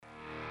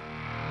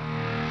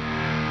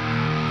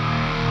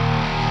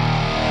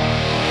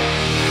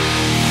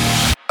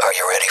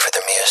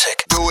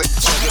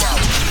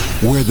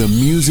where the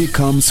music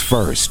comes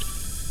first.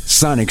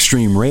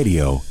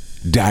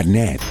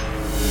 SonicStreamRadio.net.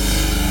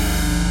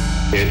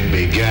 It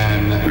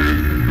began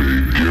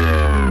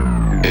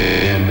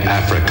in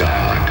Africa.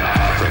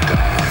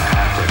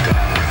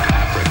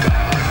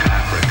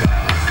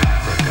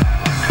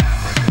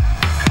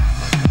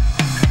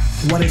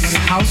 What is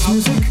house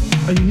music?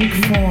 A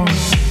unique form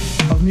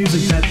of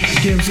music that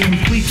gives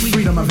complete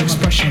freedom of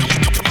expression.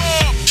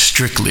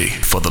 Strictly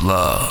for the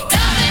love.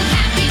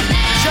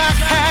 Jack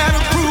had a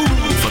groove.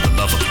 For the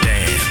love of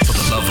dance, for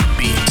the love of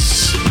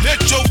beats.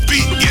 Let your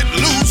beat get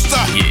loose.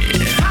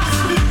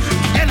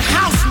 Yeah. And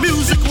house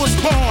music was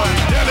born.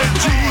 Deli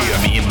G.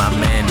 Me and my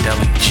man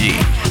Deli G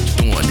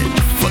doing it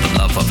for the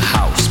love of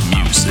house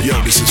music. Yo,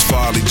 this is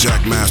Farley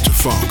Jackmaster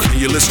Funk, and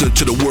you're listening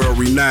to the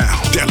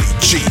world-renowned Deli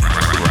G.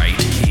 Right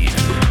here,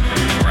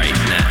 right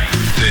now.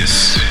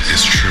 This is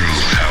true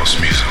house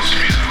music.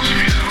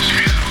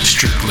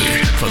 Strictly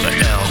for the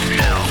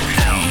L-O-L.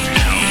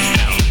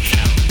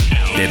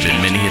 There have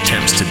been many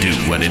attempts to do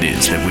what it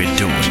is that we're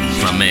doing.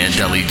 My man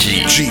Deli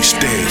G. G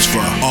stands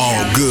for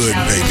all good,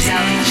 baby.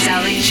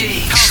 Deli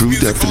G. True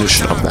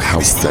definition of the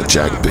house that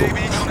Jack built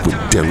with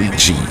Deli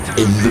G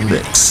in the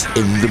mix,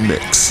 in the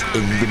mix,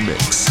 in the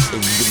mix,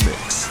 in the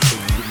mix.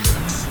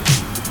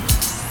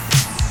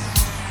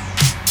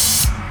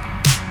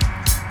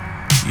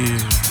 Yeah.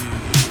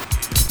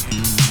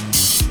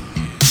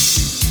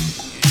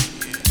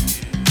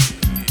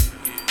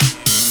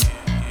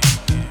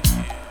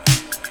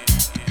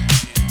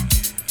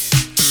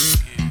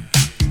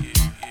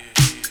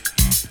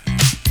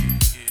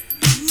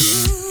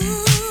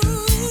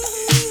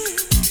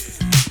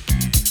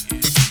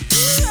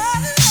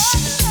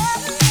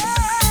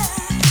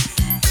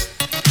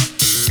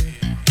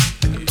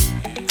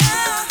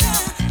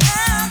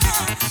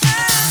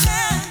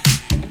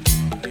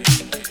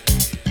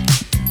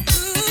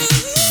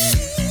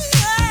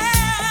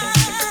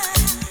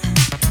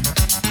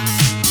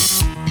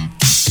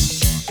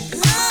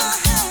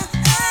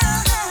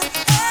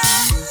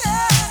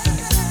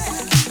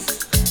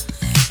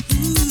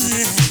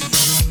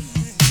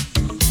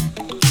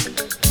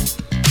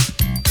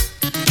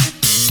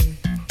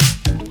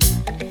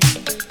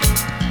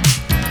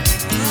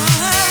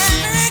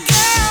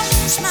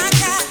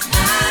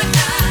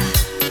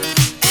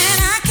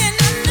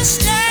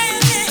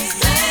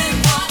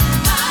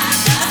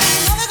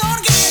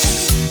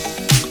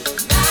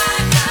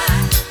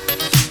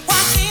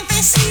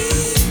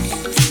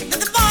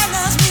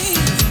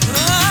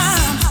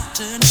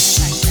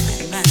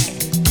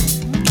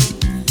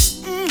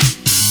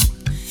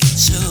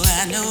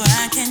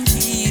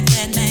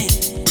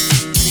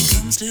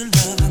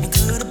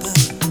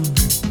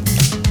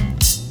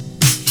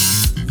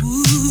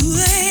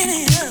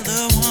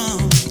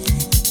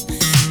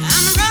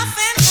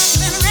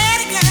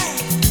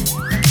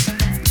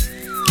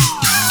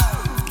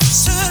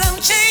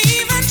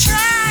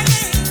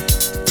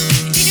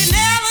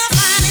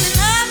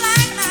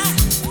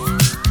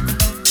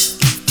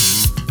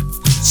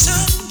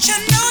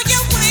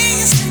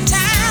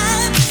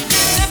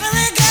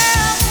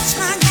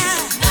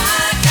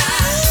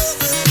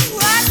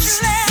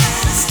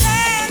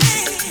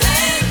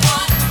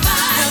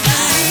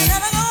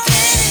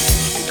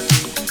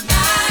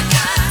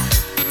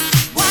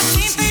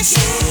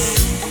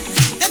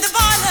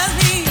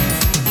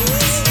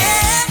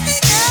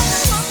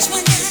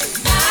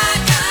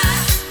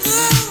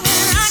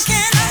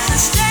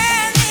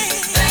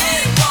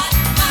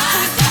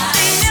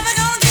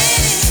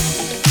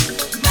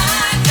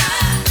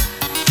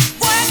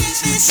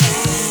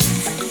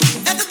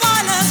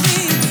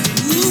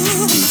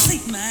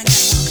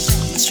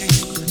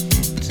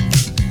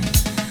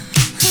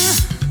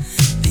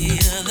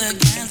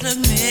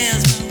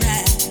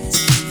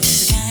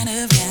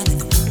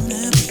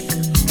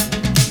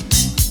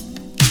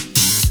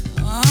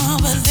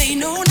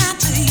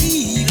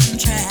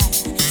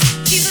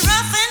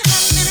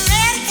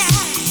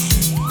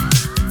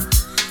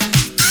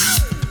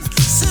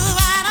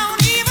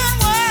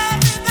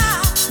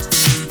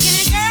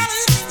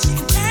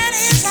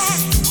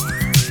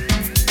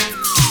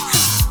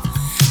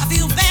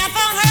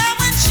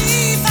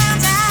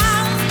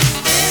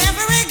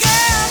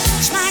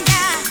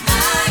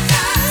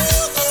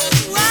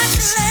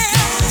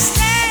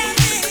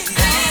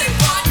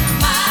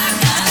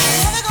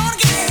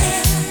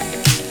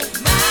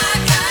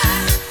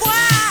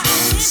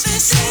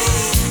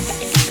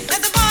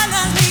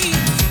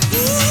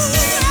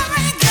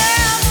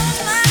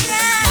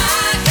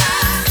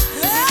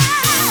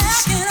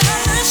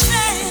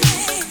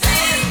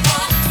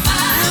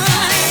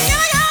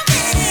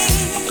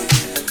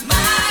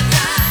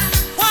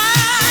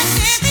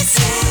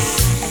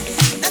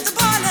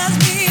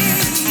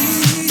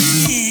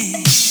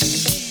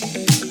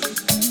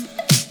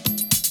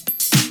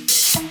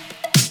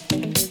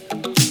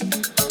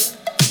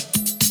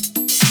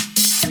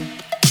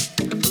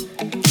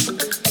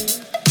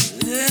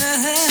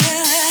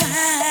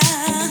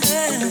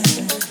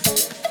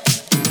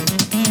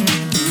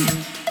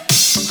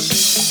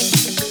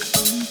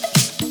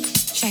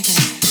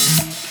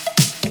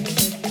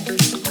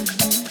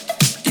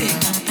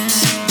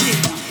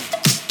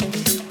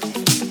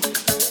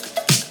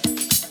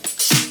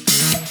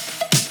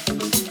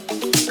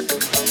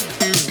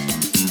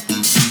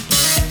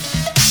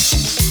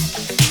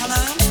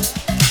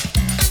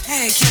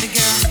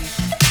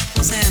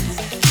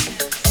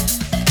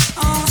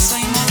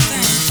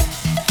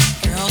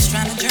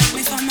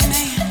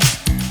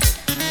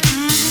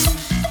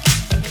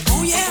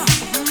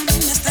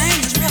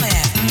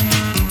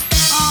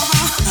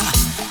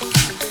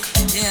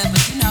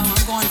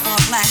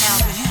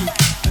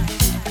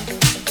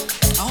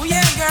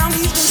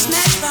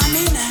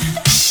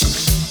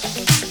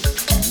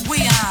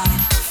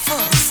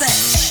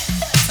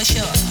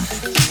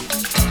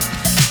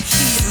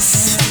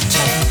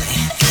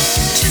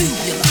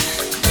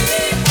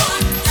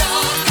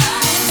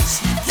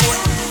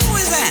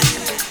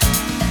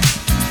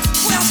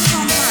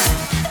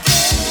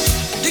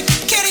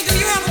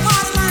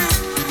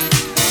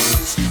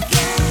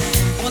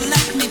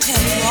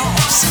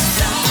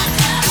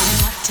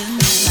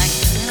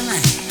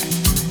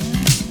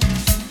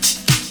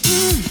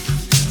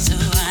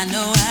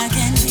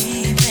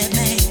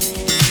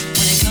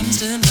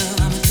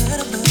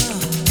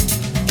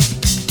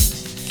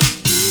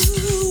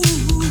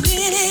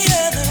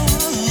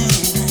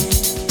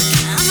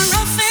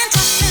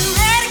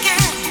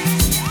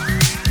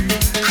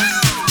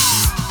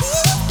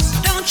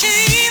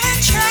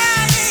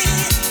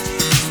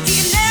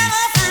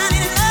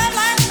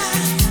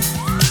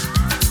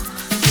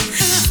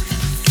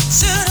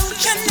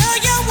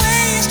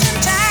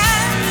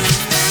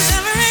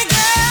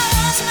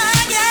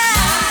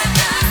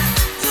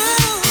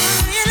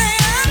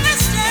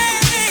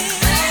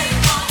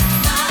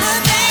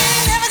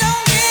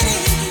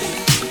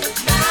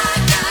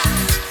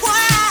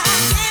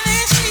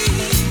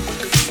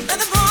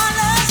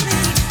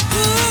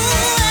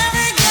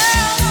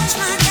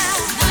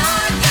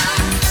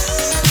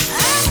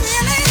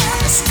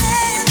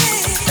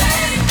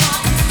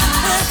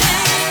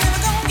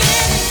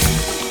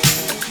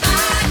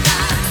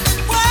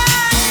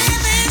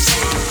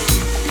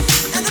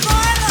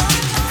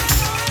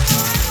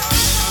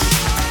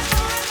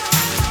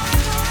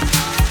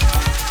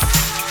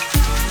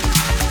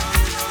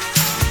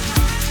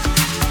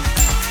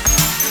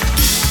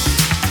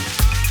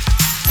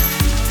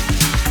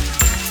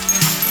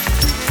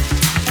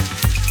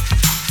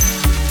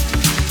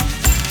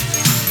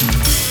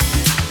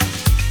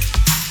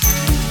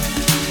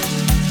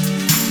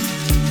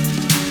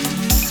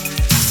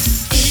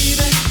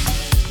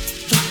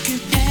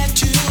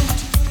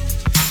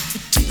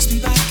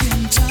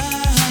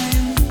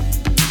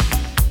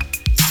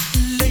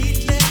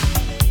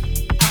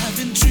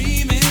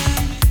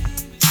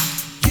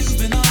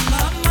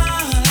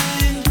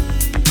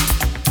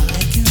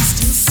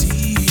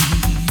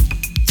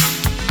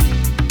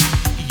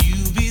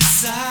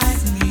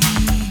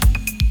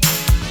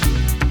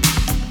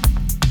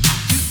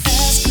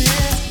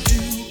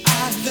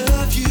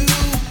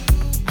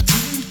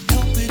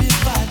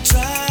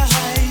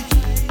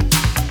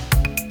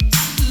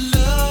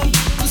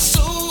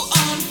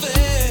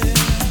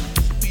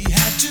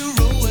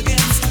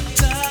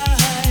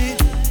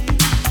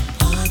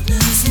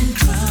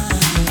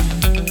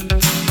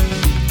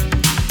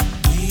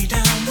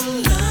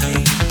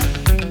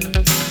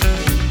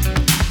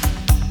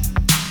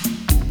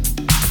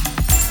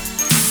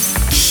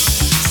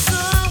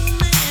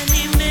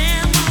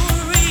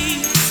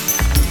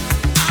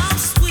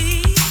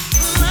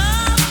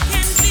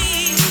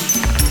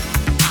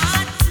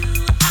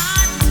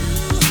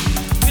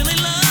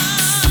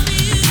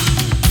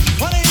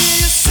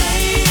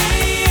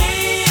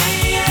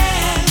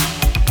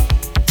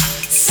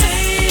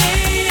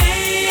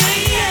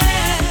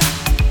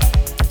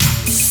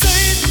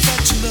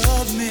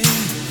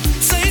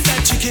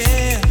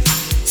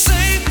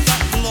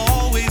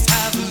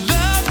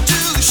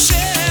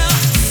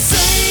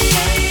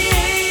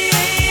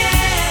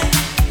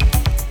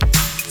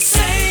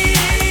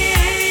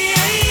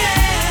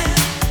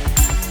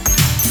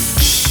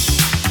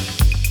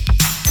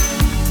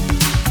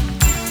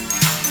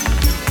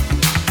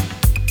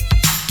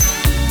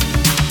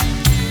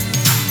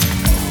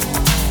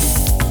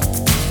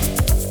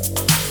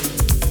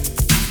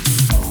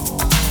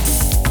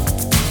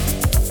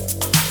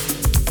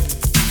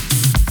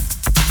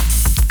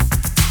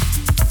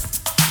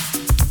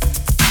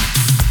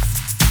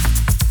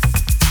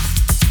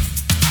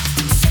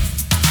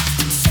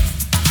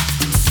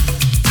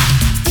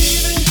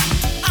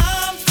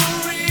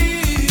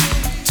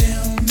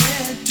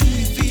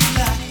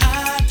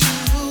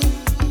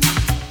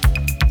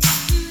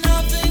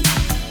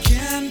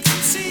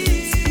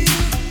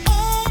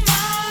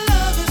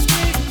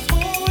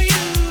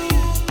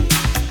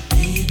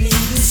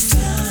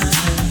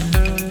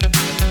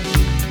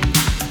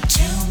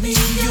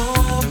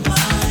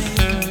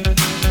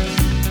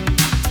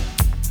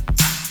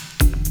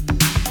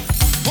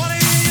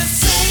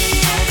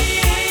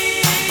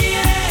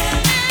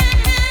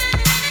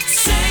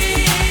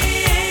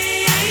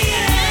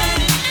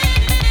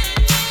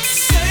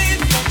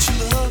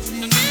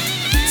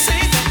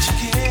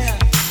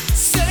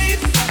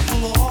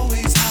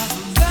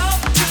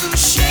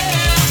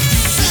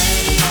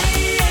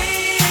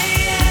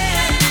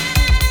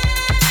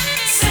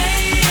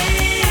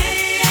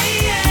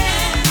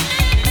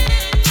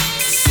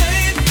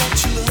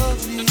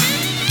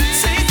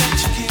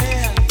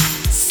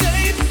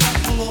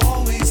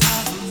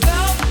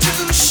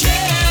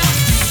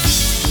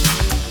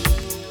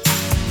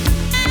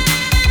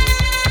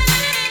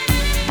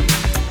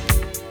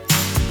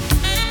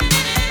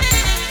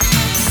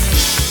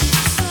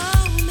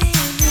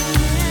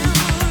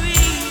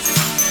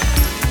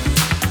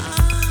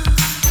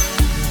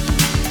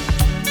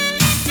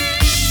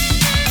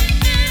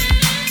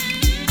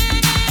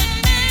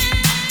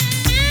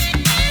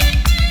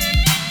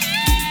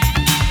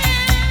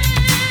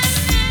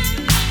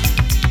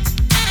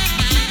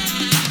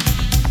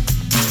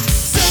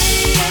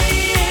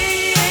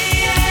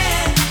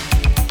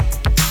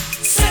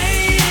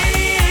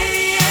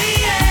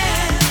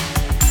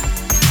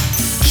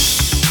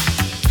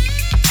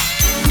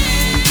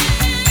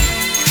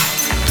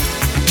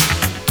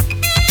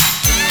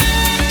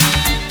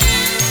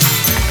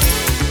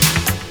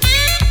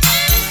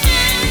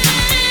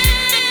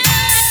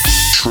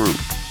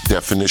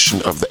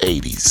 definition of the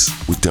 80s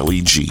with Deli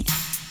G.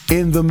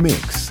 In the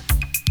mix.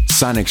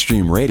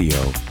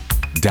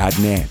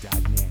 SonicStreamRadio.net.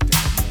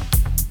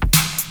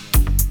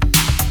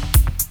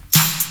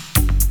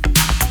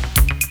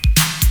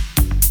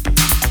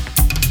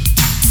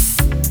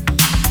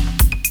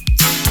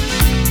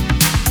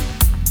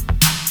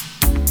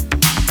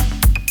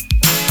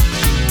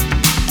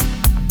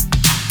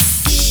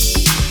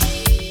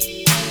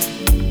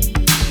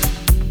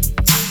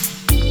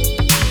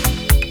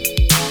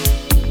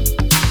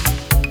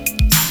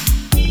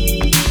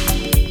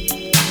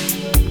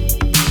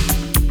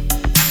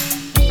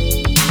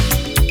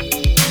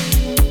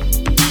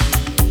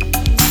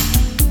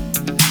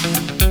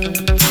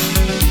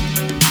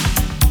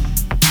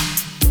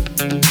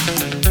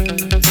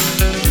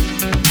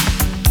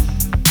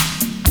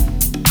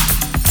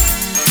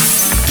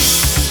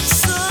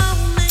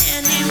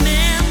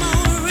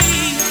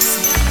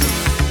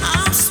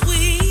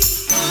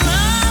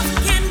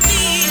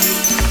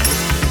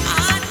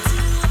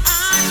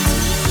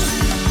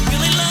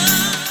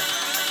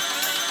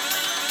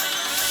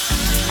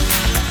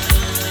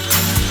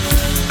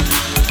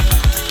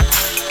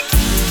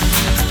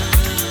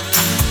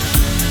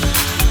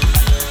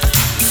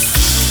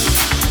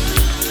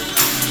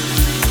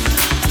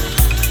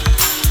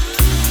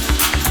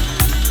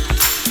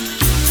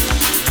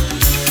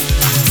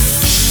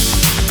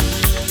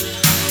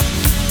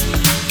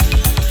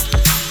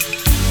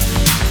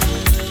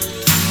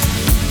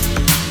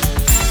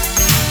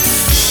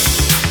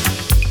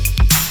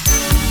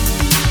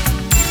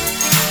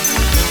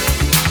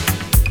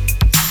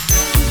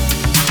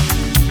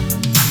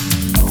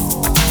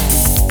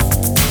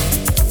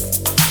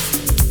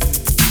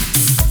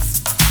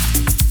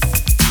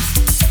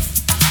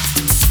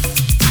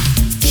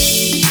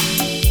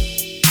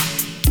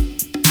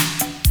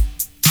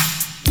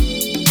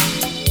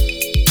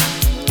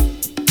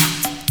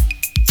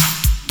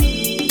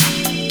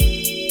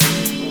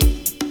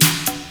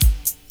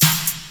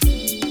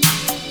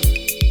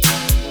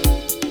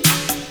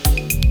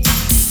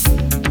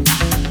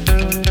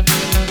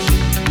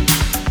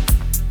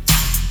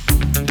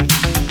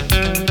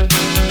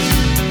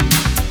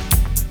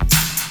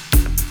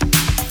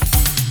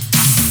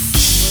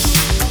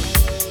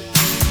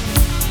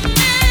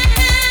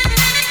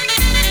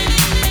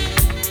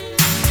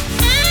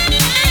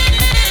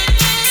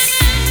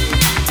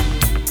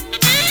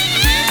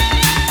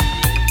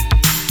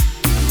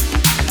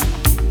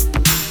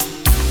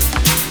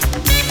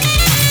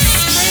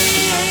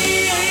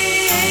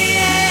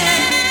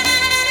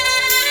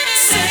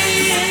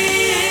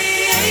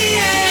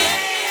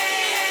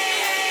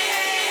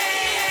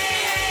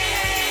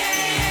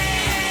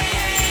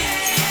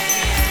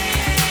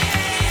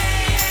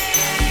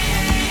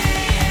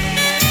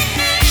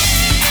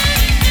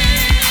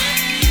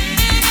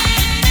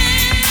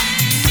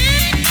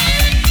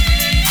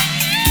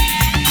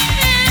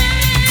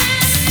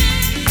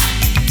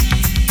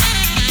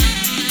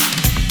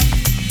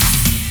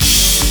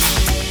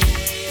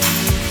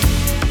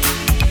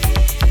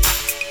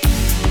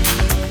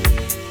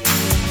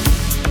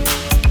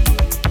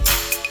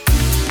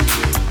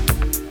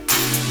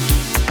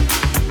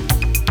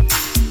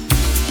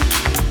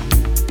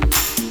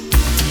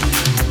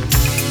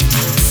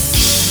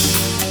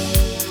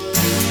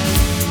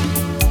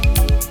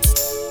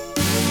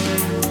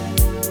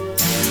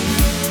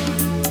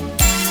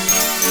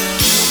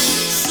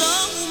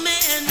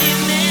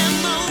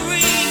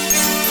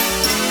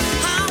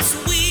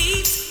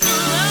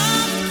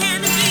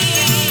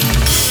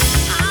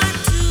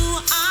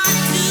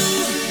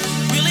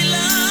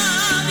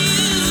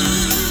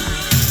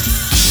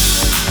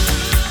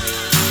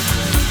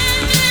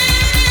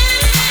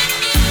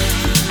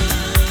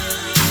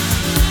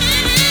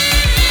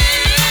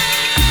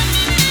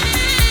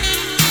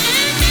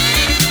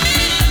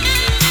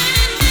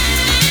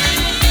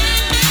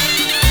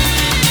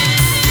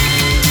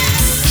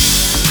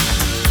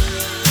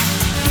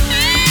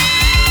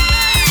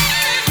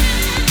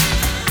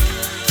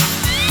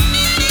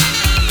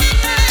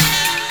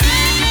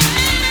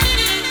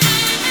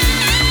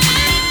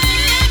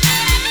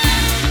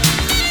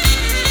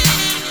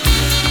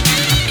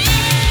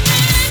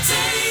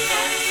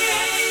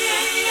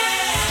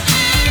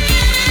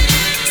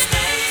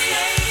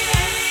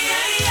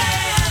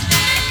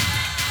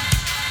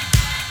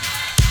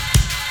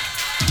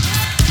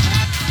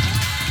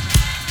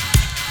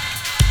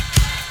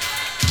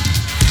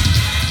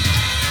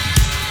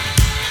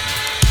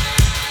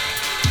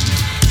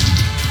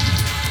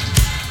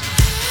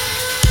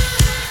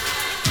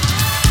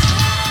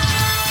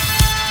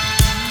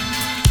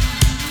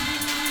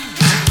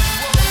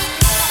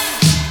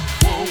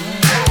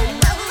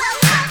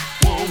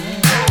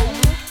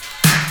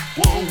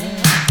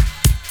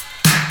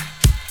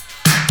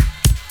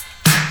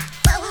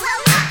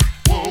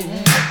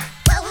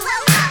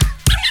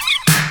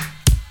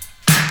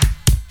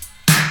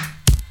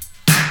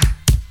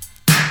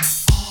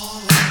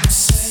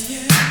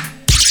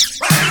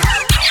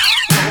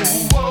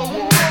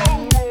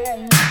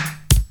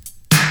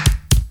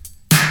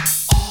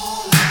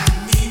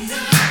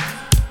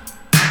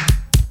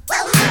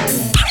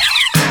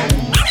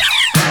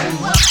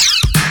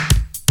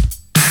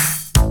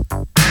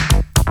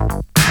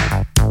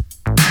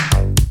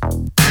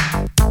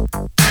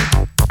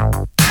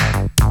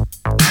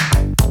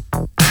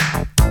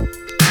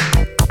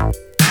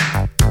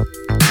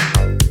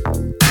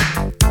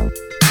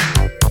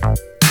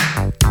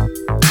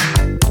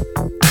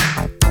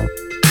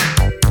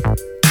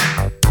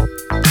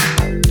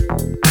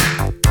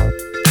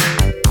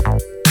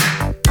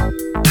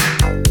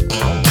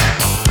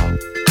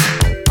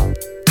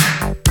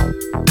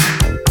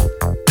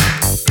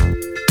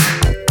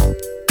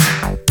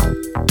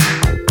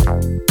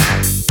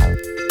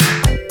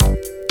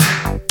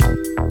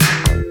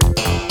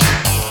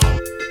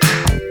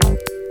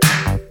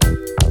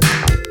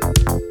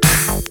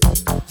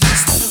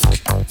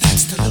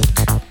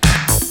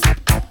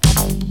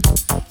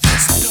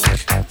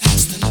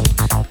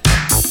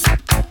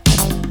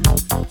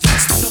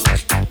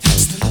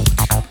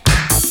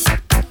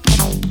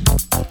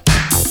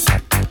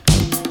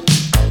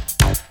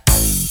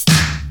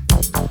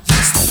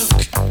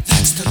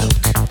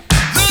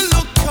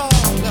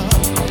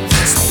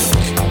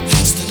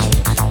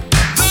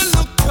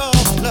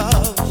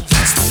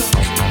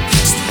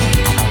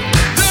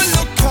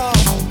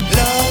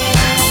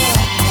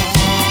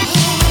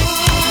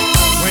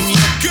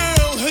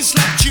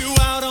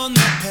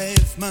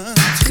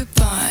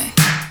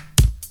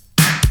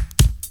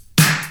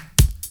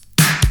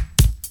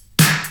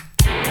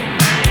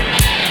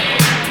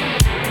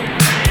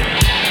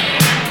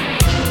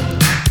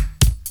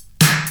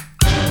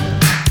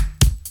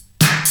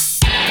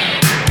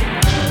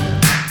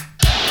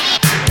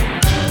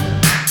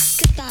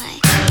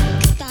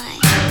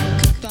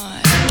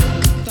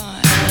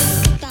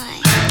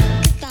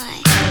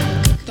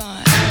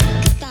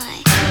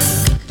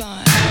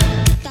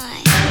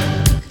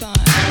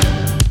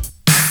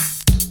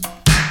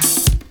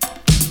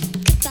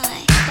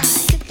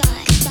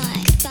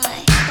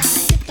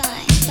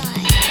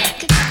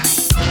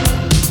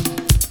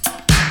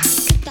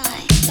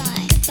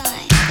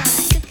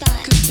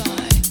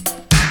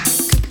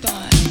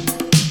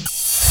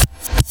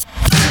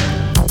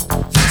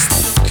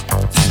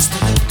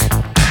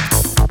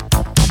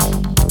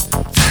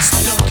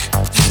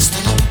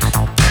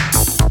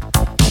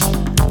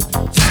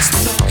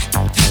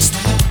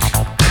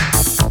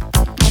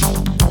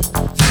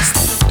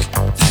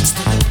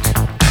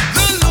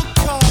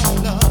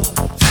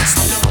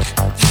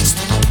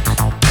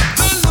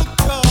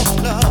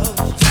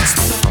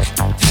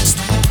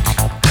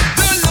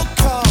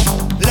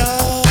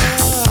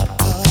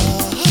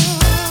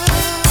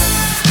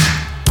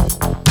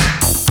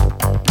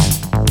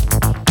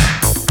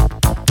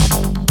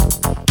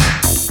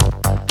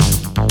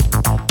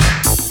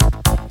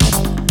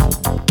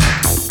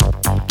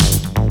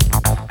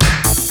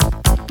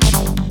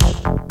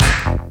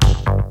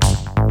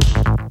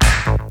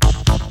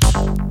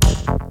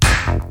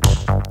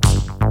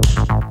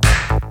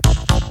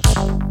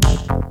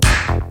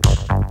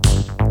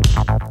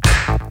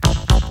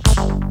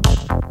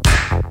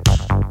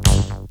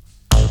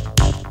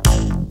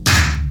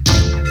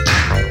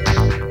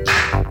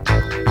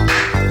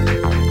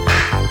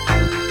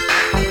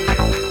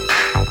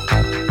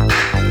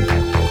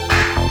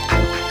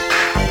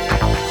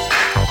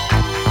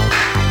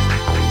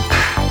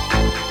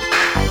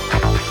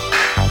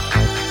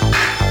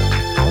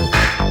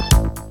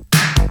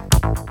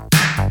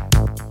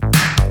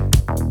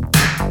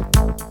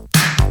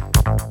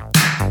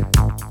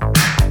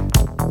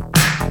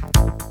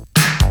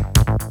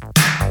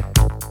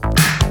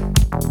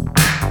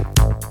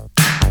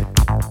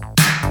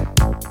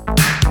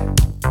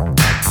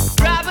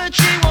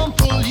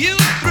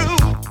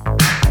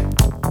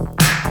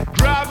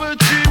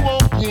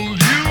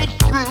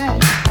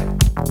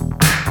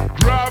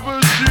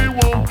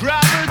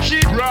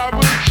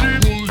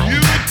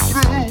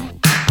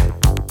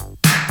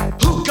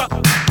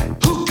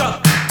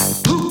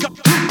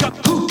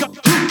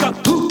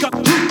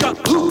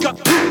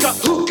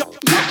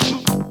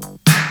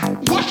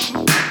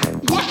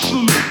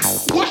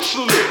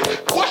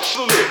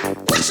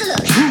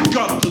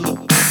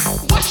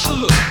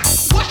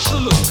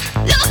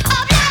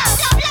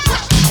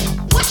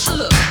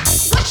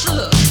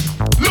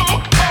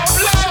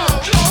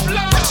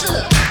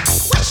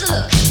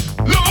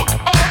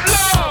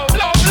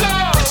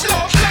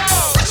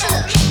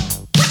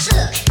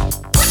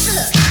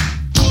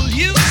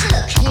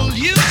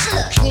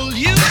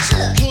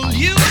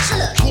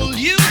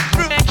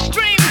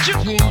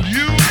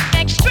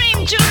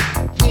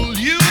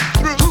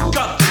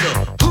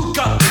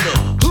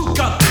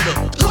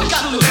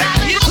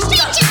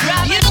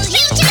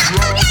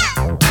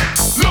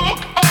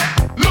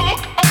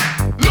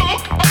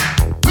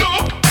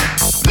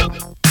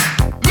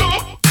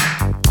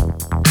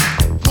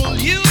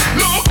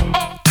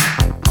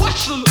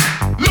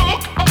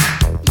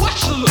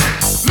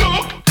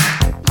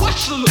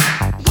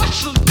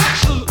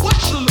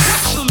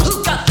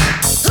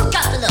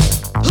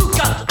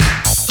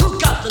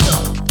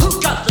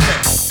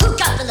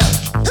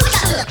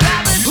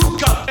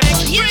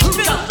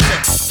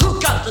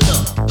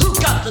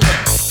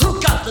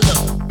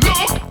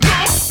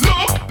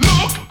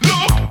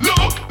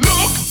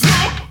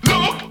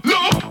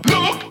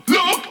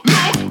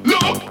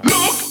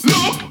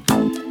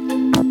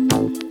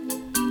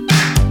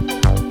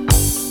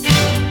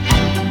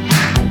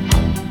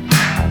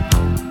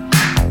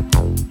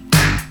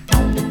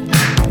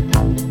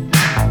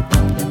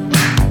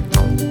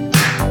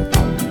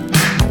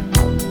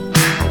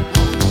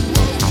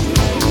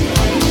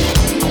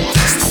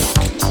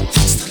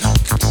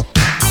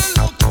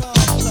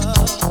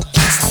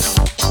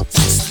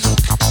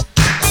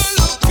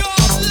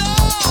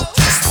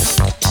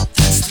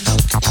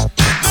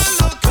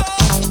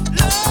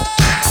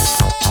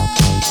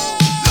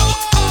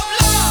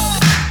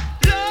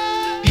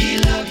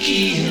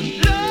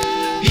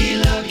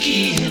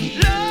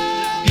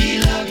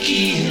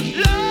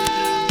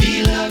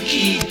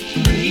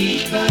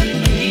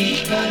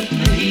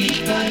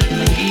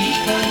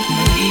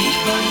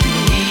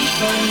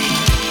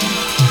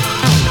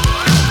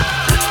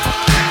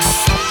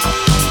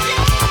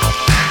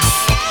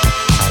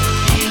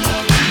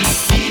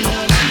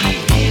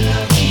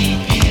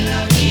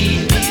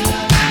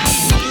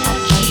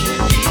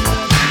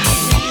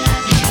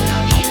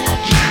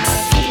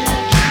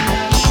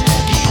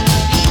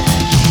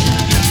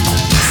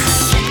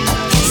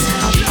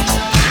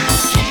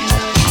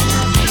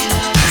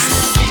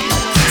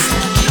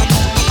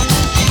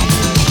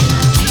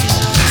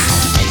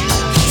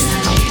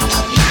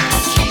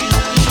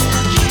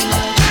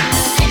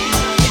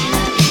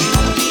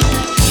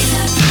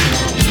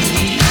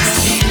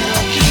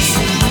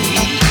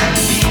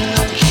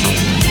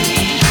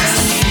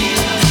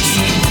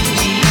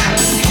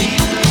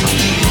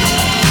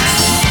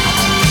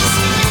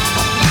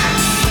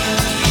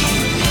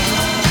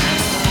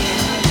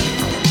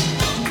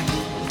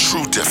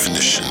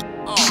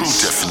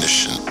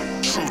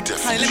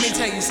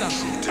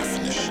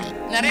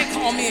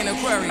 call me an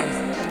Aquarius.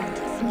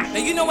 Now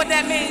you know what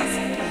that means?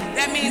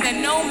 That means that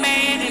no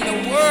man in the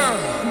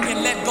world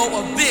can let go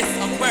of this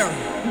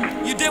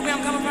Aquarius. You dig where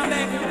I'm coming from,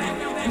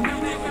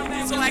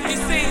 baby? So like you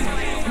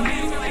see,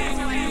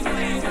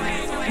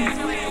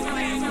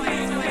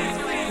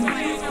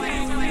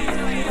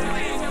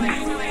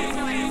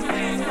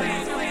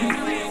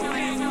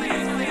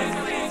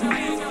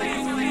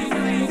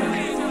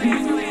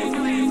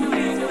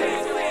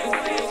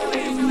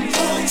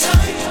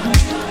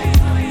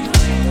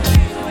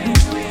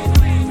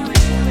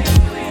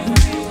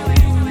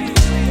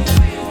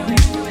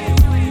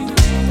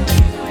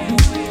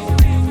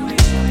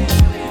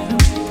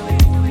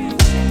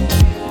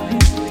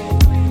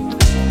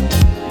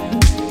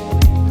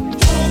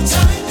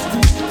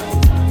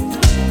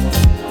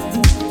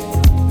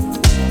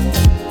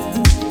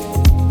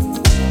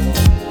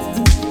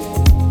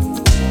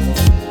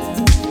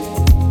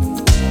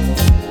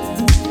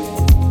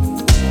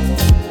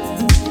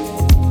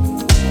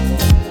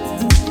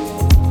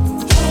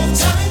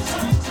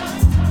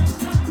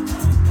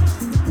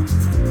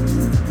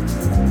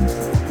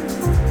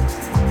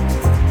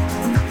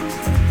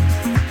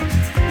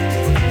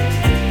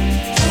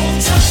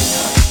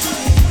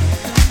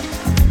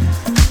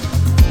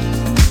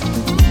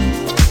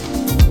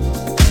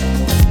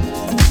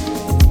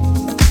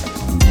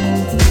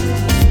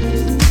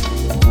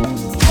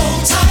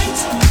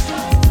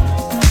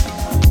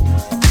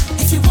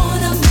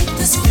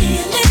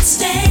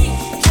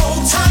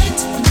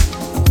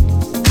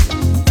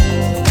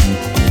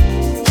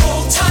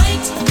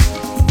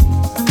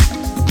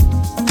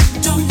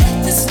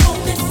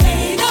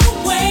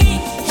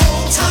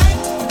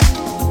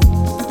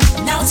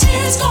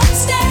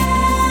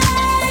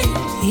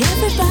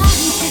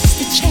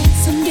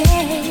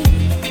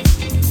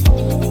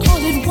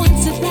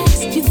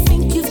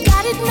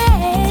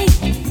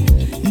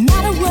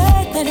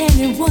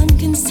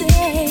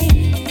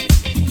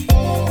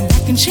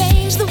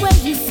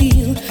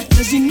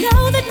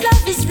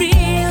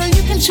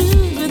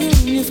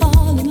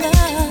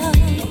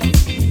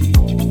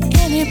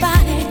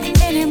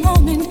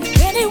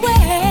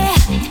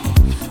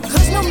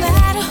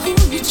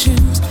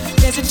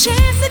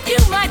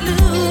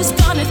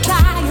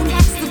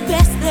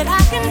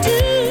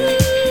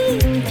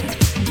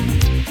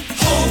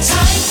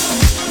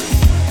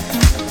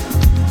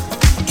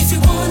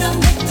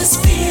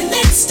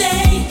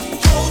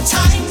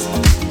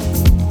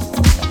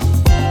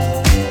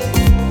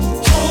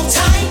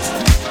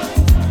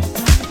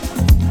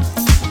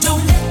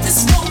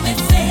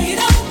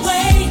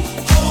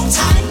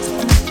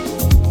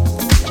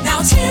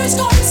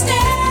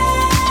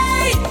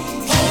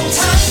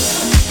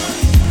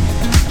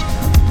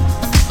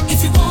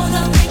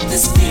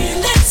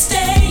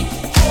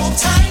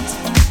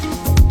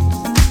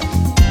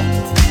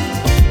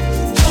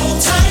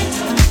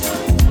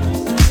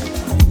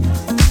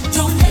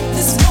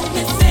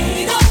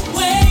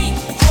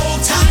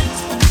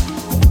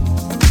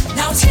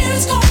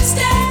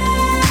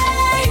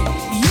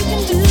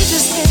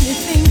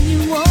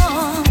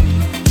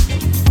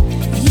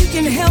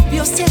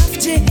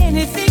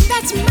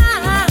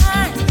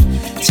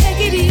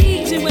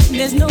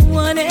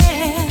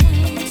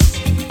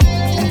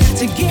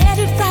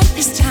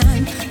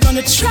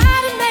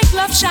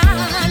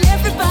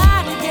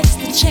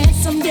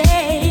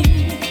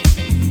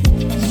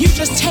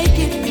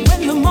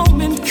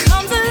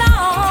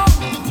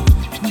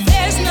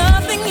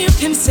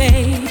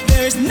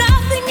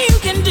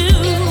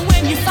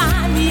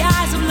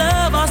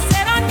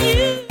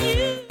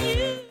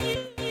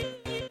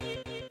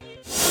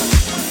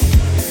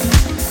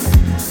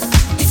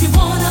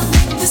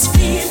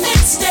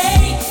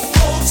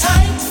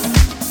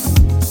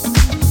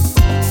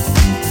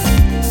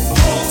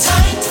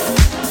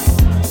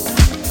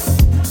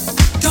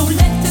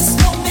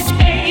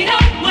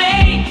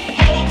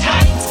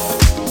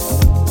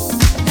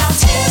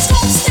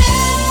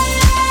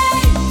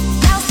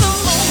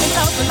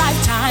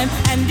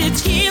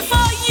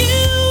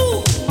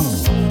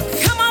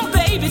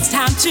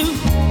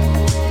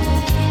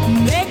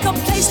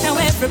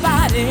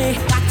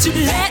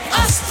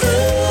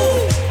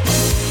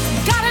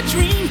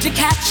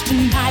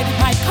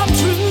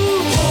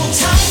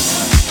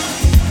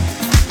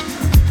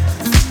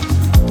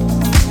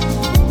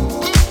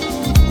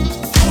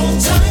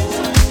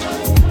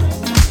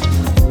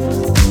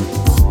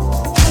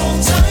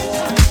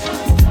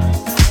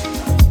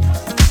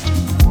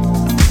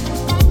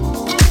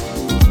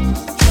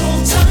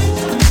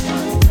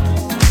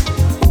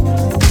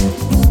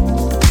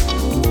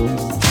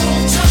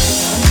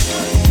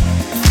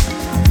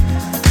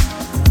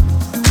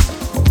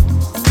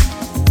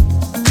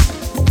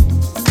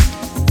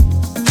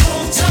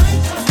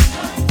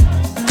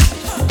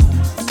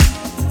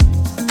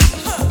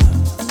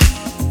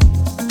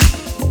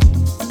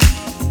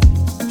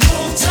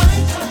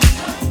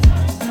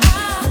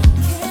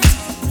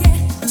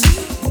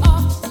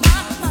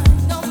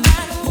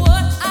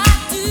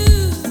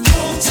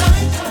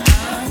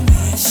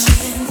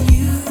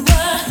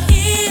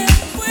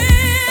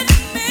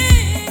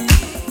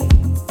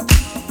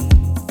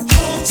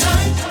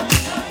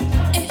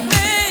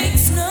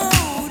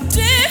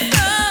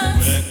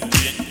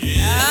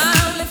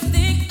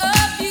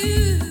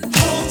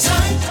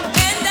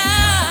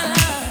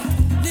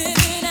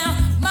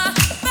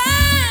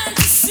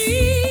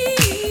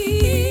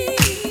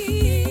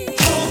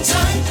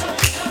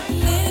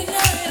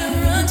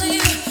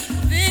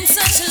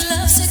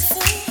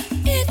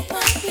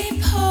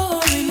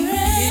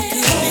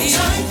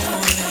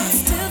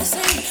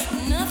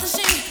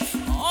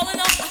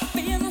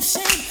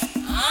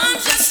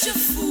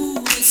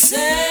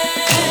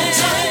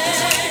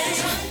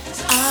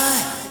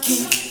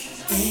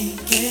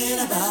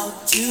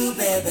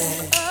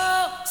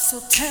 So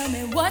tell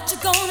me what you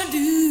gonna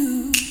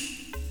do.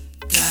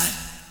 Got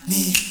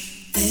me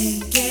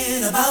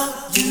thinking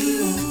about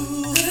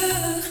you.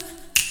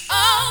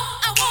 All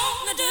I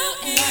wanna do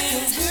is like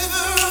a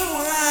river of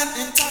wine,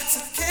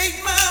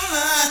 intoxicate my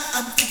mind.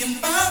 I'm thinking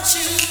about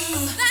you.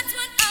 That's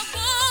what I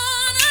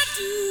wanna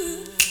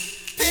do.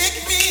 Pick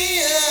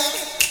me up,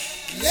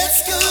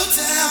 let's go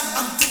down.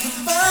 I'm thinking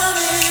about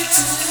it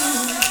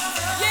too.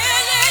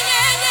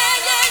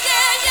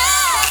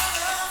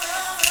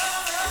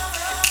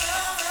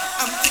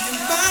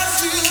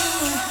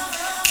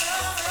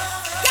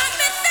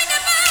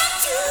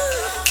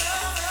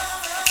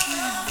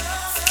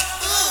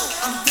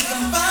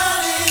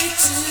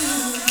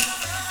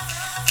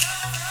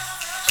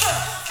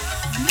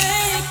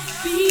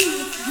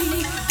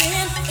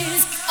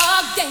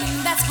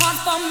 That's hard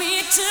for me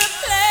to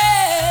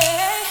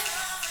play.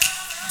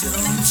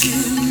 Don't you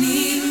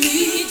need me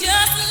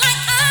just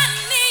like I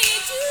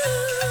need you?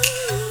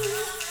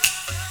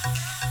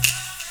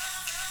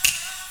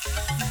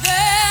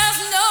 There's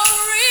no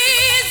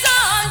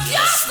reason,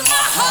 just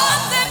my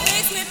heart that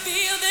makes me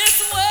feel this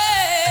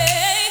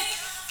way.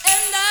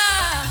 And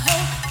I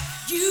hope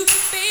you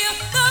feel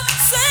the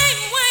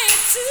same way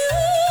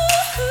too.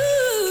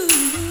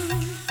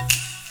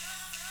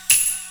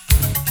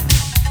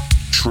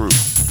 True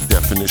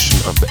definition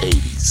of the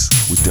 80s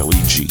with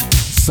Deli G.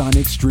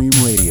 Sonic Stream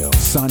Radio.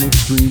 Sonic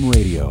Stream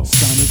Radio.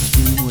 Sonic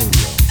Stream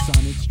Radio.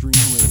 Sonic Stream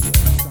Radio.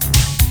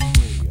 Sonic Stream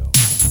Radio.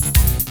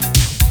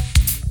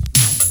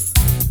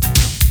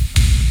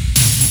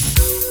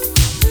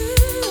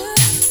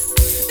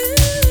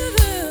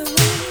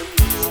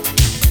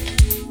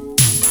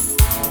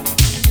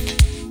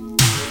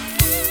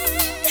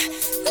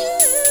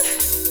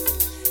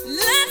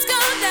 Let's go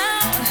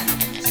down.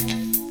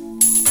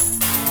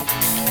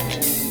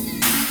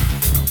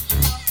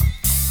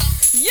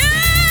 Yeah.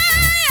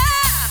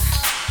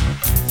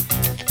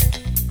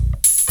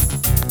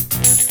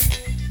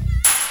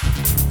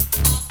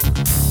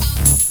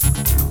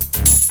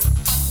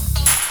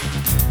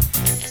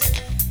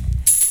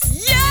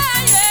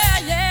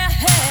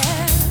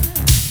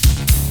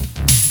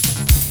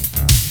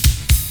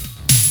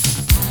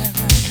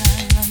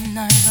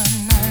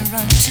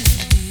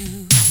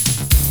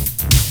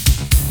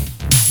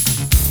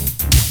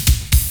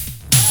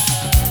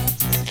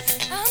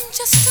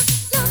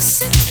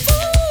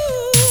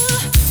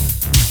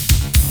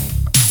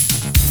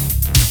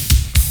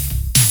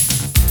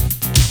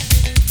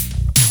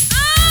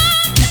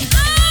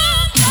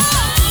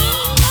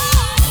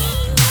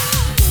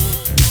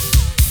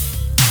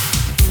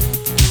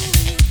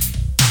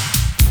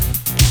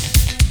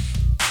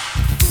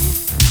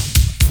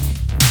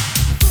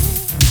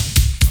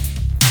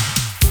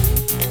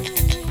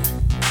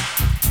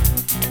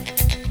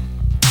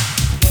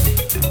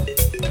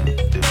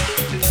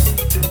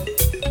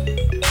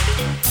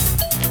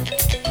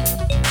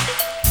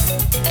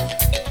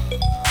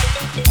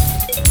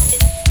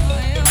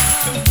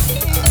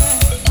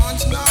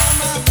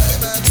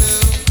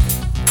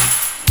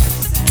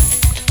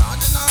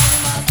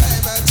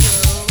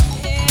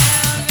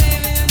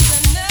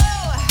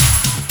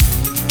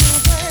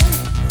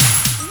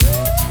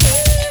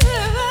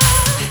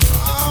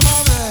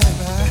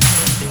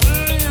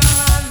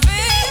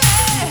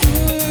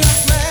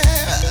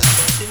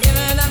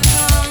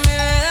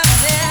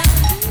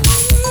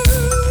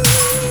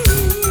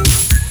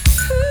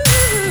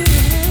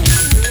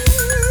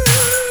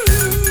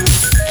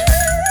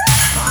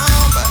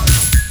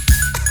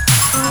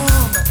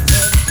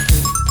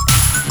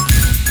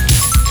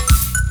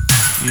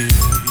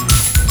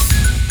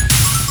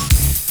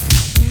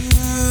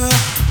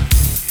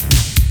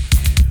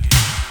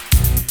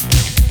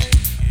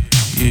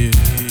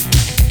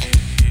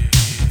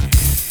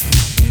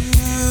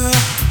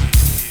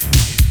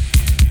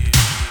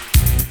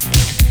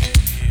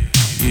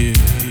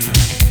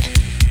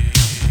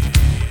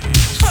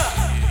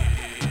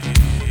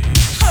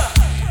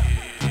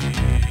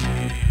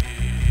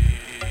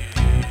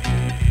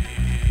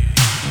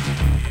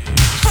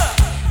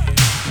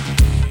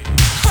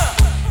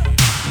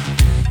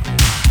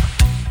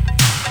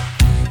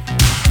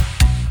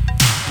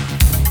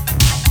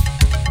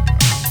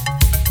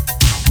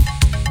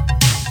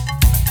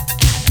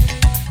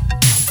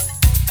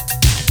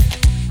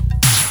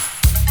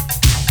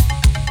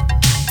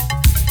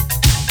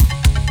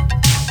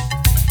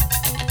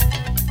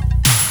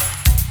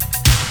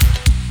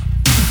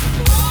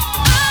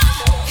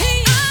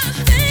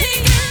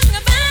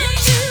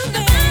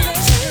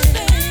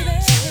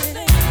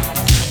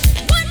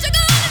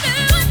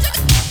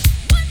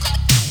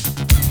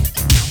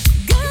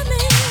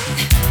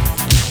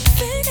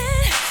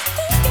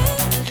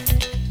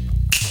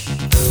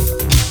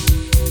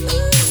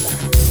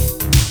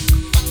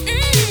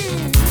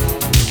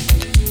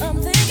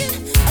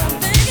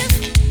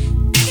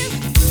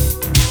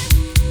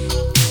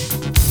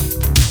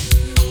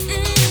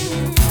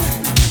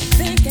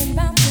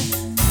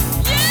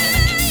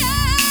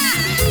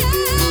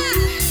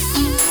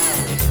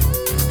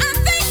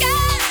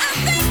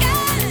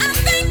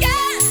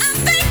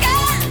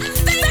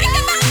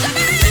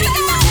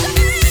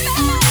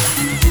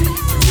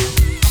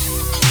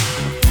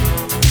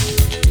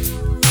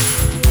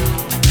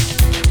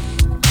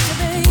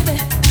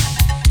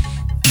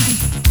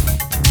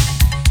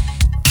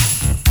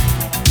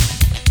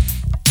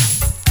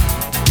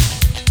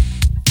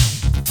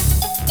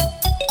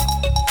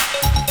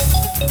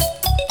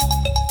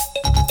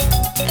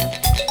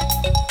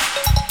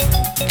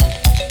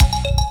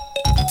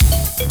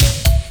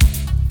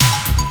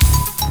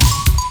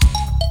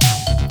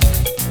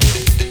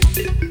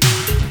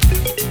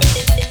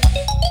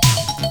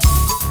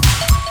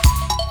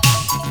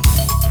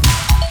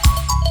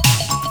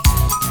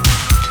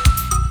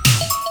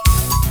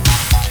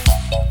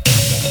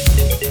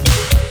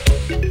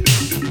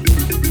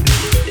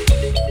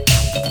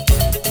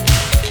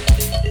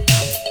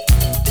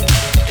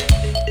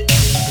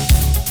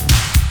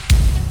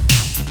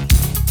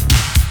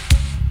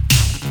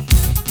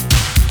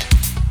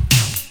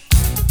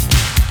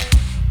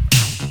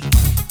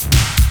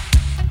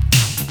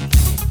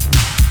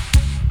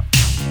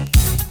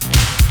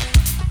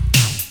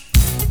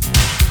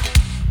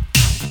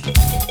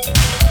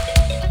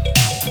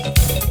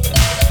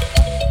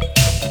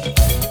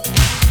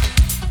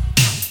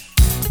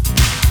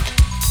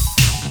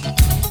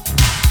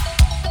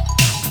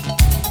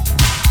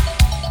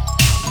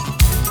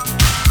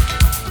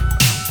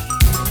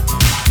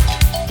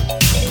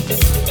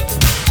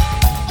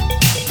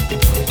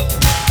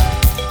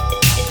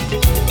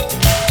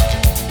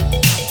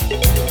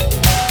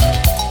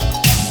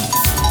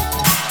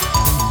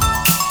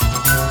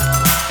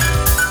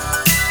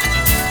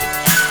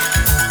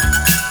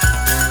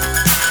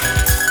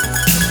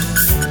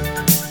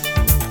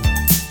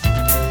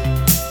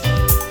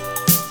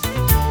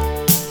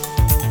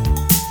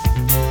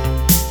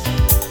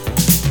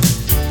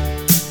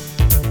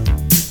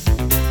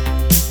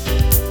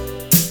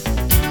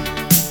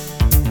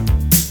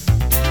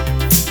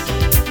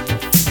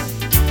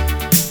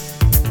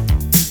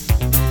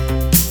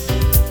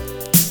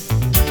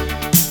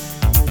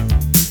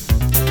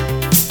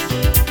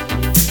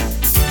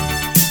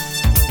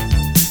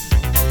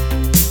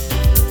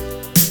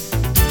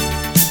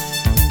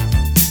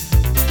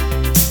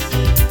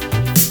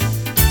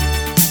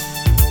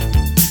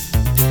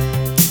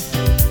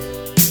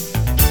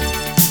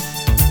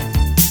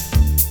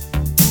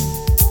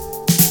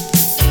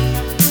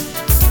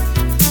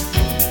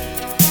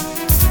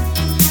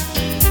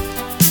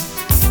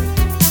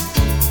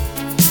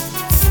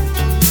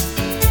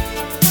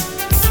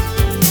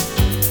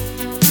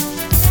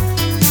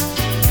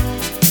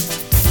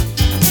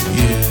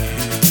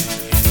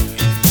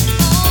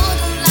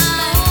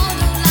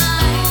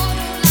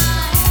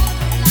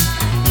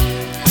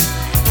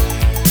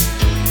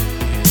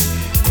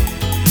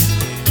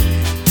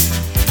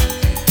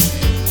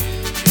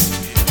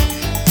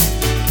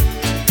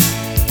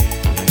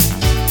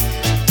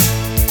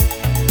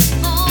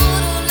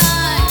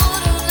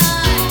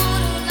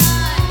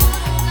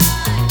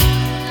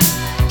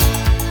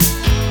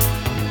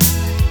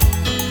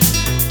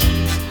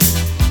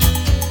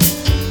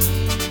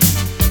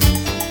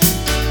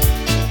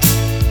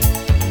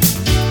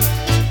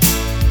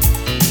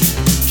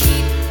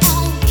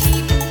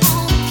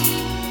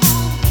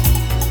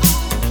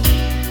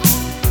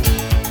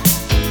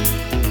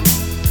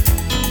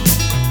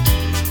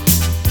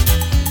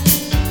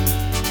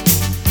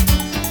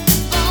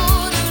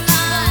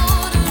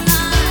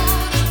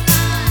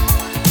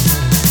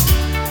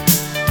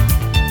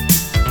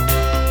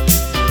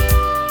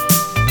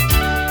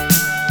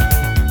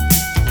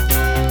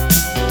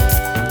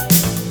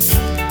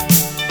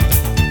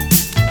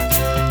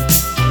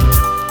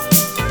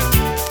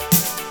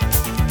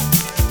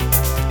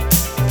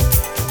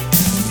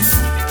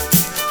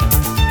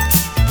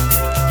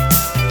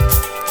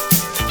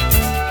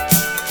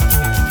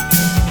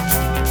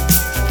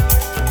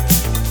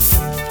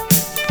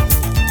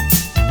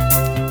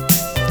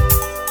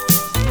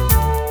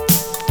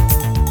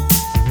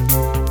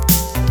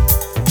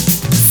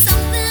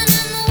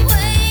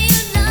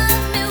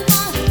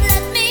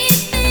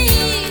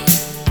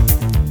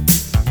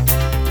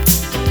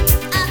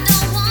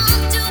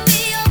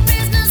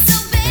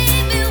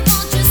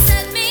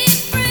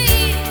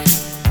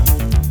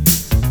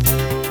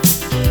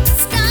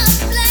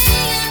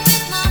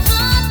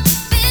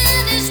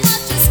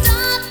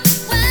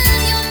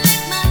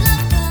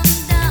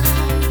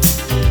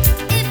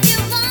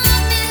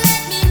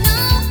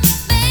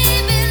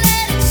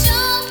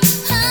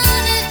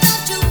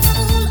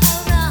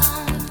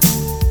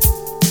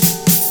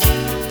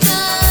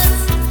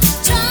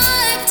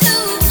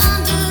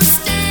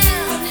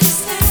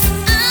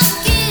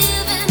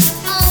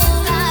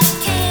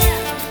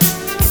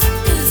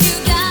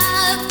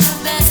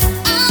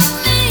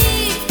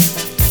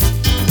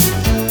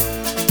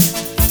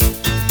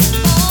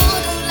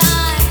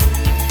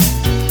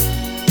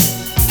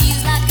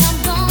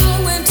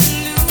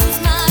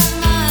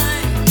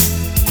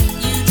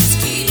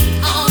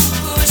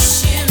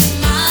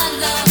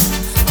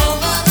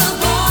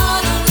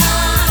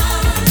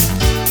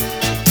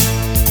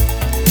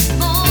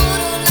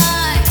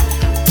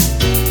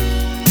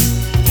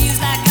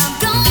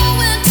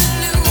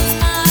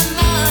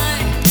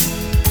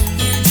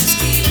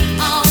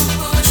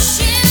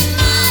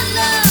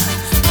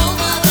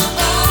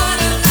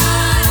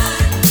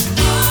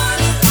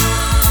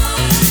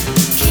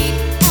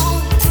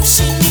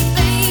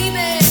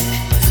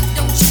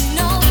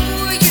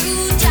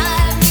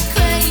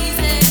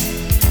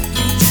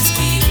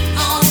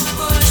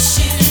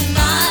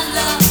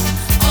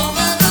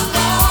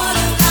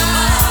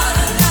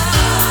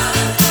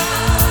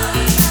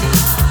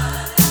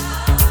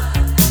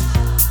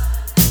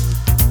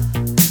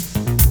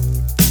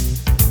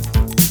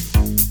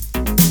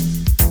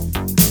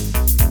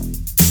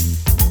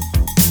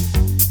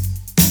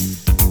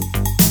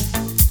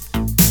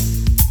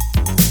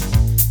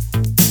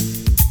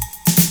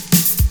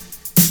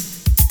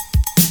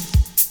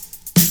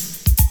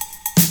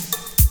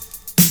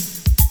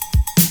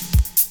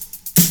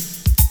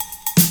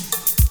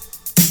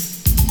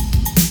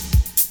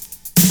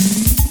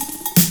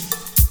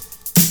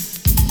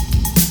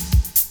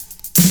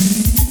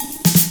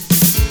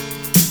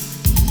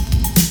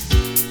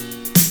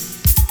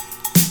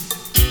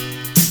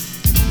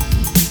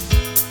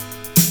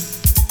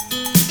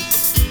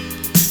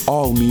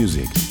 Real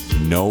music,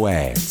 no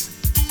ads.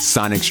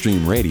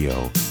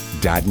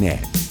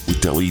 SonicStreamRadio.net.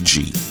 With Deli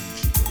G.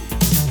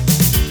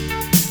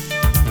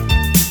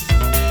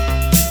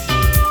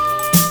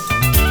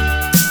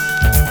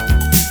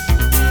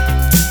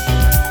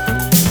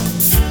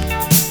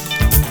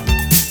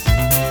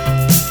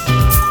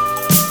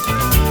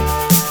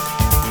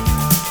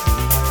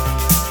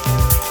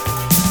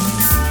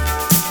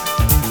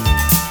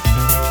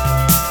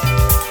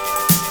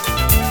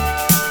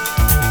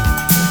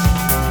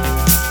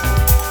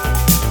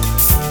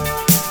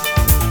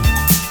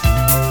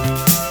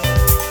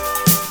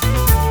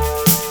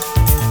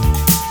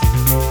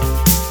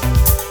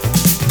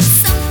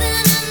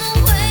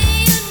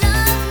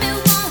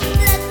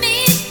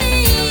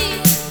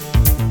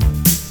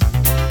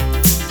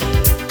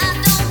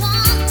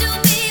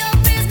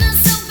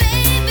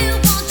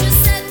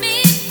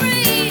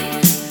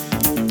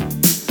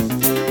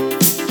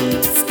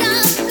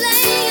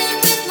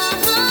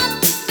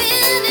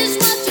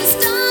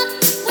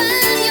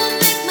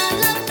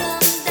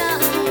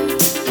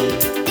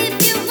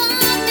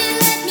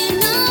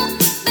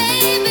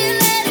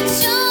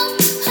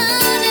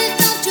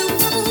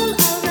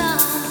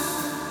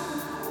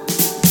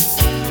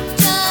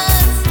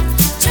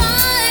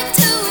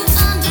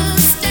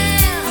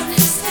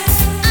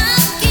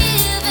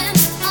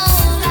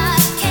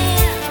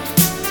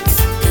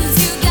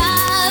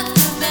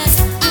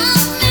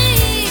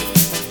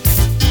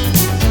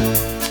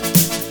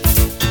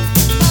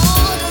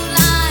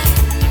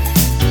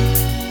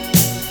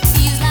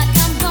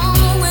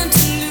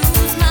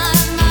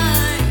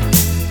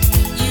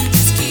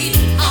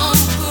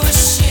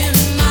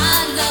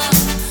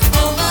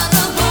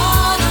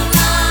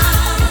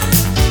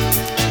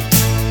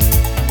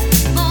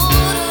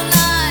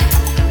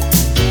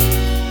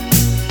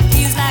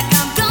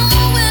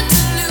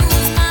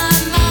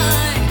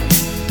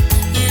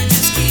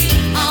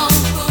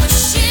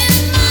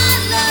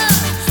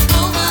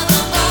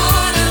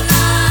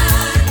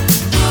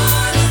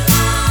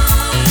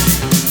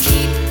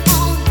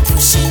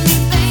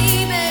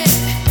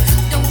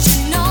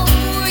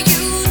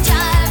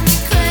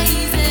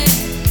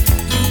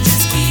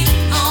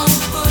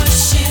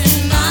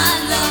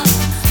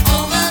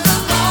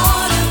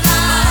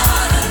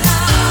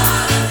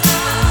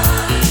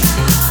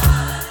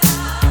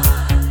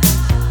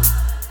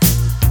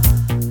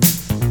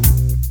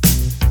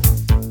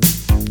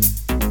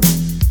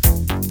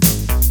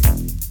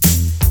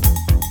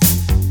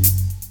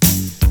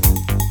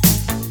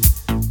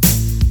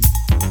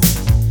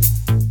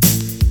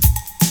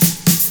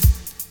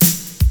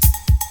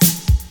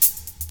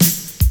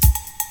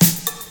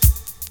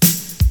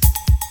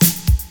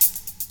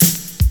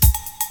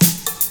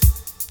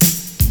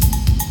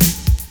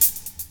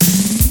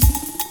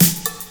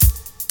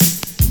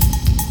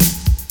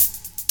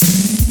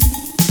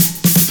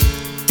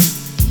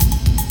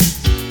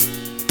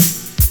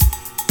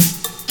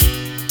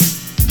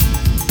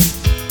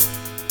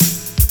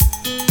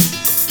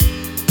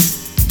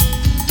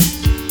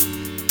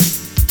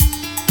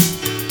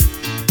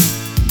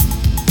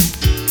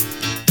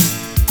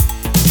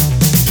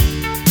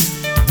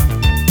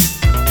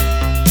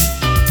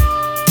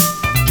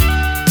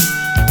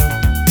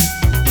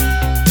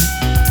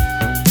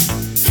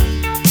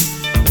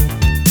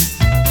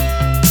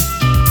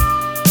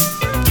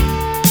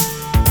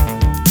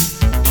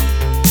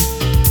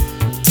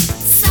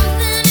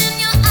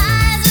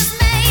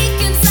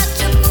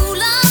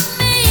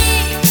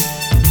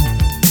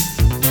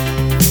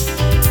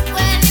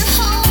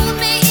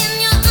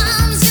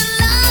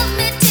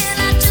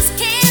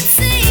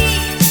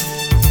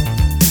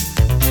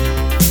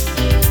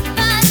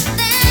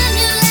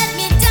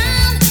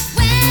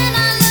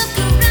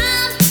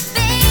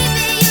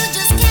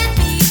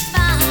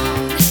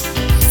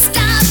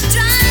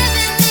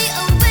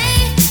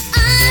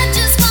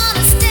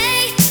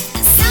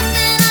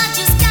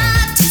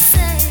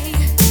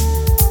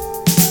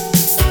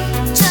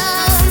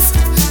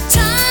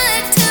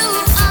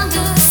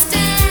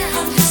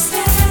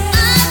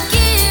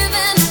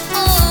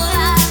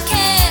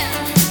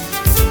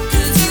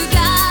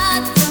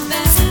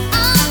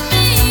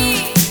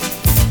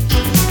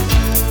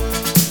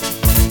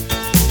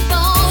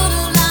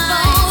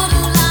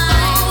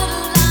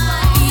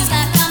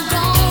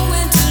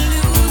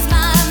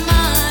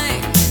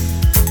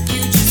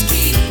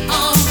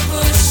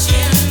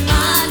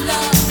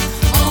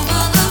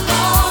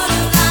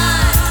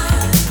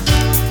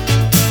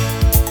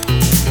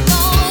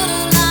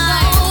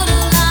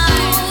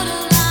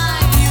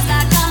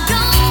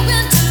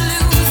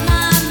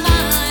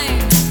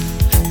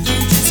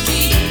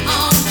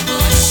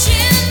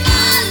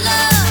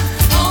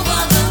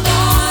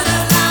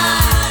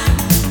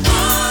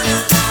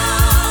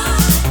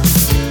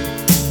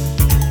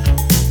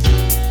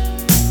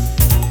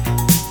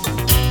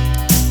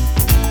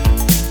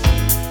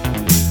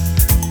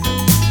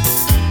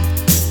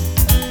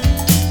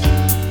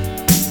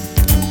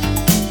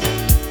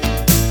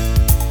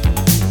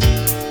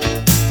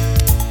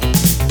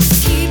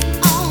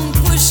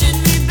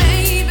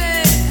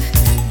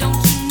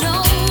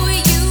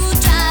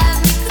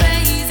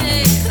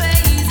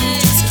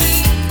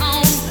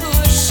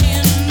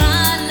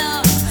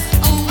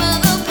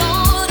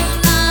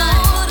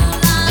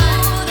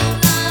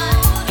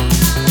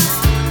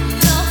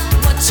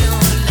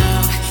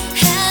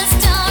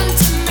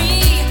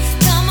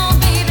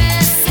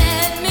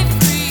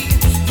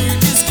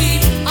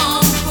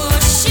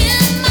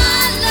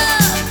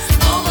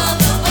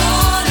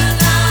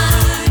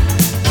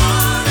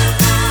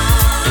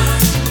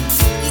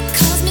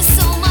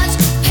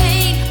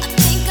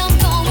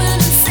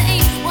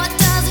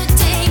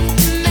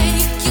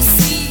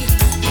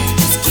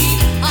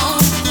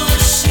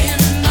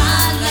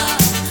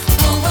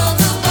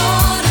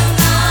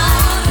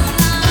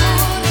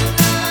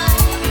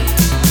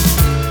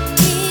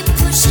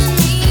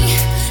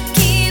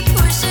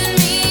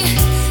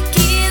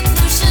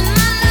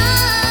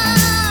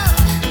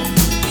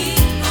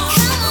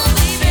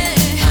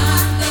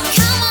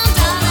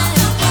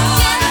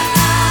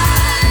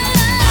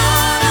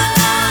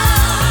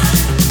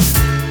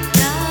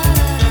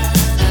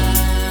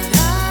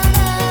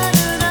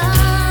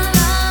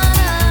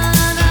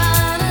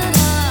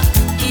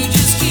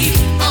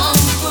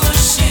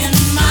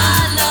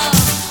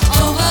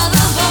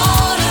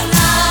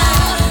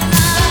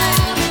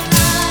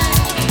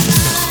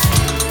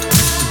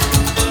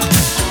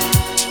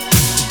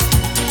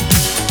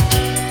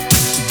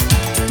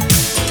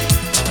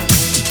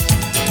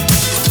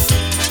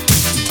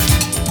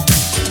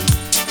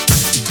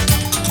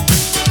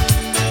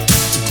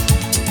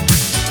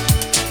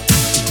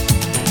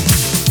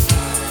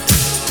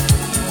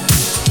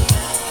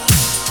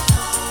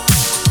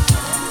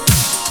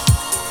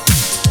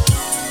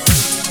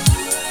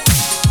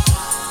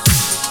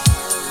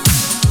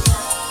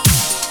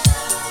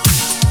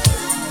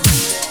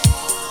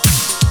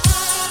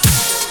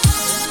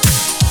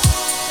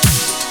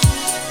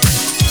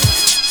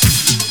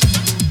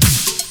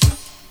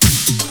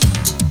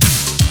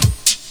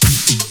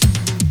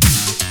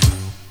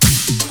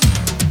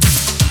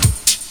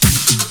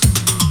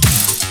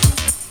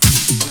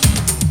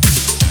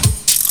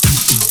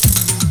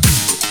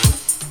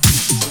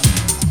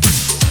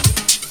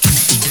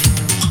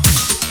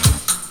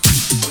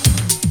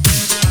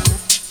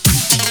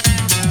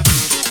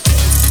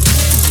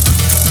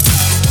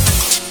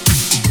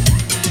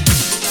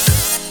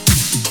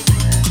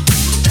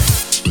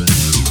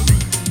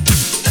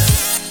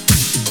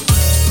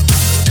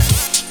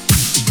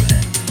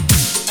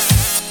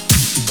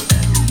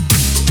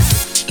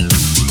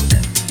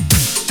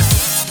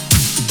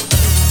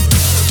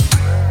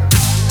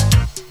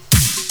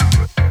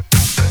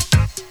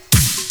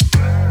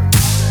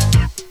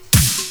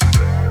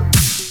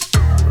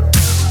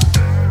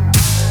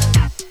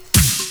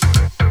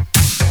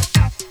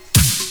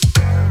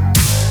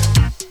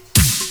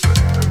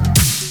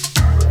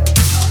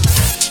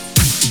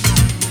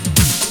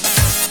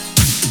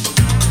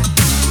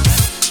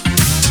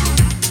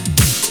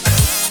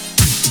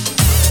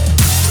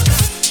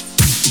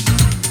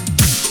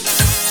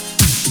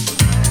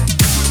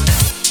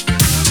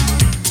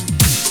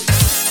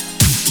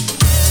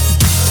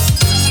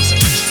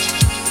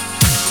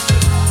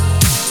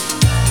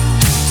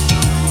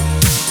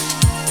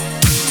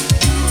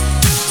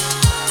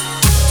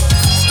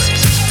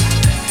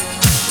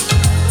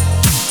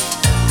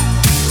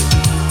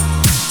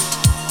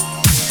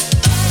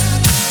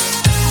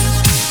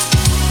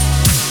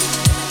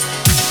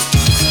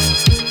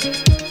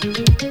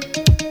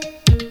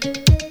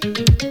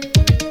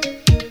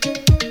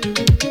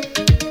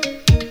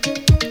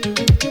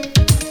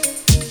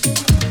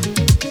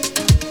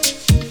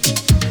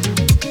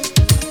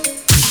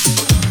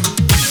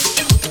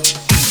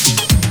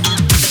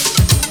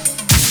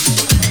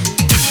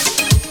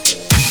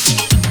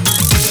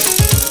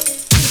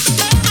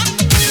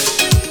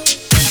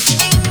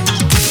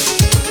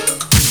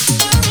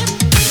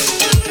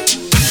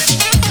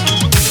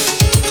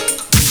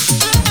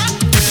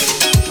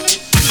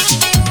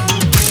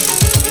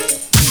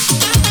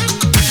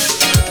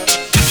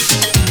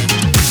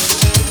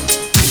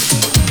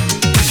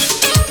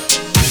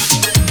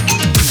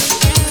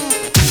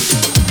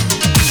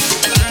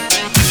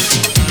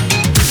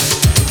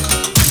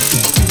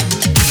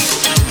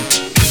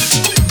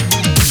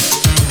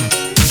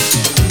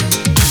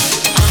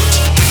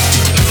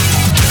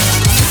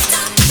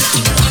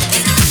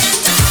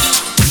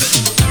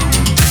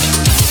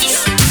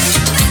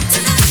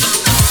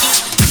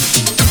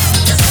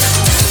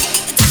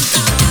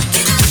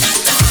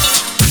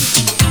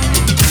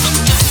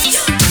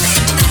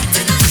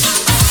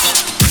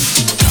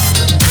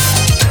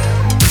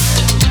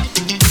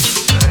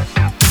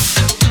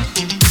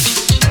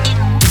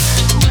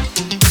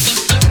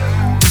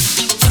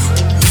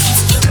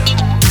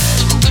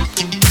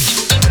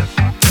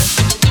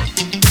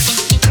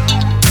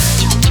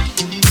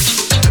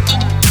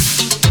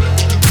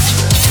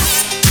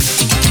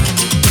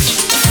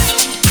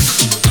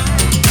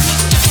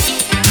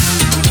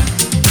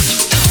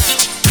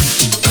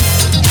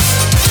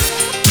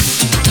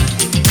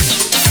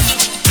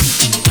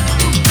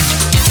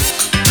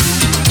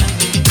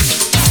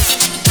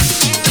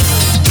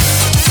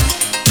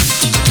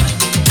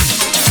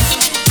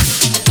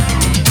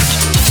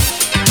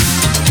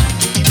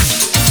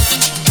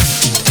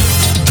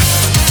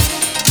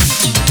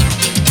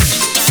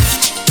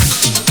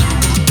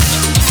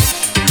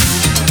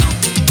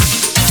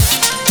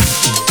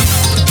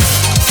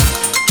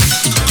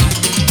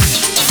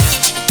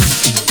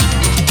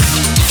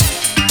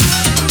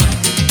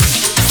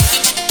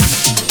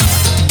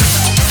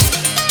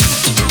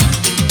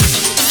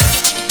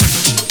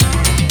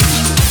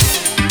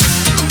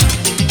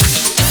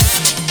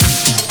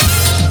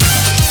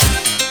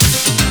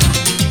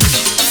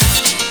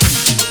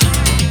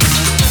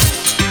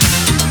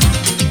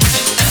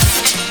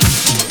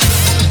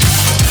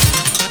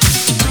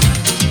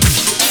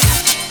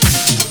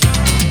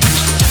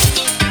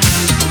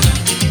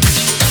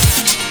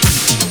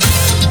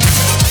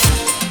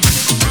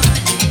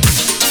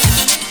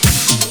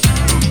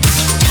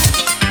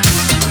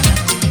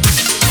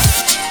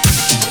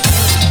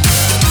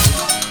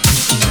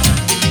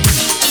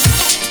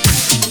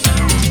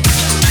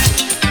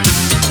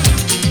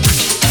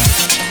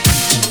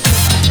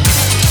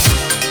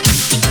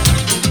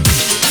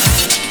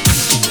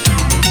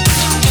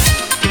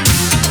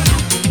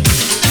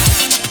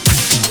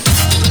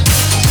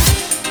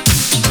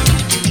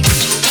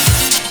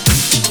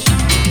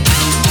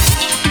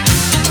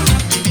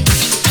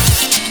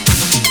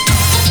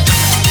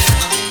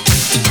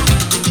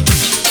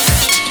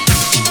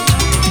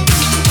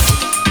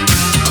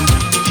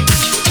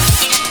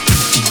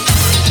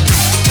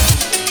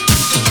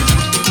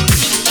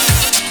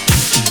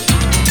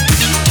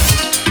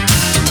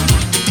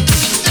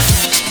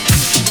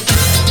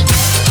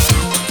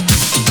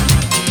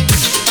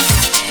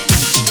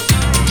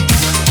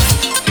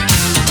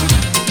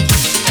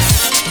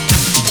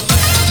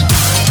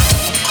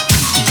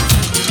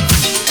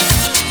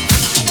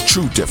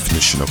 true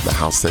definition of the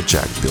house that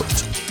Jack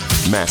built.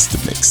 Master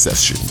Mix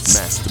Sessions.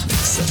 Master Mix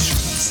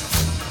Sessions.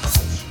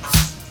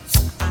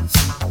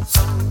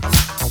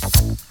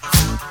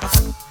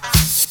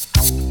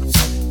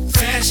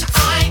 Fresh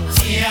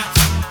idea.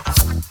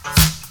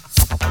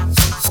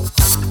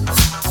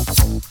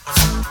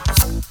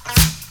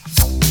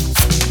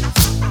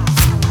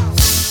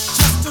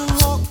 Just a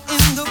walk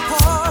in the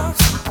park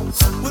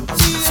would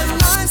be a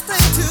nice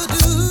thing to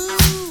do.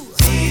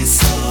 Be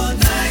so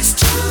nice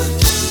to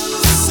do.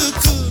 It's a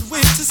good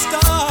way to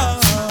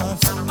start.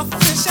 A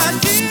fresh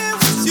idea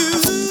with you.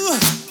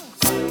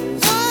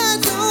 Why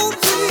don't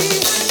we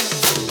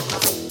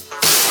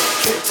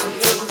get to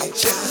know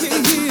each other?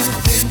 Yeah.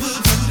 Then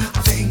we'll do the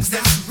things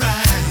that's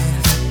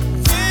right.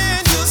 Then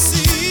you'll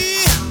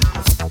see,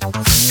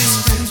 as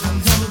friends will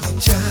know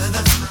each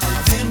other.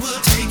 Then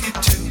we'll take it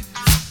to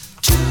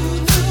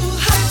new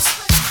heights.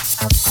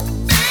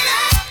 Baby,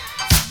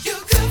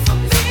 you're good for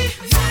me.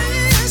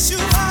 Yes, you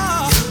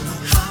are. You know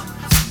how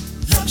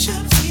love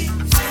should be.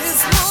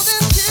 It's more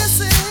than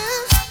kissing.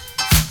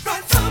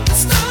 Right from the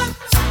start.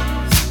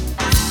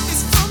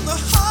 It's from the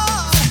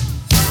heart.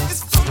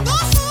 It's from the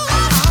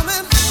heart. I'm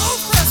an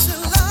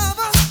old-fashioned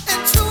lover,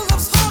 and true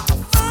love's hard to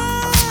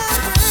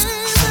find.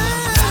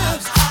 True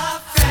love's a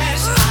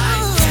fresh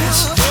idea.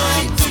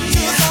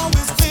 It's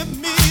always with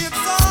me.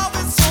 It's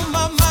always on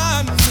my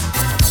mind.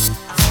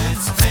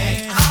 Let's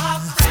make a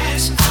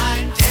fresh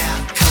idea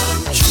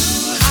come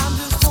true. I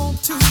just want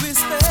to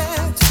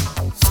respect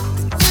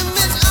the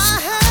image I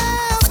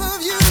have of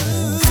you.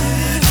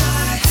 And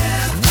I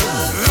have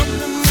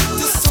underneath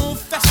this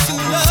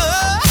old-fashioned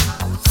love,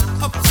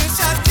 a fresh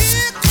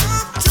idea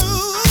come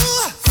true.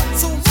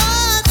 So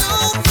why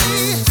don't we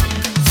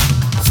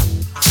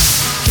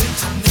get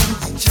to know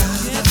each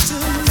other?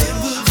 Then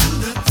we'll do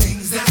the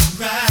things that's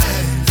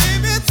right.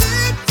 Baby,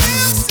 then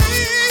we'll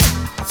see.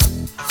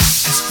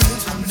 As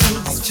friends will know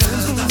each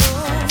other.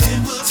 Then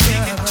we'll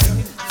take it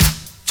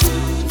to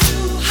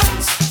new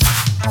heights.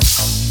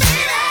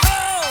 Baby,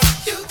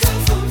 you're good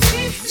for me.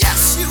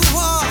 Yes, you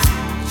are.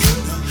 You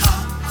know how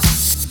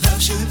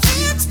love should be.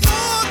 It's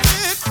more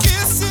than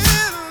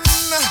kissing.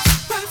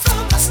 Right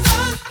from the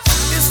start.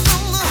 It's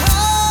from the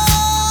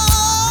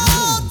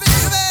heart,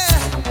 baby.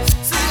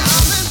 See,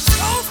 I'm an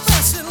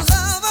old-fashioned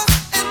lover,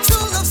 and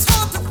true love's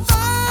hard to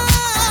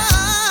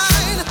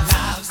find.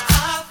 Love's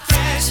a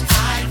fresh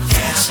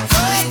idea.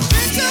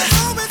 You're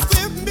always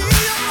with me.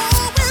 You're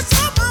always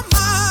on my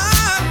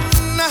mind.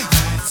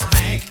 Let's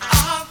make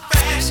a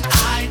fresh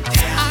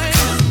idea. I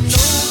am an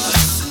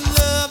old-fashioned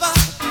lover,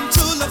 and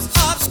true love's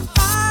hard to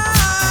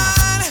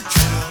find.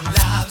 True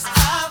love's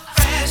a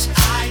fresh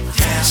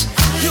idea.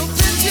 Your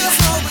picture's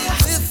always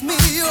with me.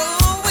 You're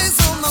always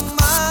on my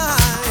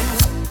mind.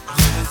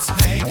 Let's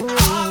make a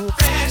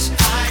fresh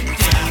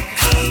idea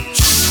come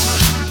true.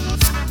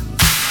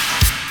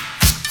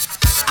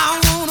 I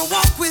wanna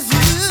walk with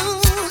you.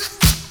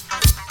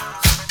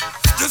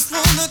 Just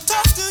wanna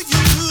talk to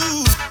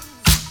you.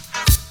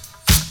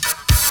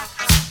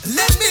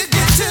 Let me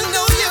get to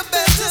know you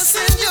better.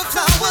 Send your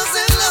flowers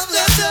and love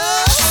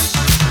letters.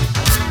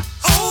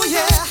 Oh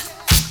yeah.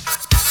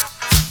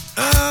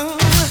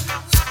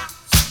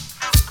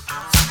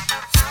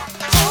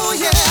 Oh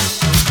yeah.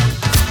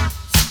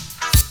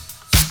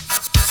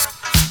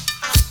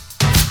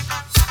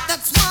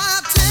 That's why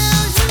I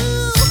tell you,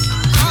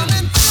 I'm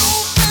an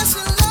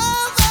old-fashioned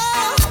lover.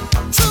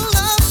 True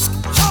love's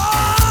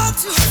hard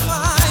to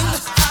find.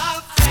 A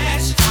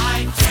fresh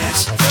idea.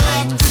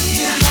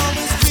 You're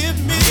always with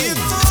me.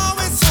 It's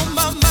always on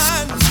my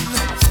mind.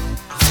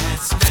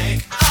 Let's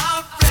make a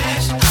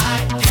fresh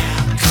idea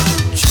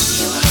come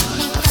true.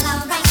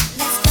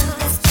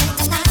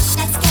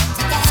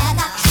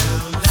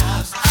 True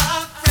love's a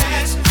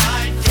fresh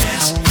idea.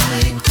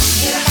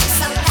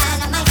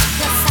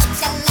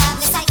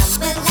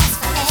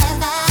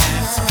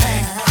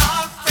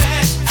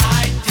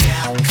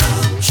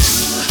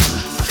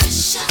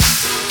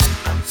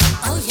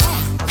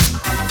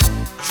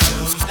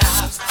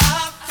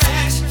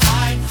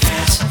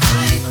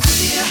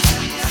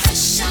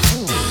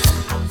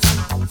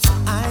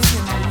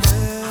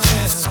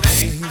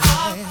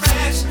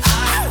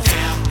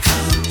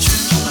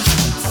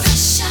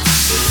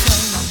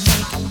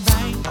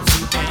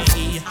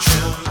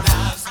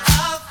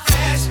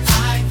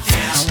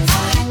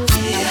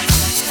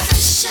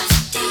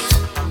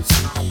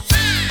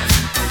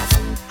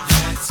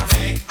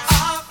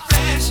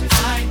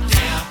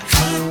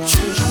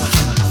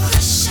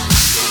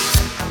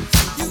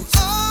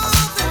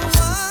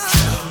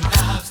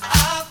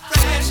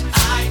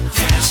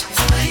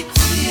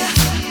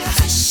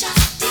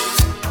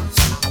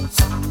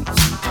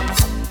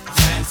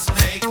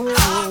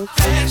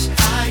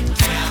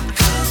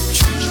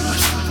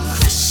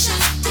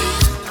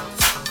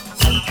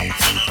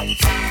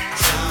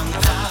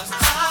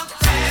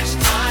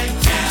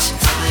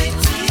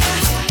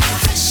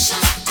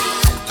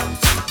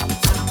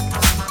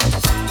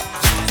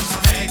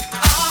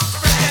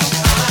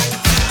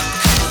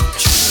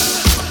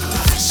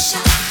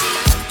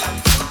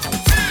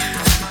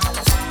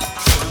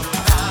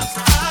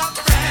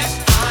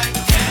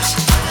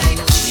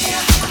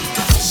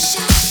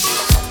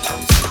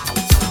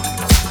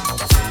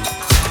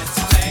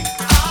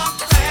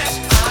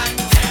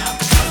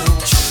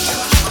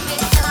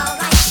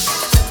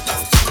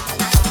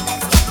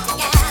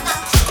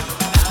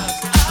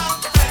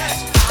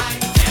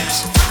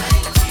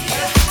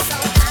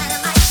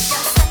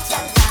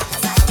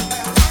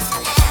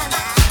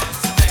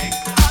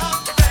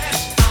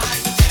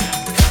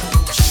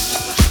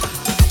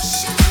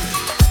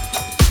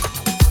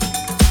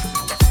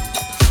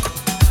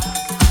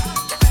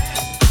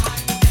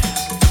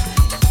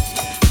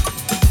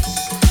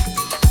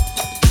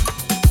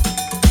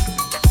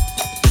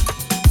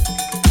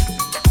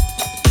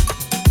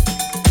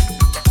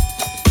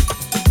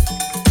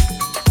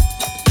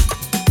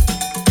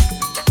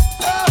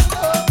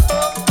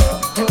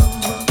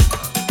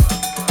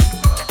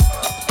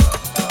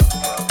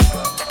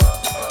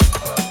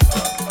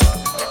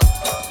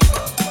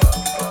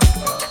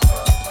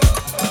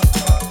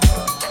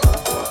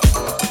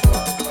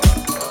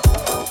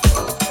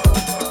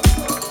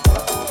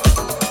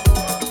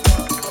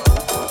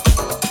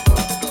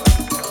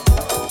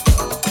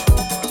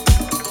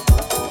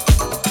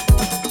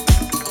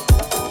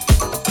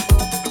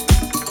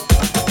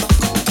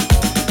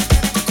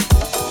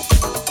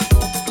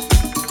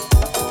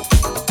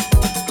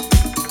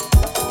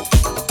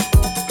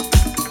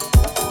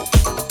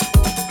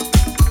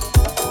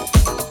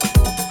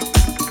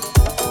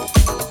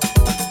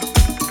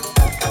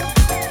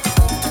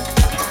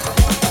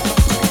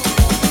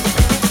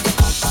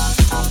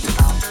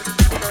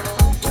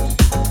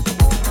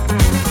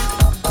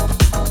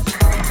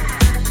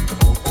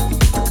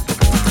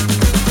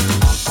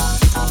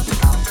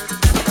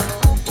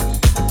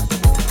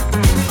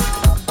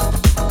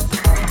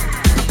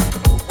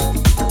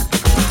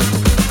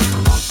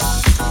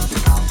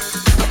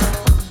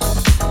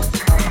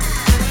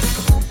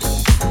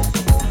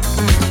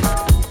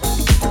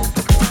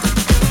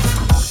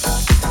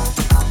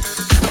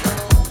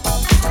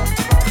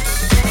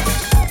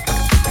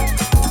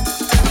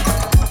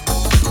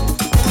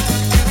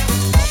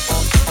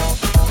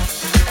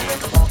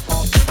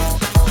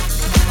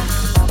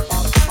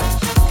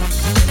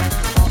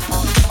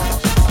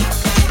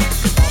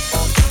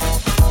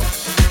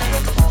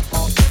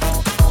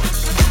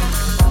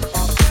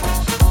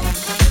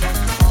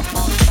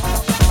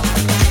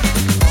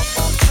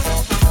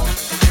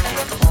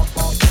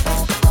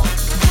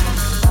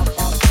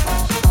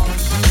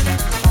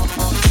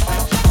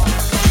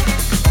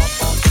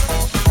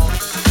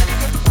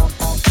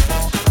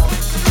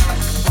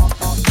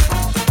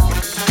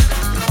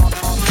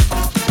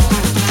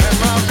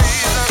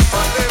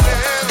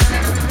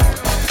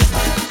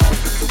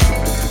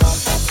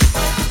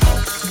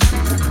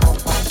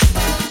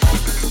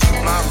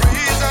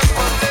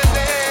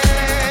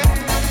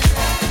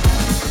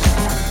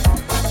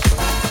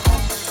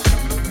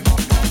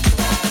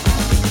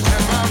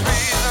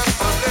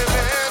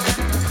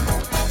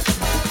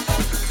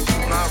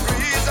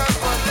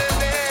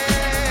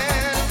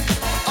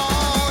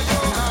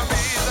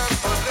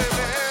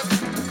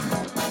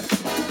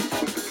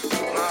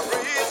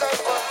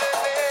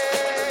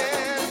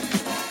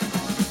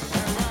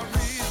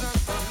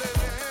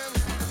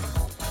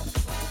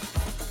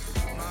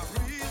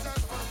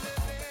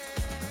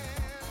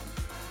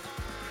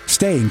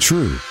 staying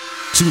true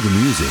to the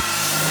music.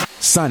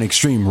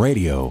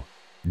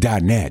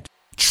 SonicStreamRadio.net.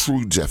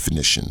 True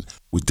Definition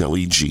with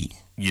Deli G.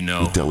 You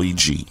know, with Deli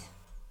G.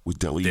 With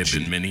Deli there G.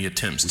 have been many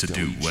attempts to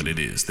do what it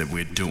is that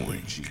we're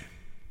doing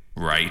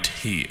right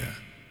here,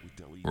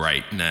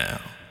 right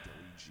now,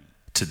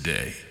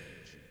 today.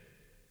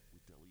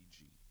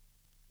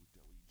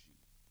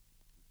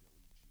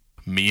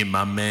 Me and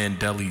my man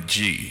Deli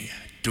G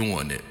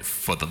doing it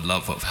for the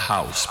love of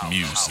house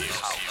music.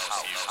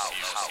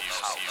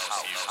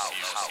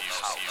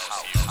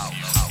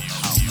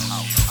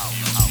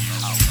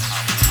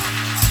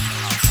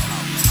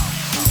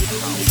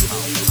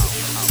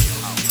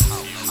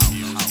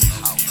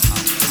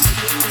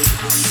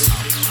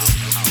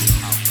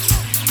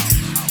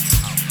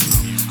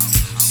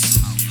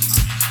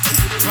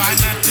 Try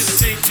not to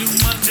say too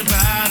much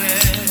about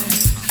it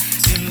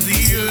in the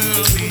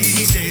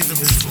early days of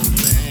this whole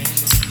thing.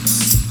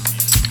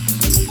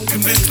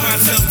 Convince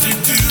myself to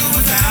do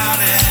without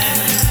it.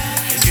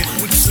 It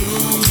would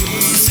soon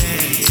be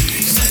safe.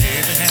 If I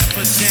ever have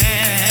a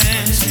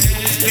chance,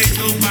 days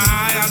go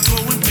by, I go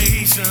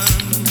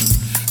impatient,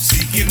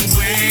 seeking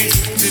ways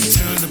to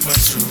turn the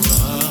pressure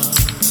up.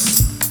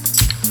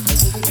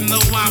 And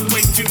though I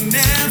wait, you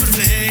never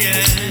say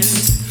it.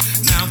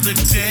 Now the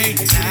day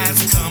has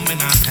come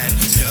and I had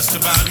just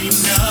about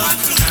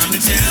enough time to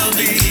tell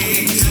me,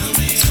 tell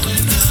me, you're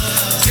in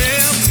love.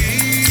 Tell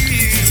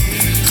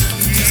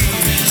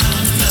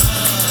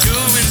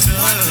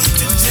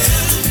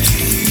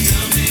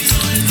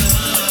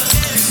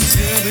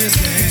this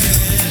man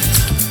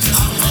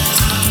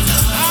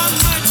I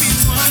might be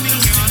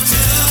running out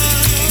of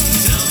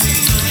love. Tell me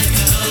you're in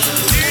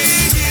love.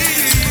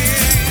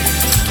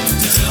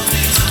 Tell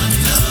me I'm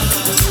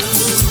love.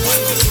 What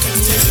you can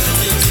tell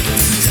me.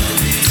 Tell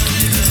me you're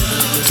in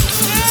love.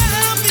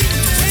 Tell me,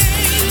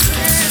 baby.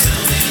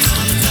 Tell me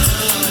I'm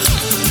love.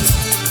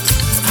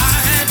 I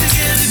had to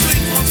get it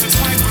quick once or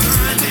twice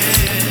behind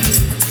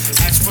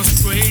it. As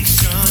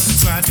frustration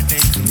tried to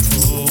take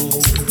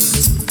control.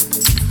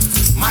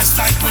 My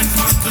sight went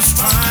bonkers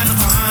trying to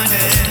find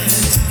it.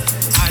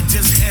 I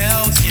just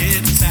held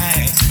it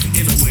back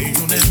in a way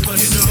you'll never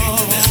know.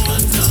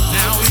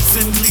 Now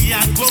recently I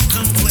grow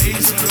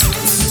complacent,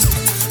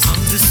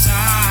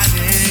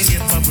 undecided if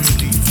I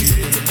really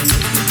care.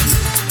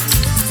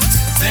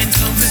 Then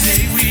comes the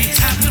day we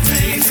have to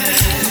face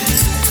it.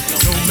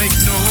 Don't make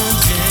no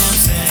damn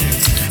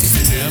sense. Is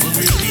it ever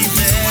really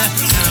there?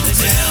 Now to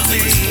tell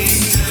me.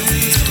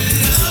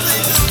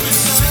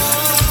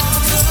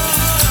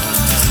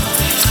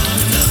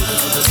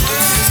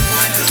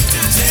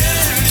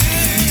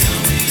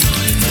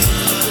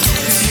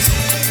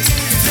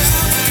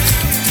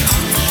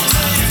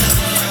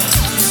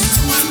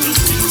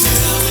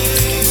 Tell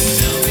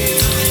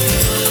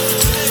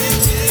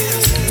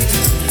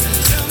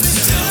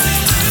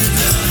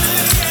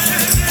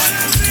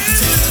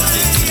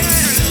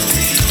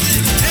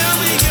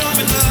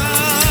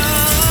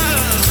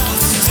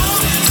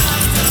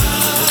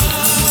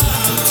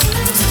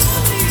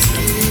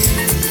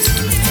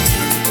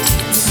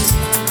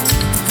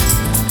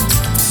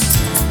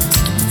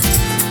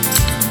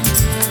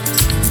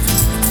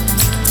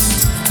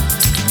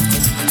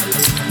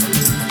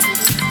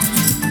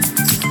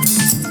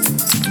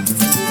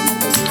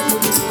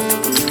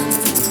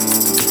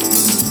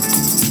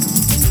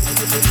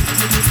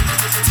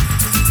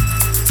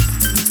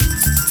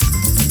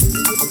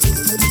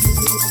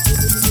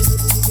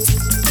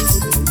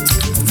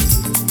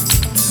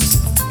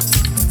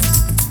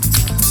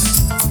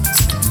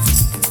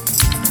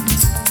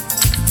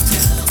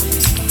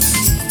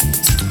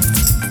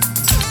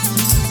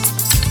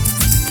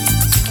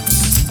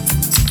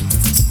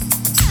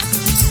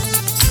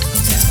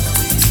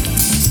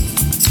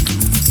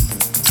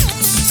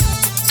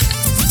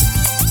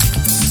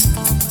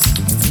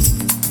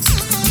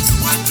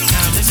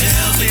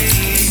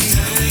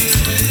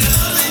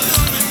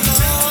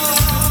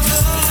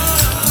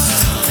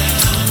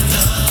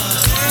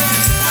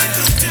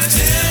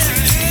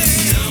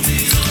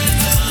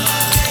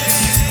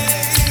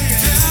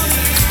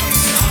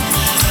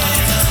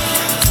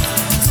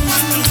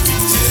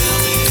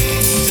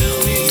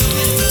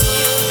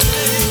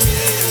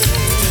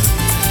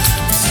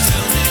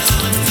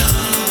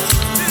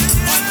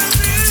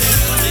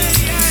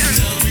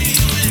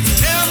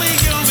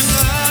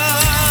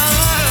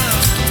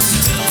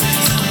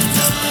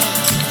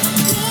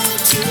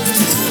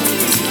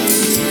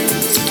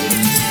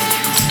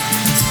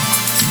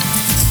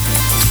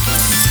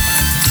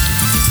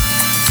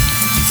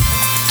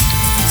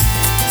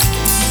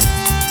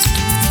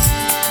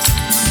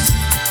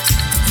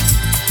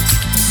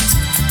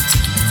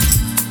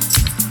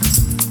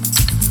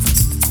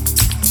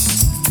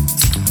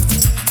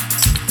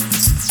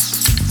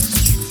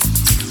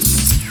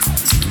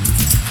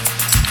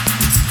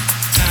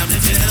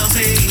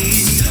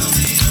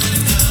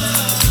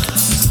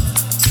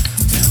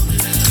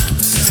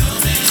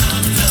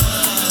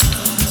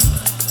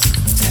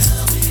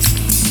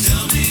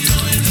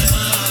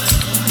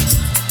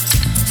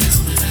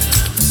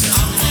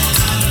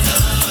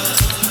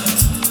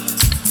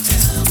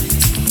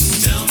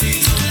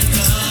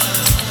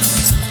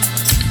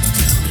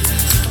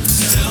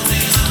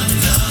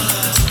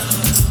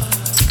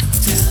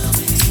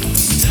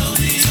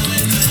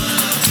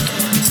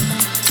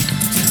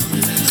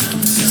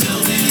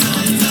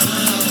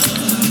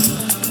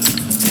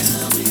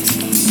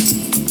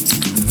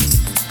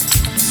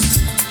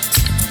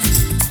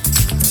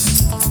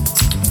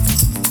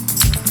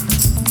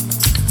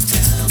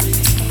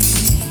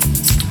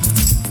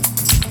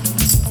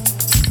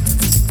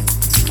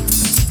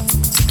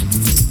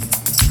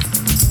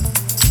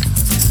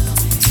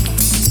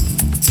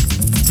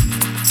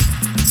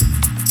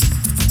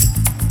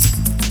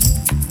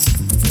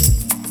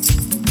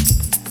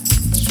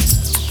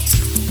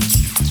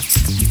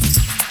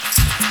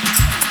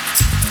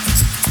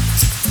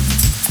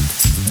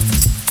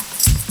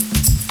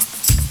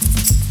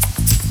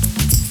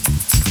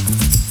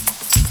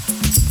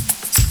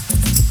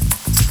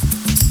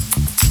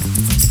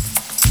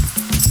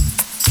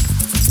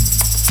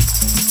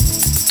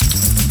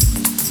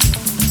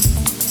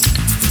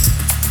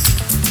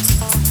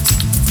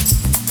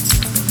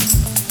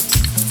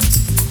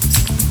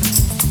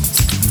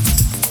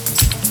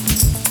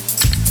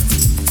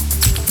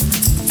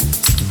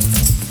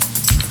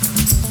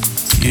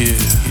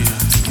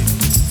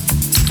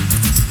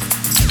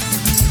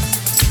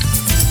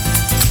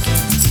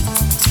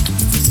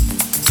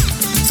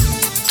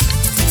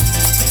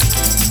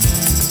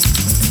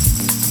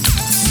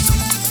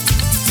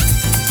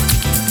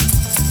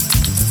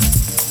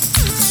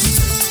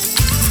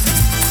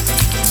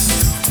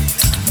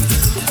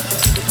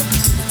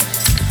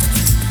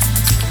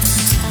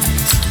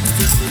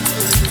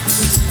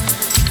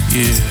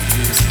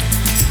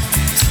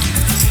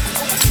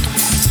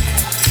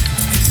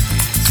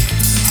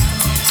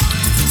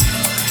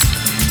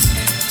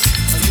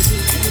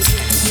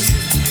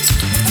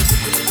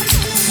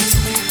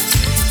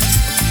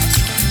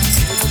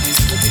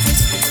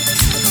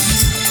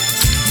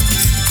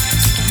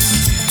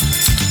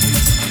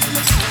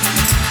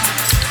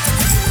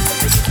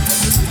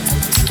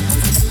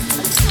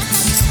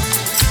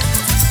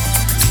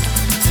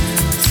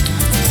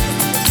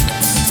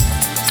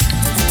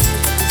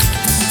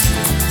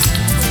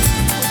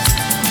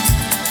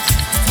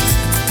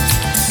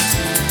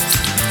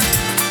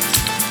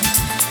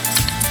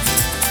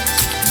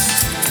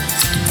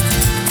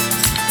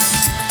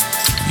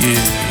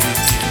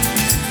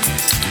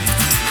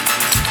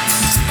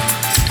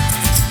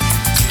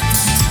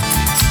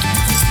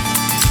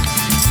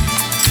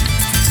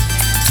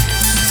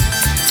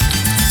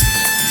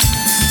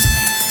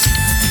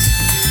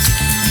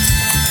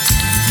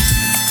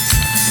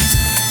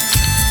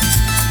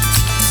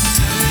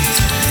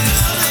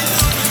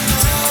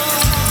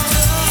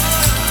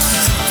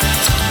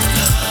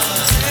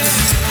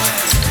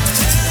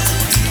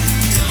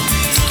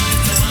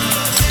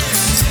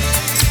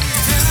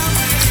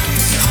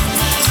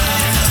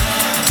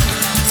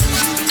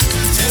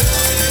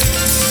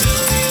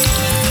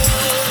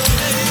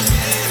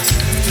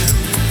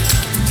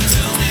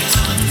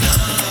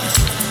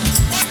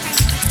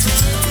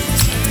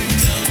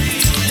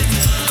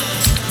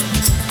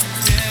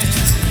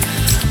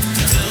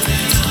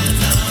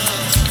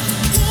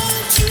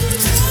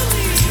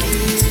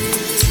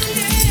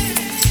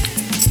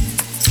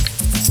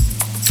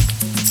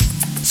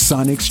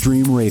Sonic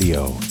Stream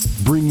Radio,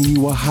 bringing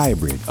you a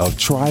hybrid of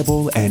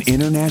tribal and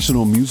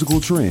international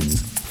musical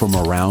trends from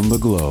around the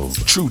globe.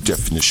 True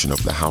definition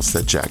of the house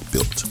that Jack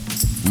built.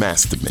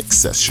 Master Mix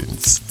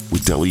Sessions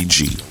with Deli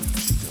G.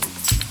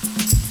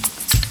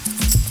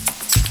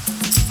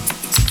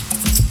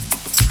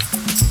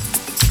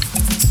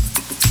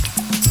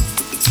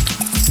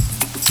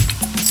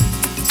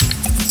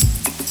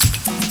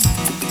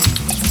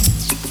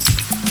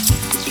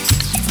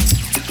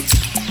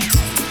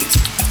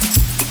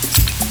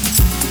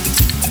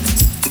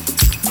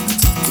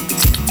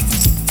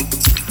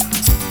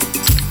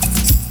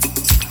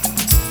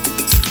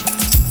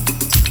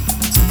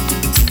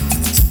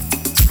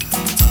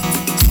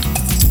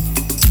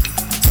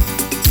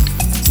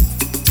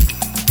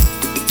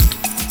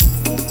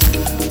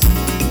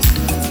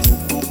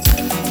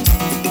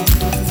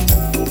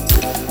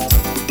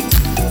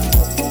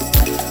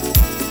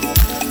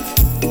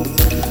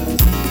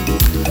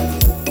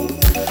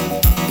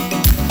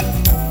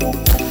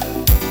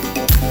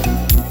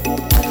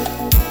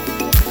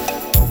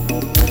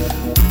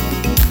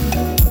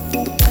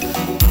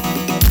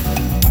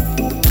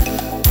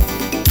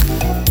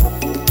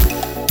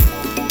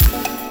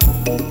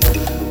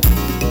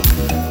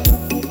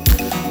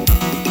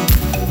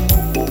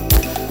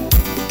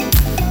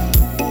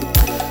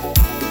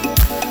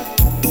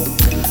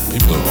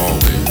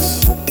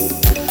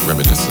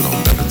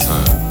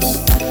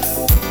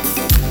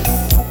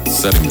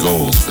 setting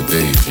goals for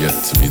days yet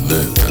to be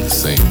lived at the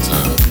same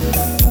time.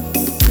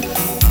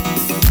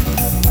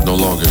 No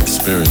longer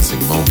experiencing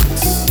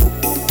moments.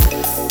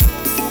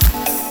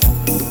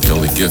 The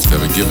only gift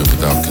ever given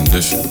without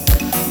condition.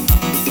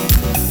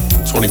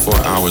 24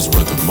 hours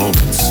worth of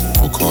moments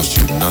will cost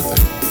you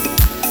nothing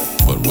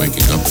but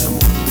waking up in the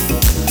morning.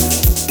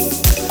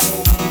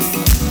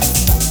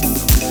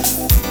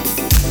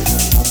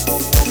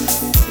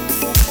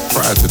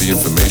 Prior to the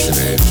information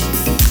age,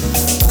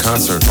 a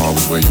concert hall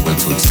was where you went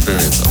to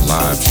experience a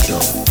live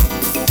show.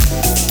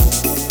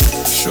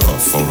 Sure,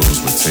 photos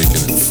were taken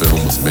and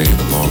film was made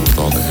along with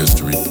all the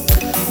history.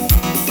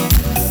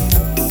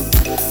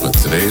 But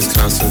today's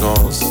concert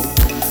halls,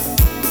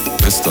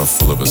 they're stuffed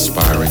full of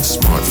aspiring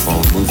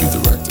smartphone movie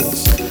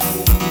directors,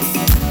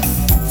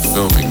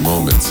 filming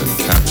moments and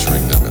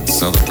capturing them and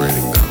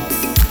celebrating them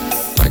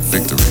like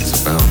victories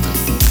abounding.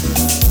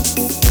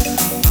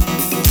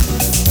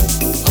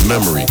 A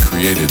memory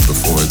created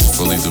before it's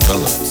fully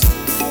developed,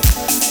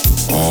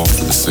 all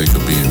for the sake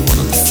of being one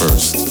of the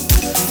first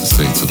to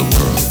say to the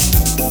world,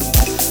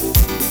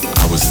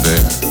 I was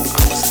there,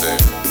 I was there,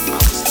 I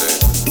was there,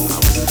 I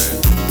was there, I was there.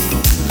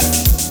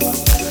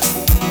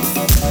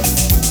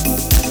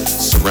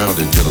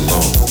 Surrounded yet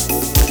alone,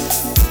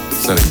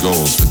 setting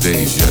goals for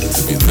days yet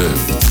to be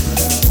lived,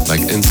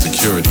 like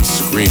insecurity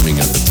screaming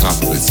at the top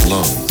of its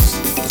lungs.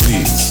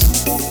 Please,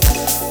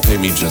 pay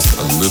me just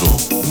a little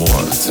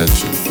more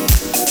attention.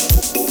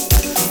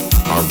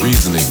 Our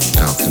reasoning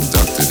now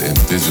conducted in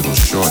digital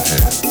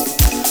shorthand.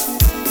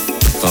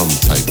 The thumb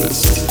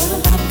typist,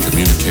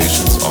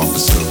 communications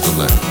officer of the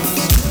land.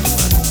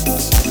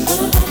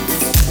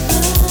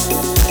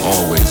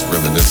 Always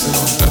reminiscing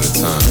on better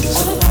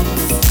times,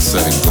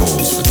 setting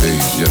goals for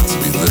days yet to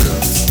be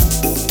lived.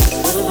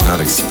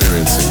 Not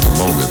experiencing the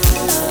moment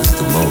is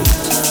the mode.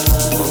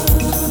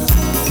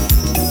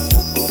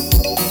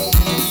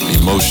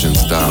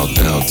 Emotions dialed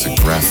down to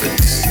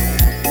graphics.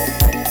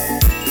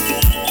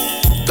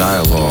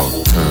 Dialogue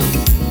turned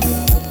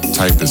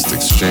typist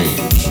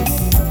exchange.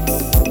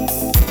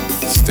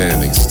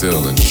 Standing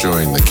still,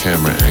 ensuring the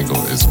camera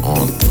angle is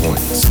on point.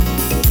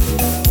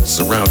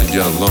 Surrounded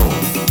yet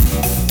alone,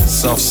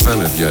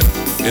 self-centered yet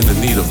in the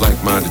need of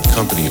like-minded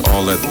company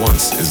all at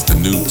once is the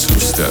new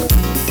two-step.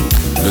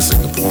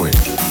 Missing the point,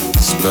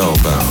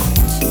 spellbound.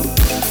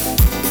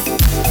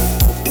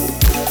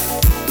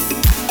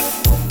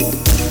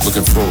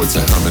 Looking forward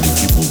to how many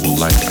people will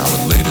like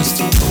our latest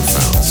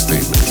profound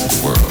statement to the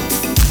world.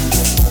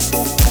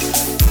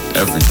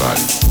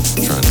 Everybody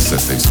trying to set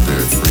their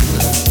spirit free,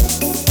 man.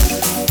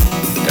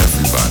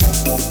 Everybody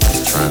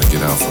is trying to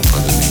get out from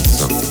underneath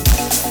something.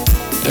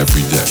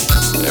 Every day,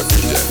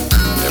 every day,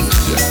 every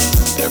day,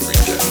 every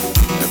day,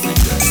 every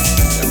day,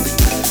 every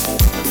day,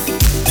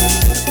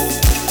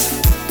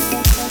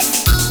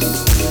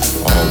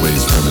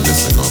 always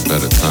reminiscing on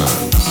better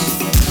times.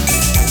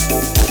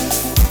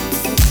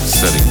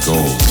 Setting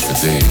goals for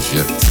days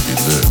yet to be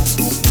lived.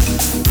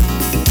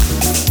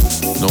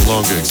 No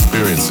longer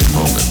experiencing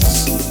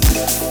moments.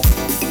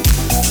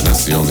 And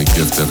that's the only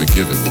gift ever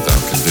given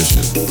without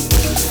condition.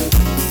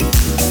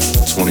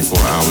 24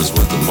 hours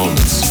worth of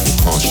moments will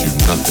cost you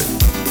nothing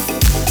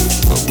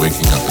but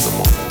waking up in the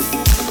morning.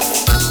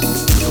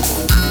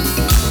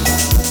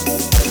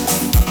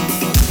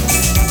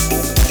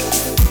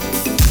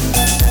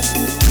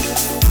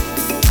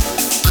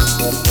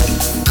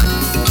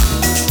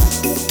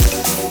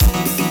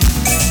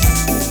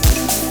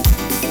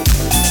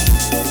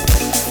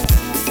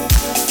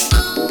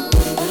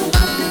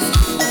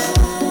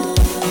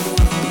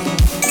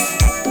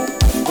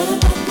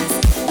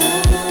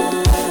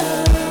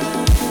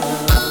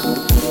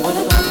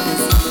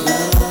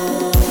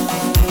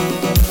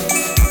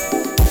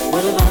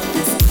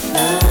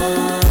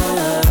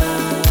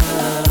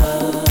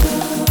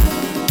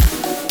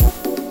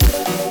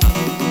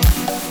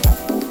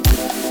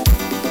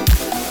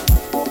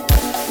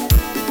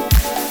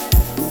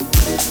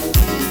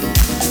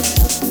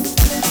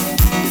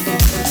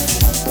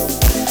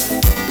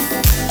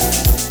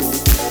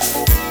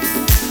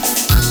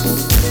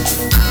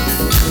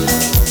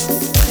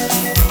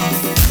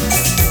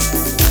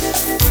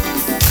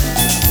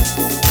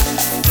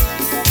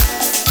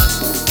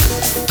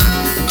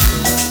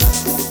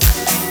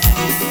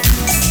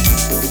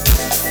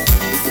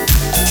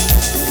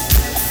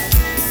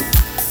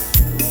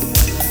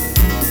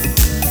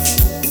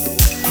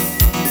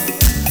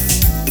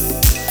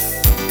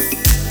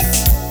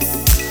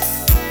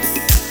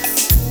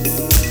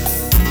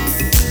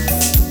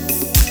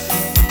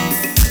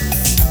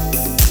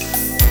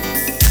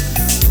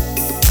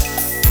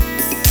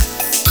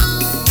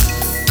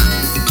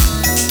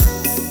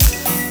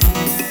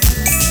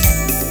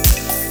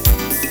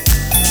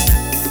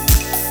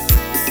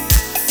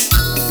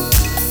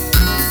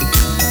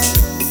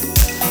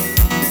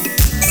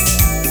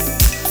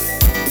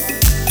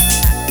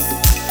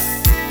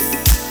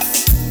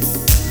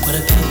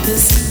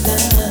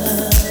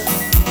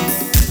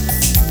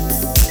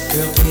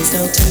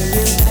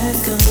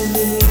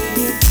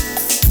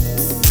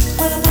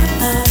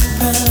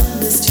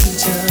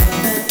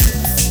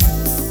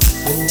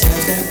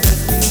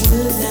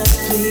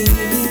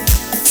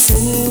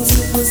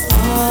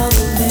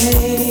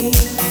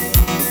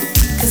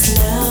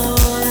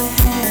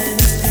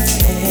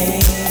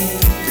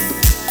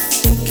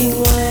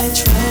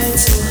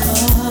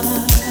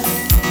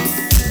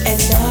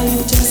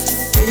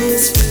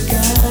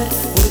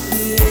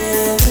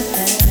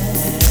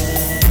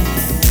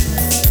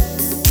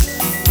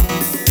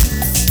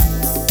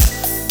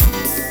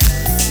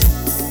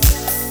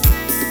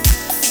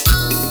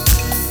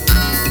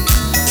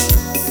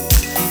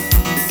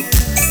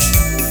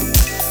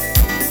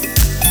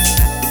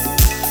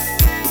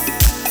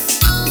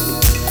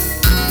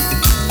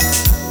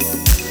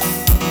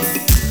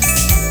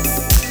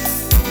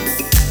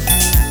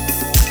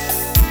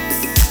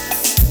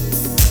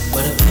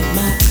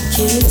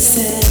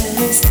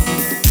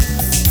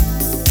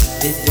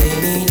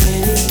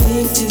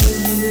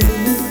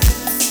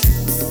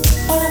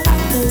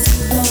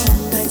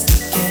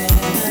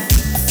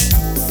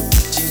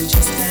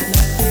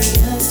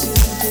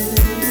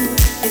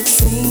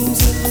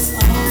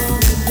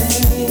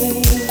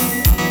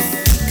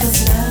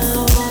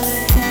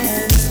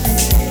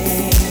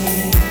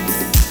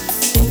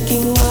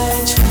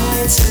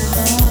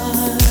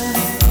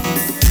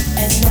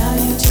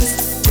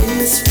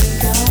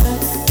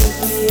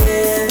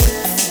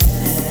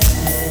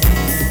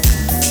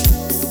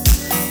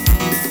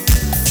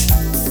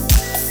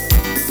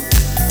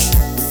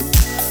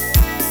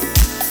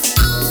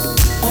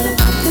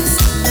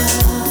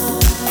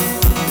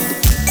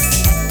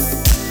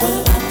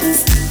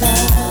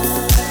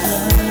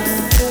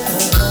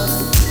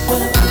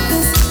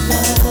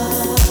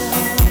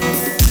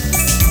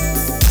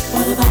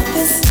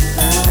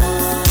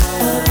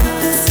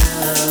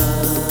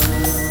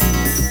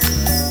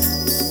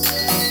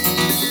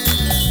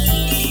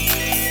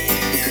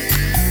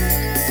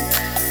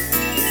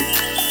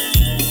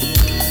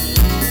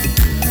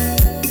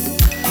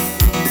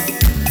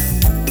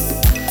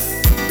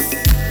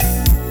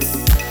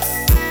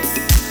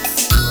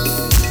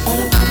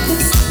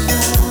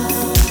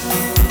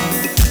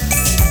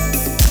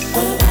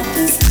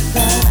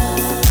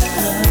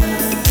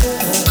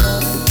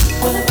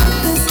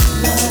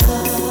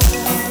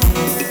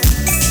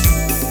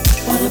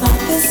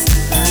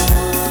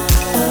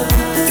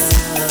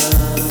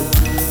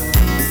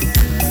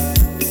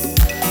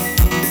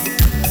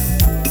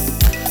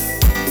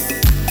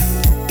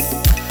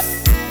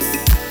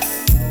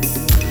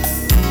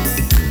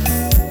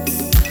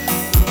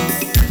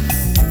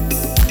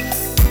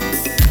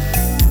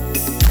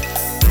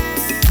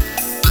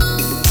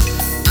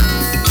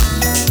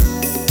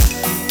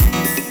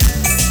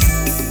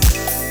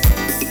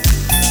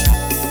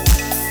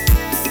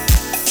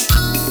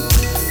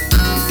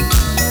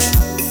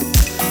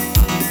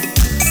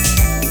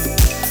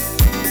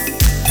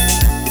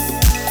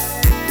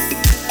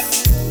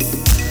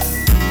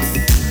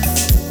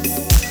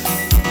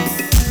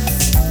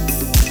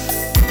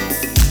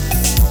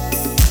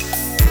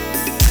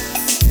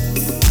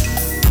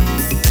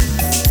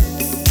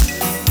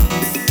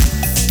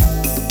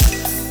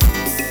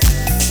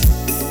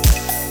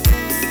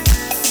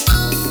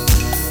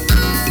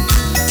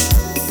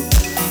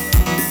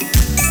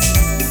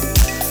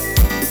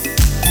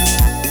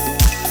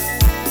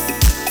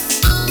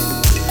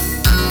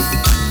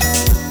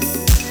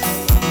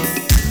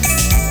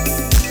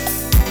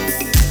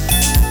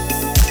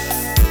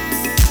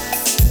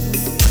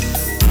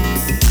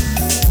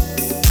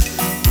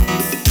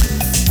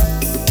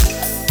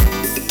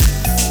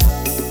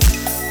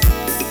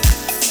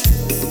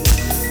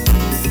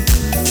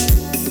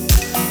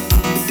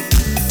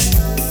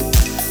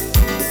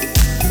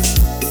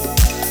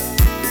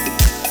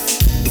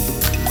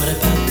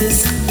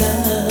 this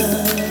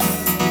love.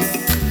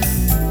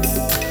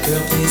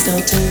 Girl, please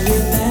don't turn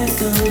your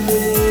back on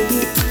me.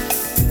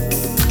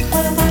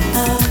 What about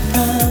our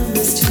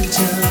promise to each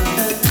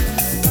other?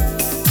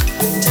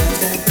 When times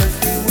got rough,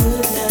 we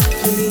would not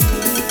flee.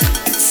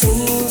 It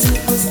seems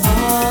it was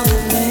all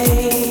in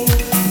vain.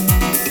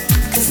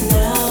 'Cause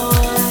now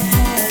all I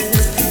have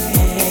is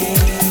pain.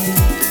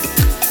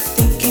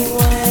 Thinking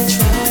why I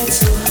tried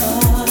so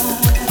hard,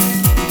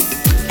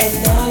 and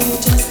now you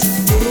just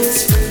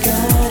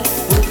disregard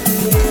what we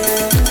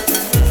are.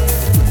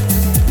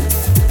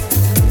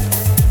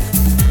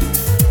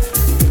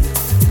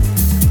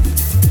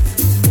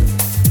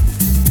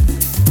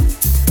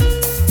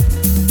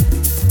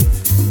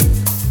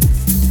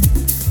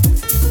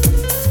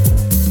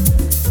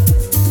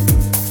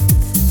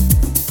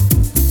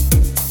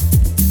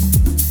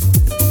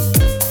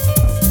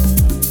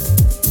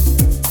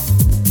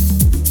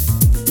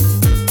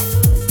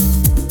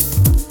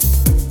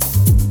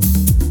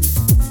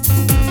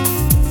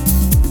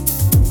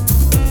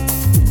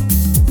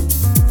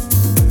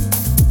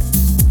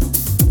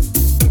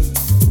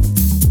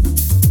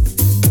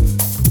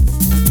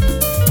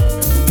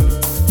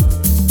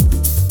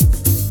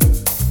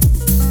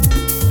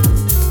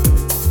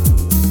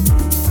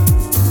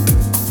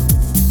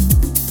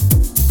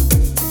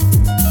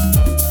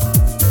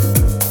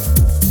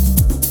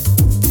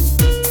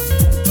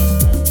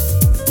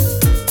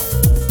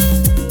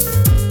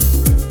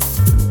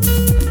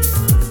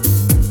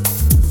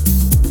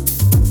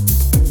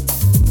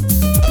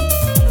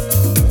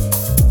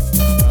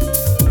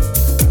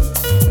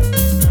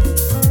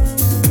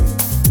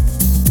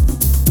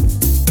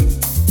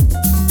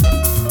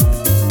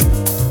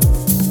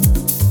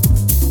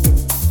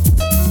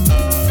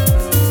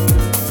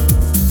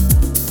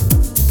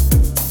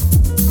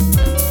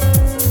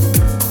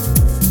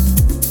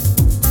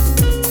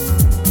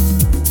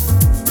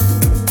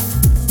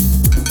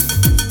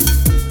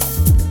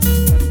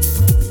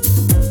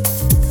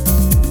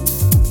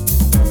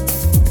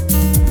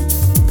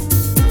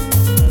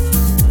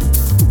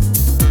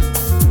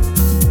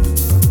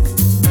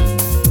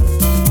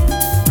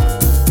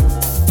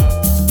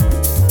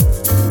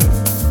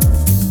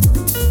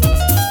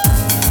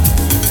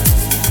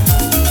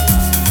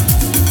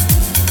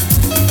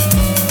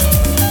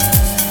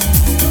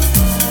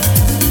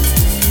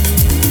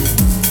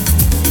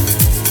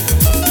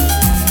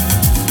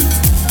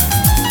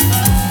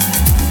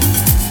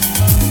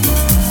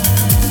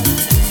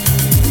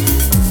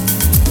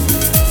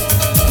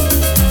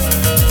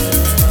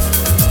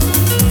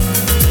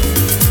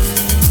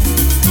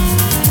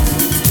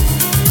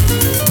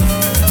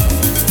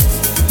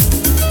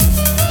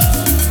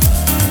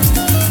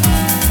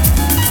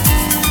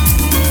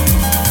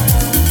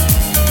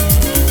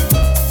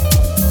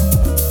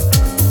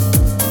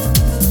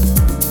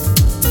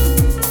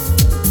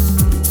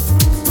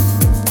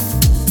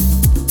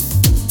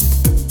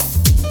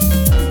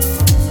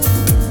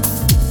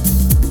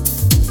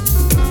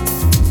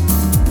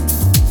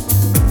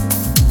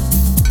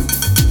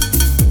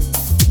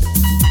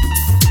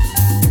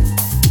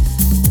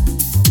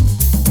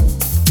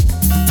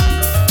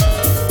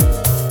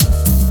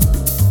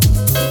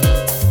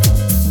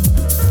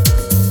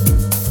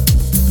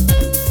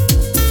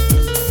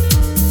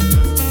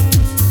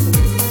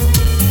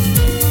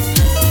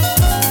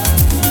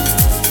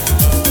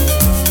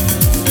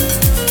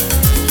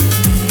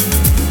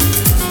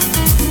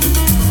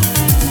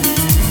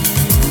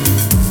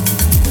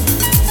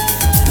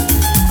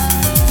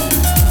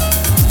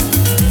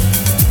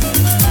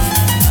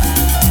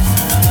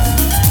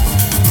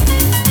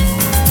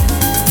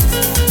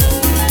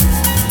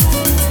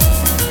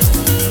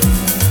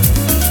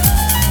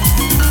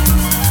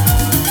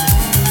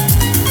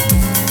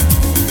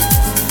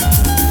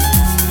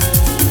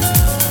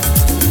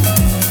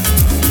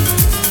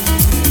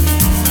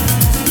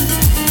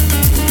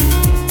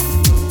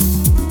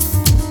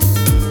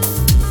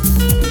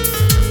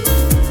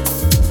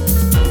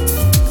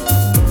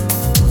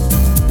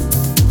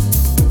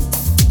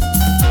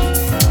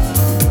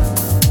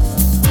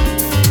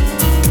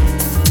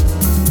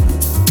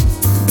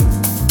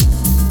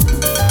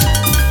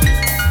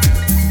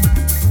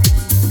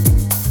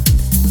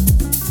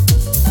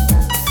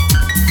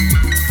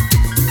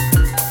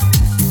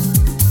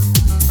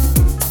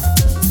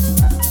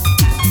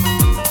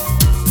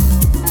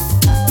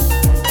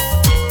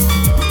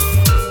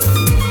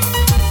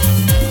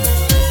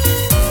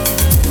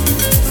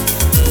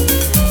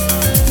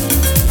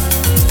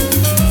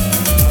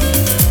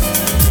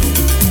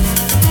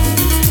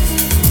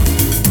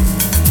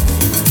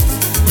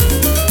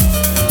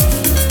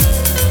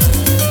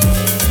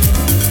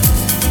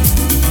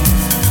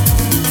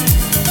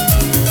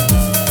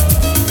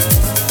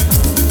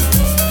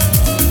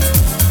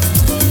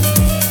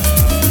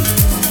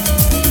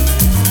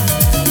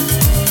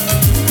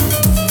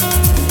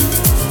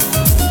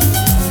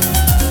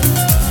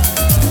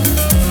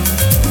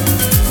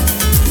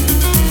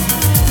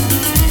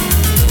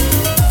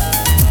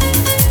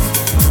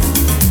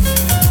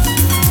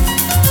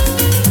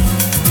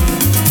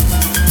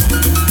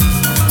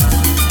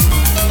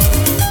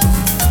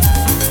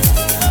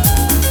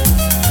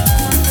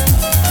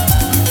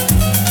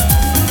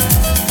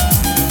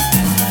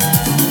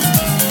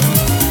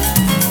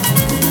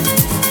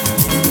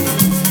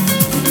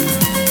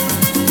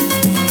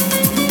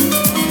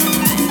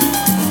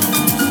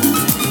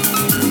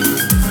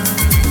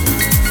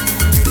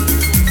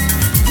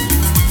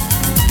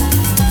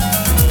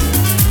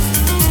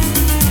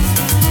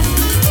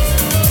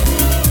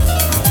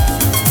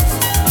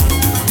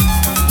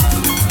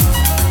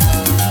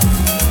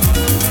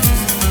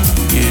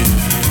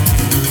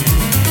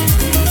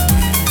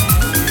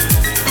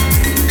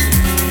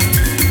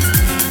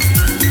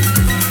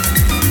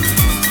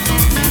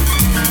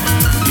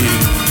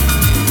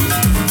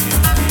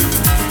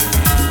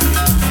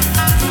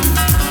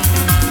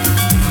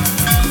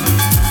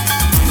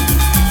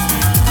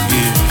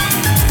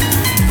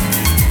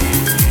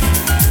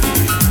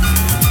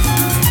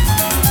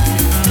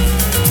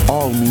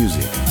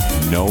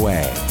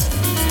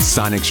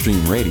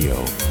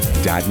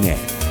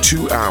 sonicstreamradio.net.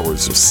 2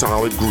 hours of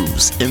solid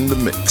grooves in the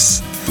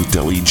mix with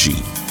Deli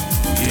G.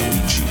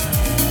 Deli G.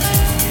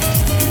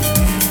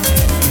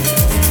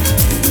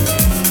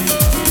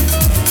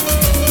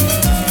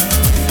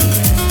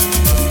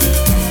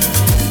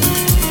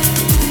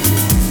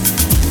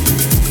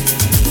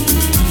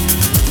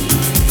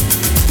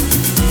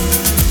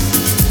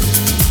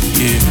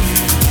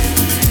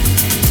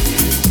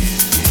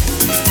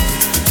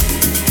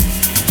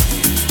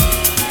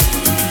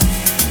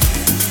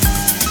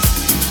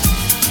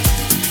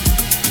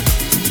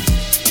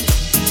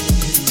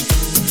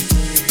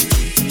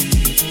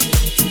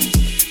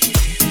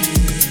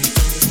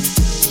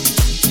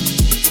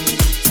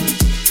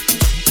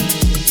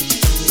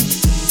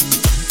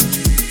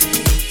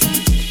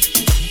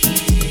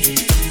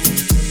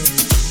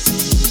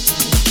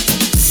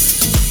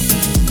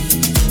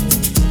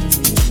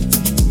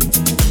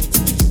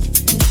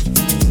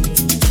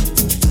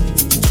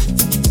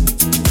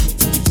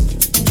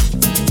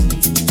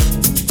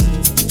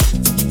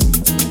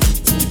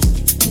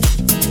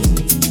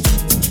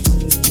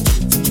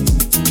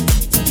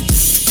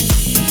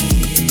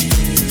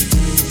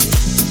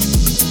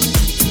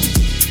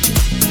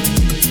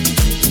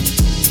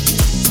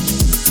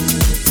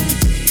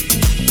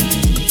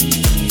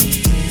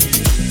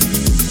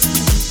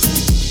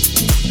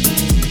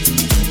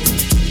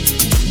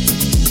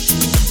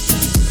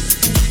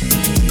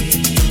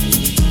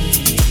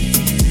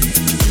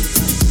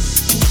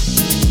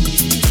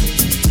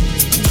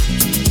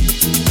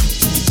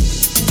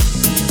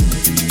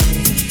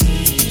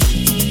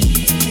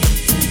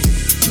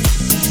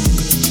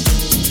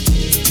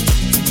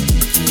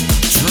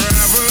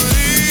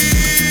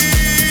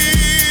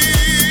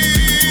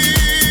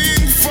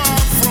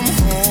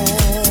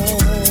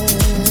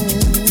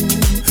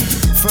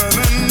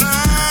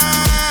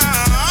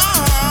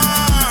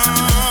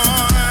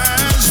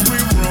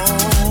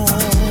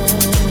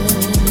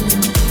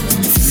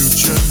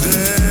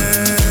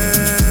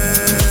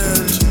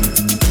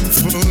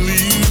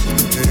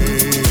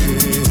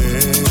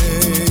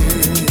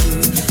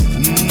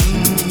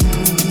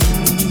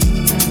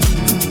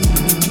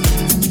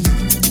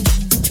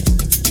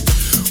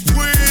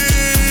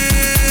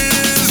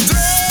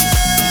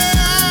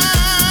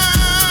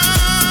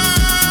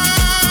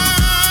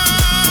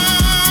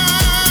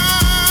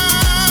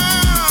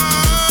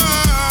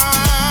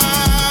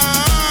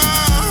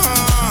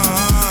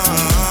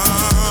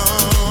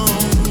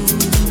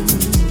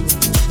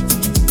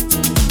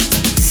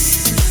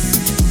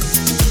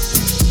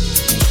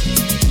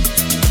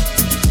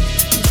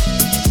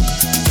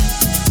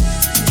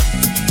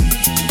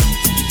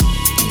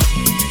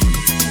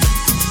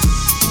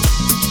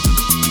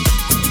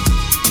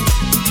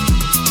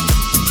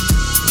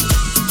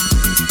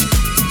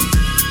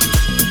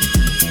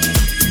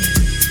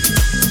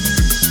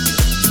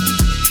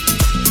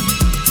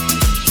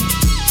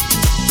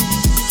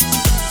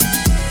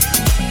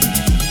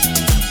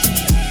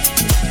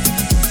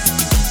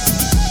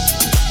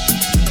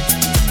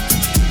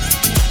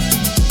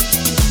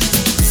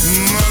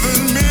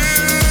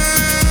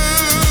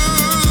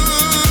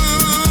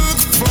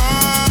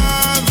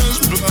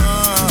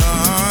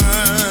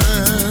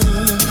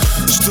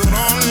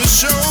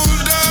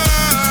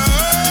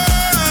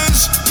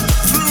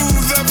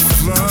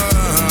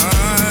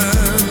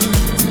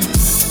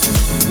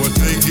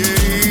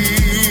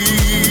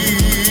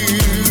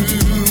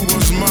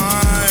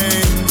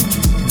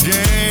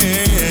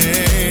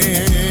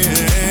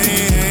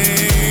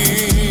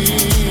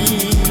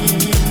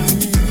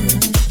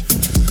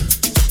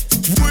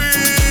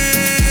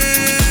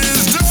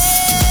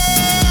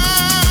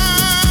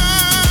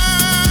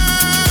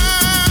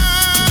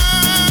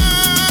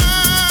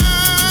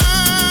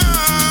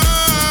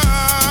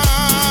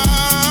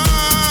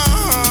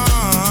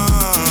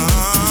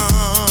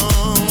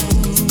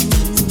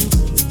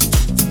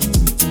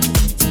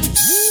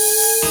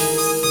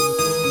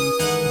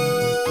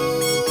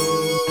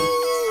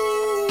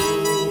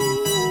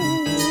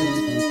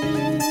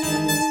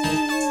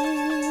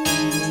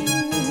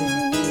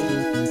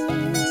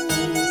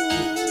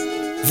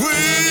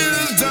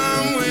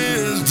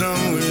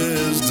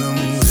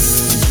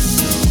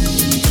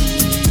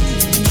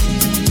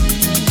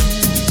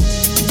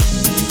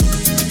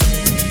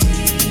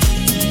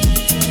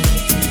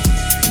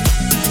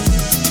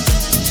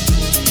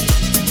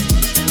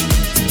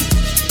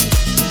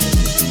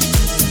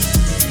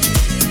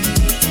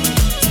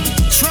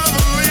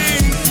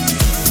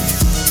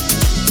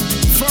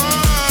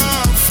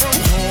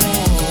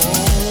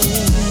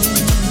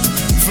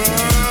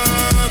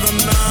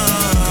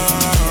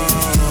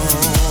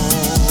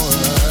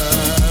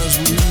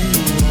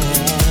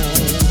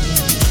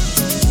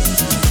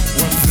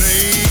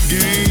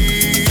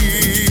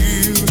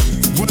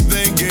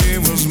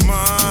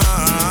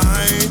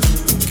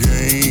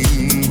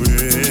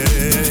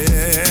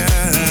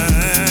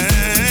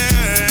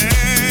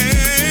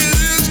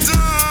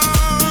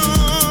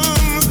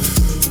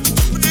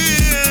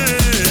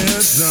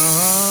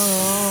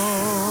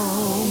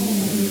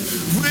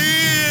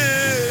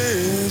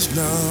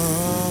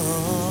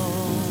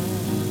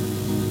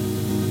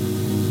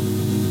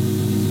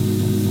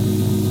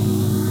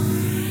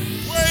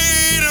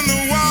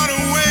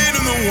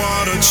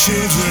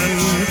 children.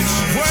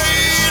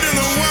 Wade in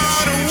the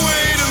water,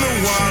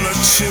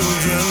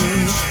 children.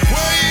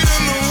 Wade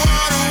in the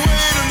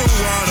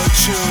water,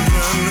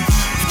 children.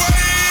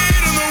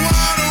 Wade in the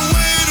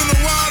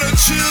water,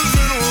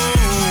 children.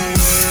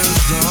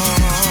 Oh,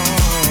 wisdom.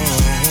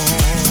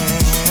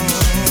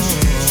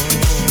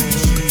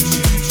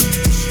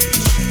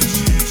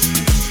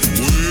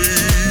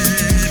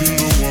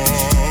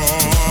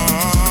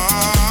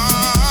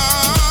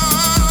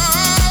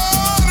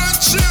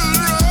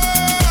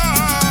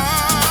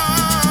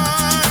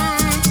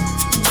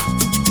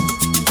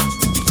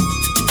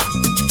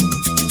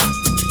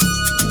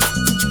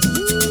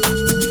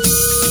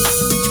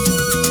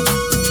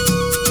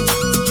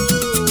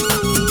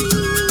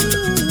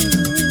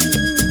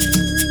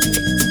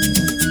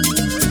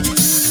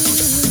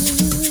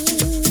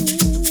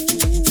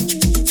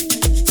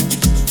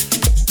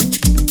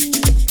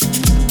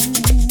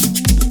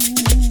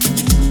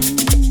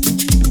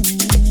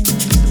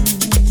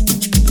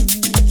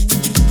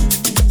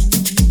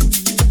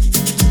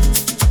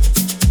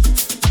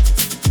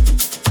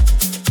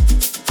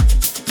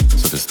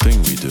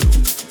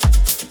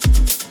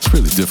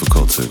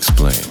 To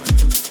explain.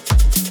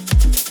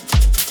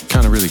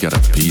 Kinda really gotta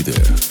be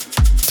there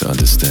to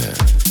understand.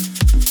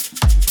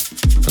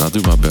 But I'll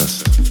do my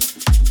best.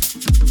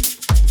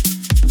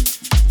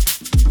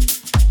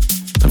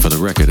 And for the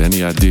record,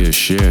 any ideas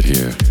shared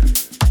here,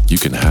 you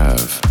can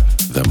have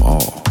them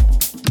all.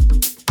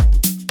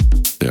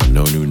 There are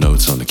no new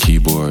notes on the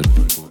keyboard,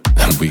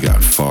 and we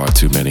got far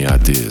too many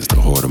ideas to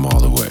hoard them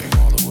all away.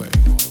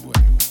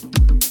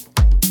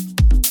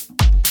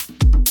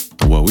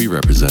 And what we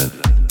represent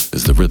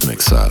is the rhythmic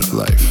side of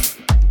life.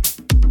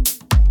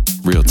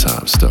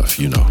 Real-time stuff,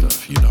 you know.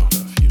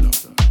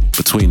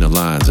 Between the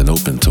lines and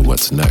open to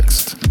what's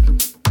next.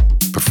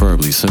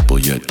 Preferably simple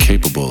yet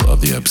capable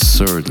of the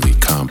absurdly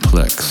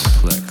complex.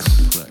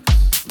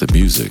 The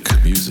music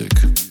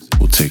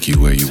will take you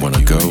where you want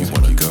to go,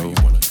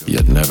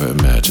 yet never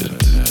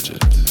imagined.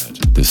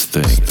 This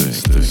thing.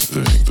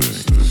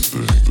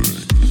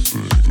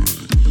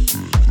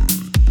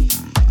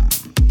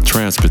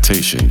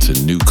 Transportation to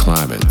new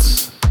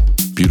climates.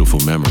 Beautiful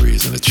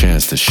memories and a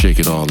chance to shake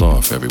it all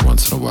off every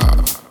once in a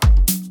while.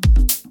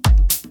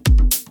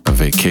 A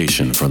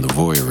vacation from the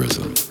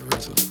voyeurism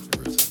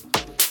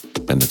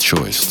and the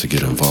choice to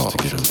get involved.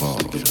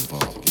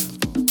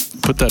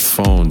 Put that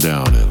phone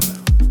down and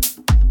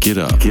get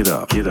up.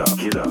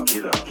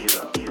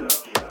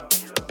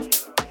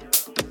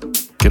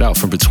 Get out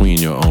from between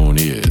your own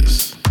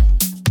ears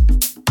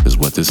is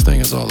what this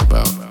thing is all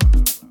about.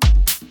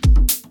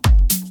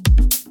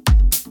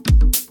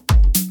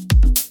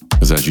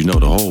 Because as you know,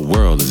 the whole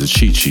world is a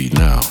cheat sheet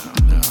now.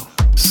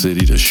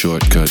 City to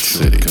shortcut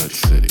city.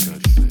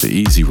 The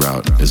easy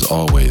route is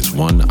always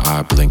one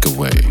eye blink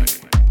away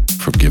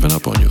from giving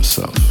up on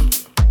yourself.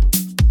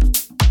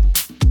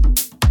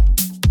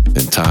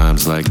 In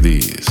times like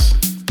these,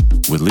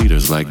 with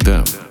leaders like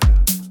them,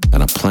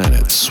 and a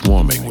planet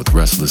swarming with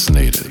restless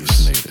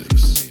natives,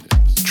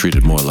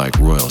 treated more like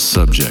royal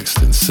subjects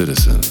than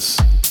citizens,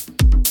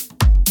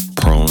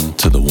 prone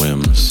to the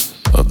whims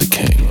of the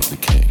king.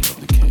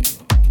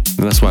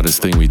 And that's why this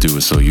thing we do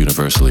is so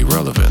universally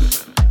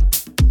relevant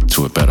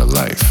to a better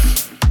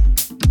life,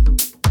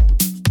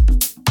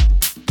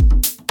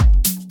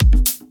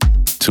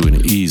 to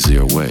an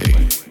easier way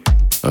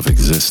of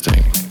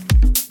existing.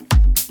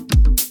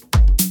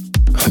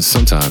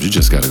 Sometimes you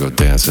just gotta go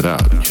dance it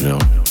out, you know?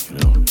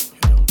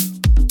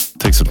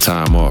 Take some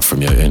time off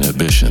from your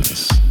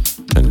inhibitions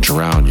and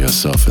drown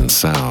yourself in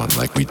sound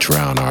like we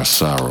drown our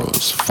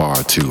sorrows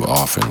far too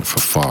often for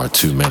far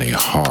too many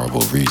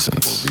horrible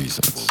reasons.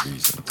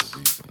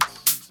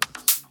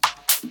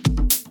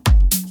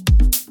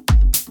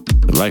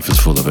 Life is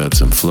full of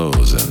ebbs and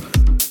flows, and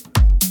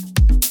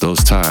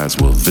those tides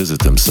will visit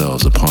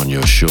themselves upon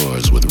your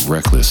shores with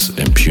reckless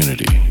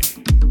impunity,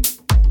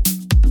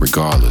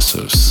 regardless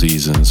of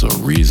seasons or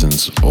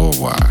reasons or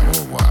why.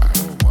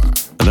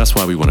 And that's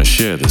why we want to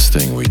share this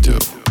thing we do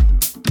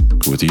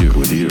with you.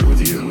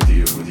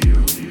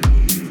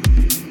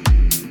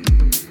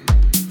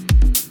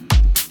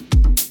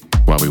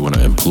 Why we want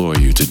to implore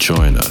you to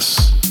join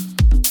us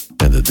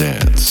in the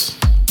dance.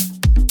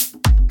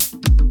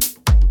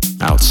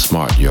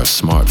 Outsmart your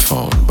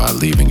smartphone by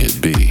leaving it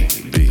be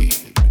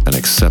and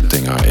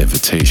accepting our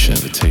invitation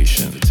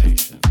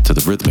to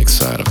the rhythmic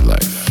side of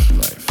life.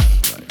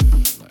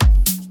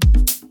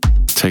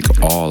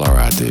 Take all our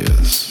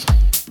ideas.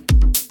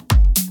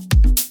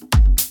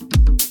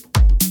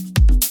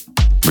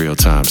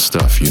 Real-time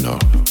stuff, you know.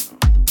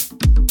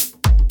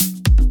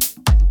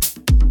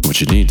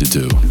 What you need to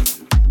do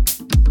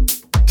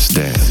is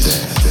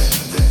dance.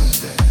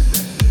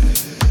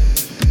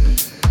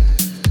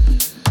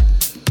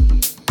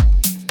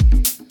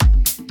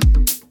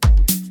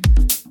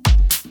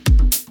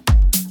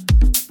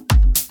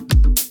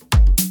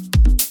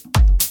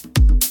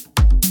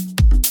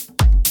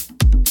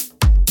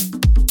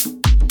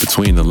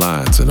 Between the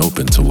lines and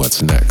open to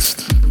what's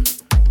next.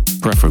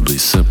 Preferably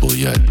simple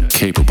yet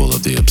capable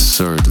of the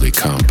absurdly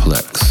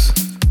complex.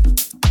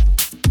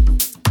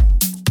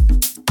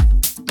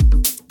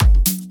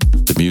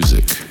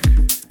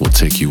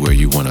 take you where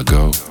you want to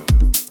go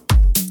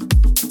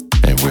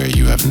and where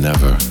you have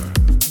never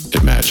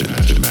imagined.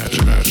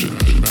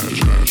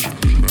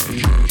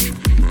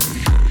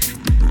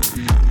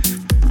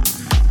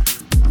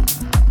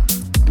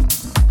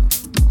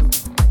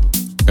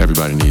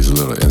 Everybody needs a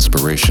little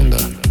inspiration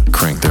to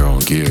crank their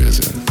own gears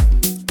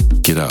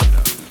and get up,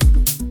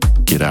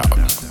 get out,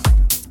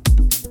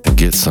 and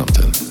get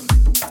something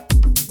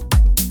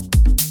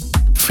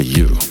for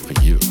you.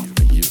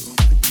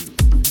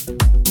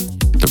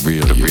 The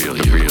real.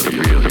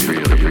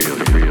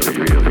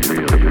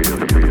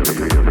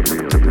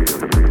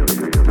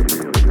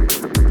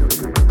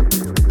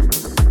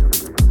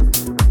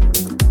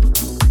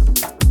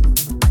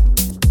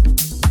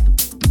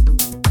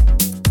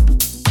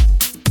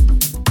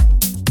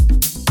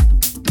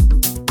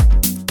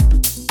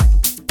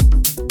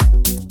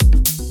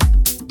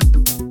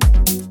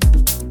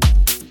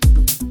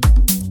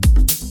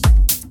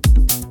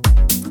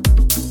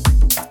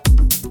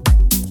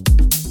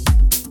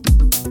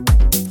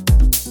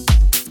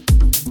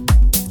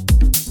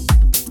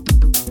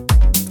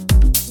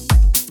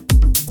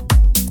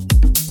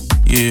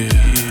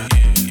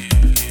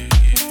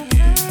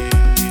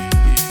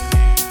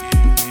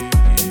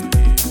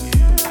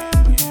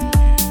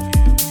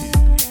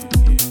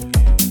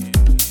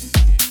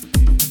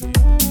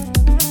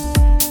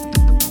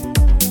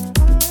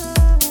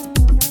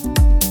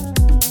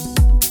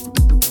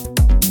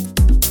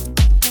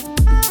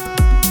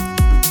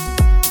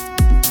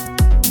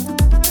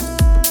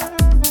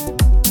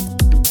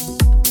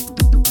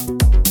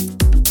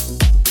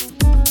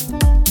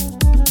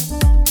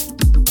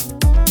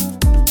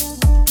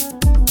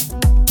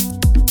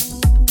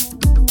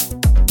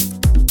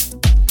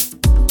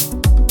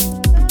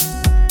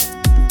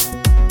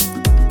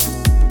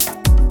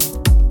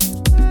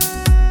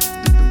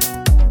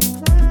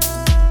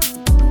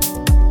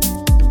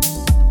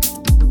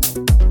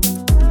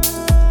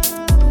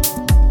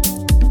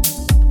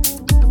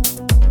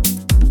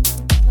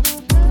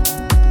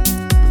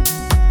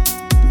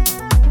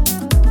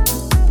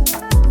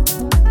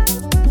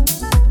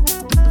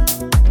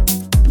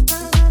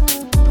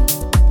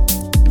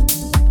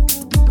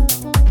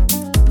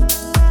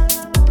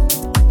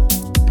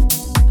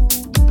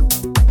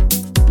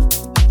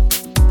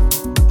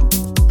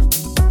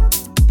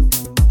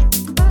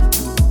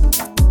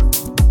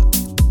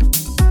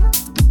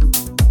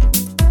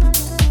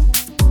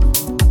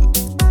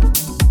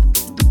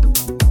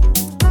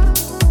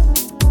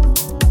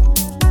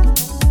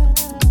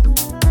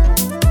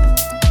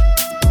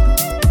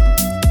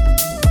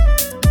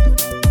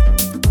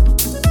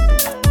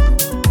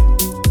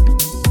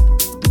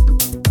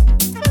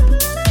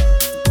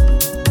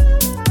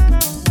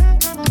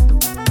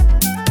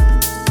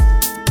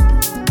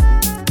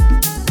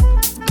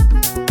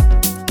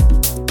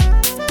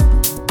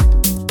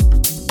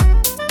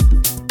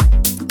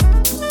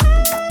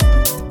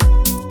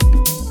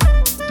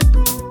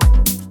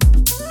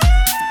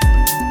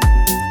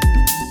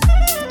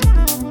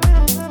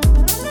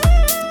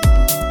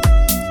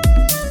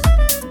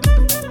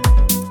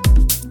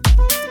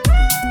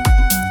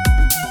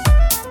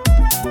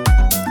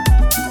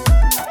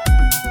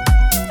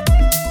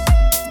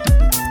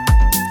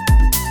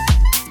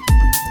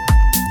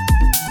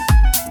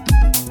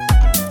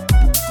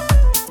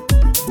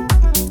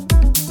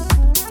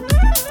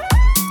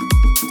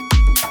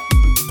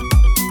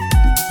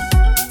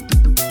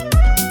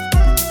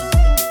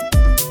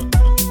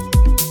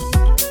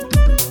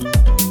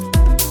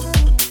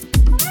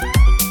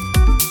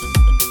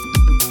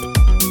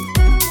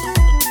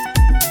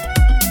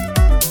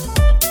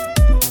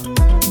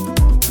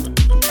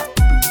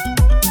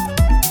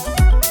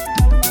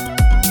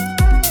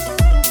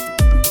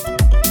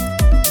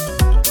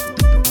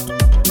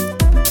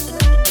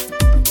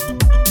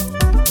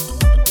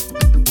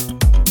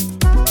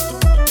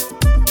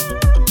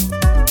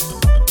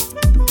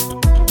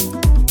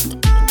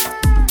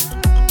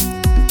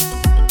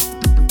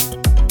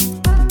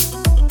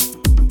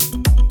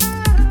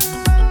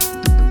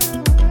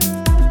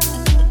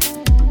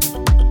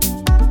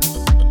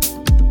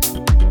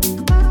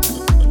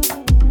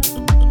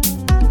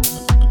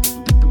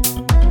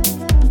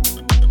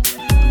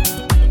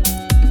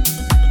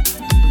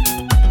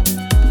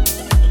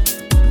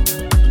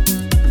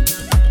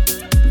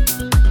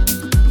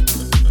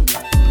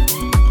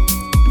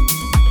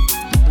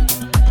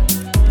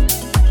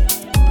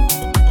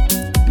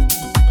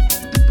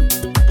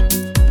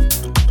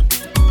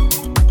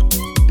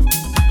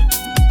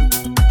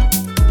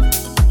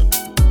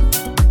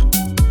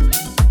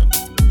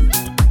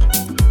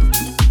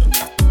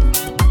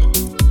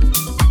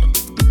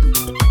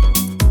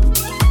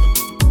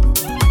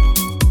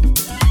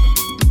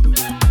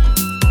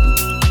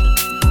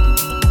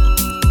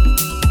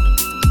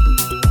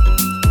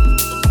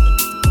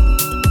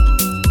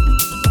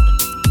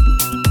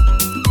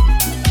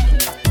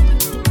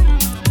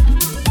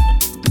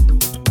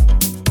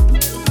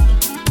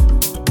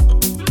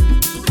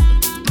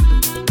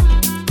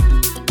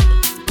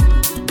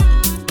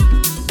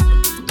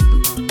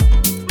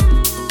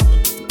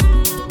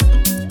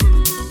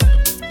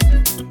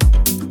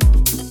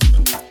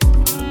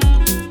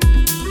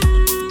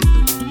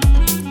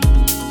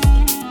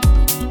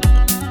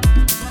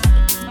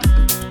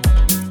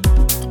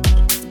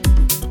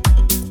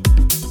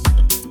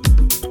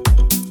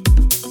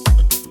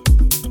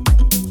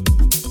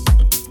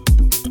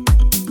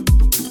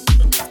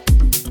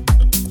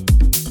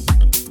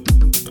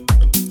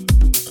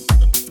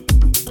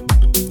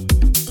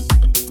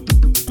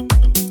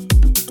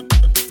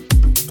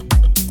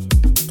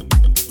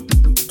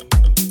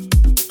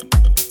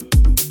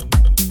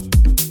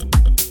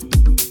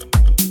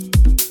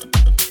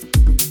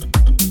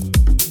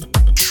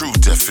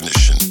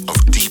 definition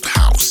of deep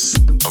house,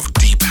 of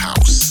deep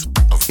house,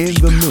 of In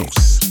deep the house.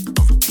 mix.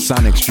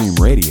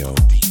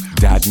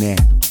 SonicStreamRadio.net. .net.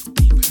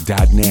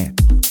 .net.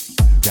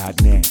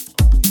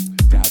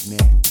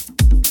 .net.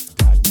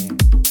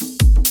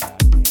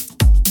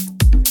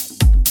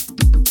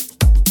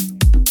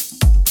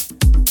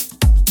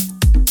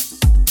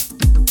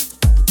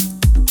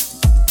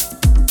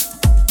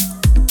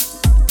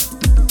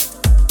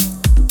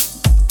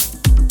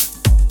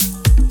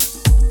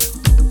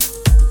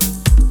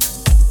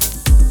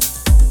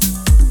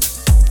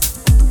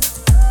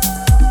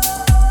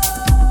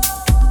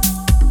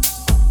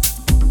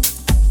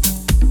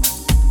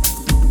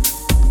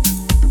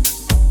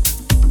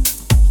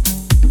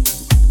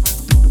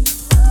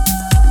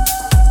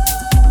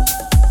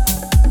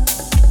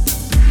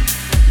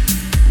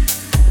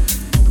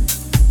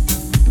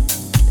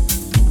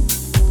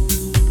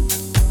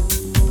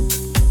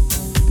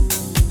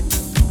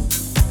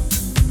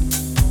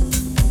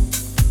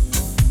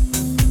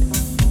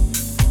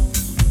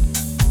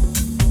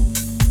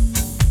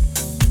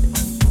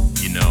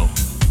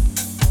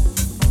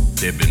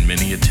 There have been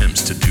many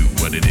attempts to do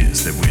what it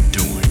is that we're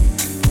doing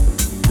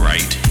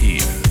right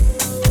here,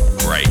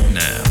 right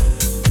now,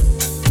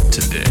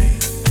 today.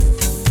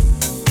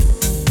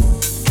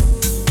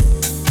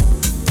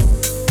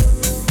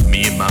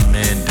 Me and my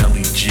man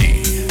Deli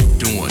G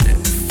doing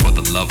it for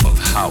the love of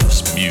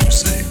house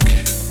music.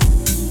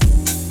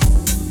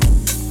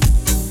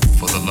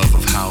 For the love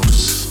of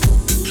house,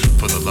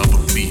 for the love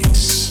of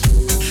beats,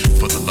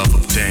 for the love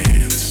of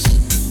dance.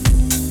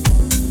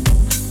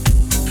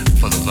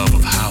 For the love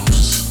of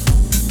house,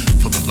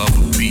 for the love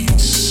of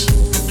beats,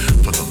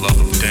 for the love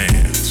of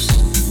dance.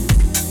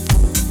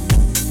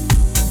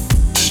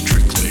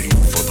 Strictly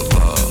for the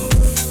love.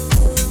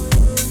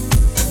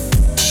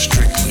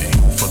 Strictly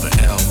for the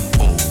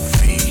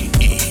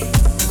L-O-V-E.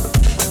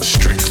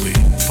 Strictly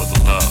for the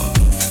love.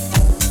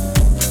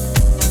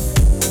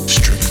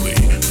 Strictly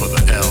for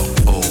the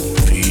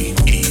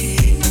L-O-V-E.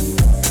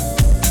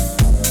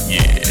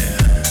 Yeah.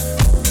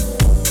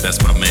 That's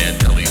my man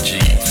Deli G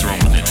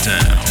throwing it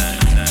down.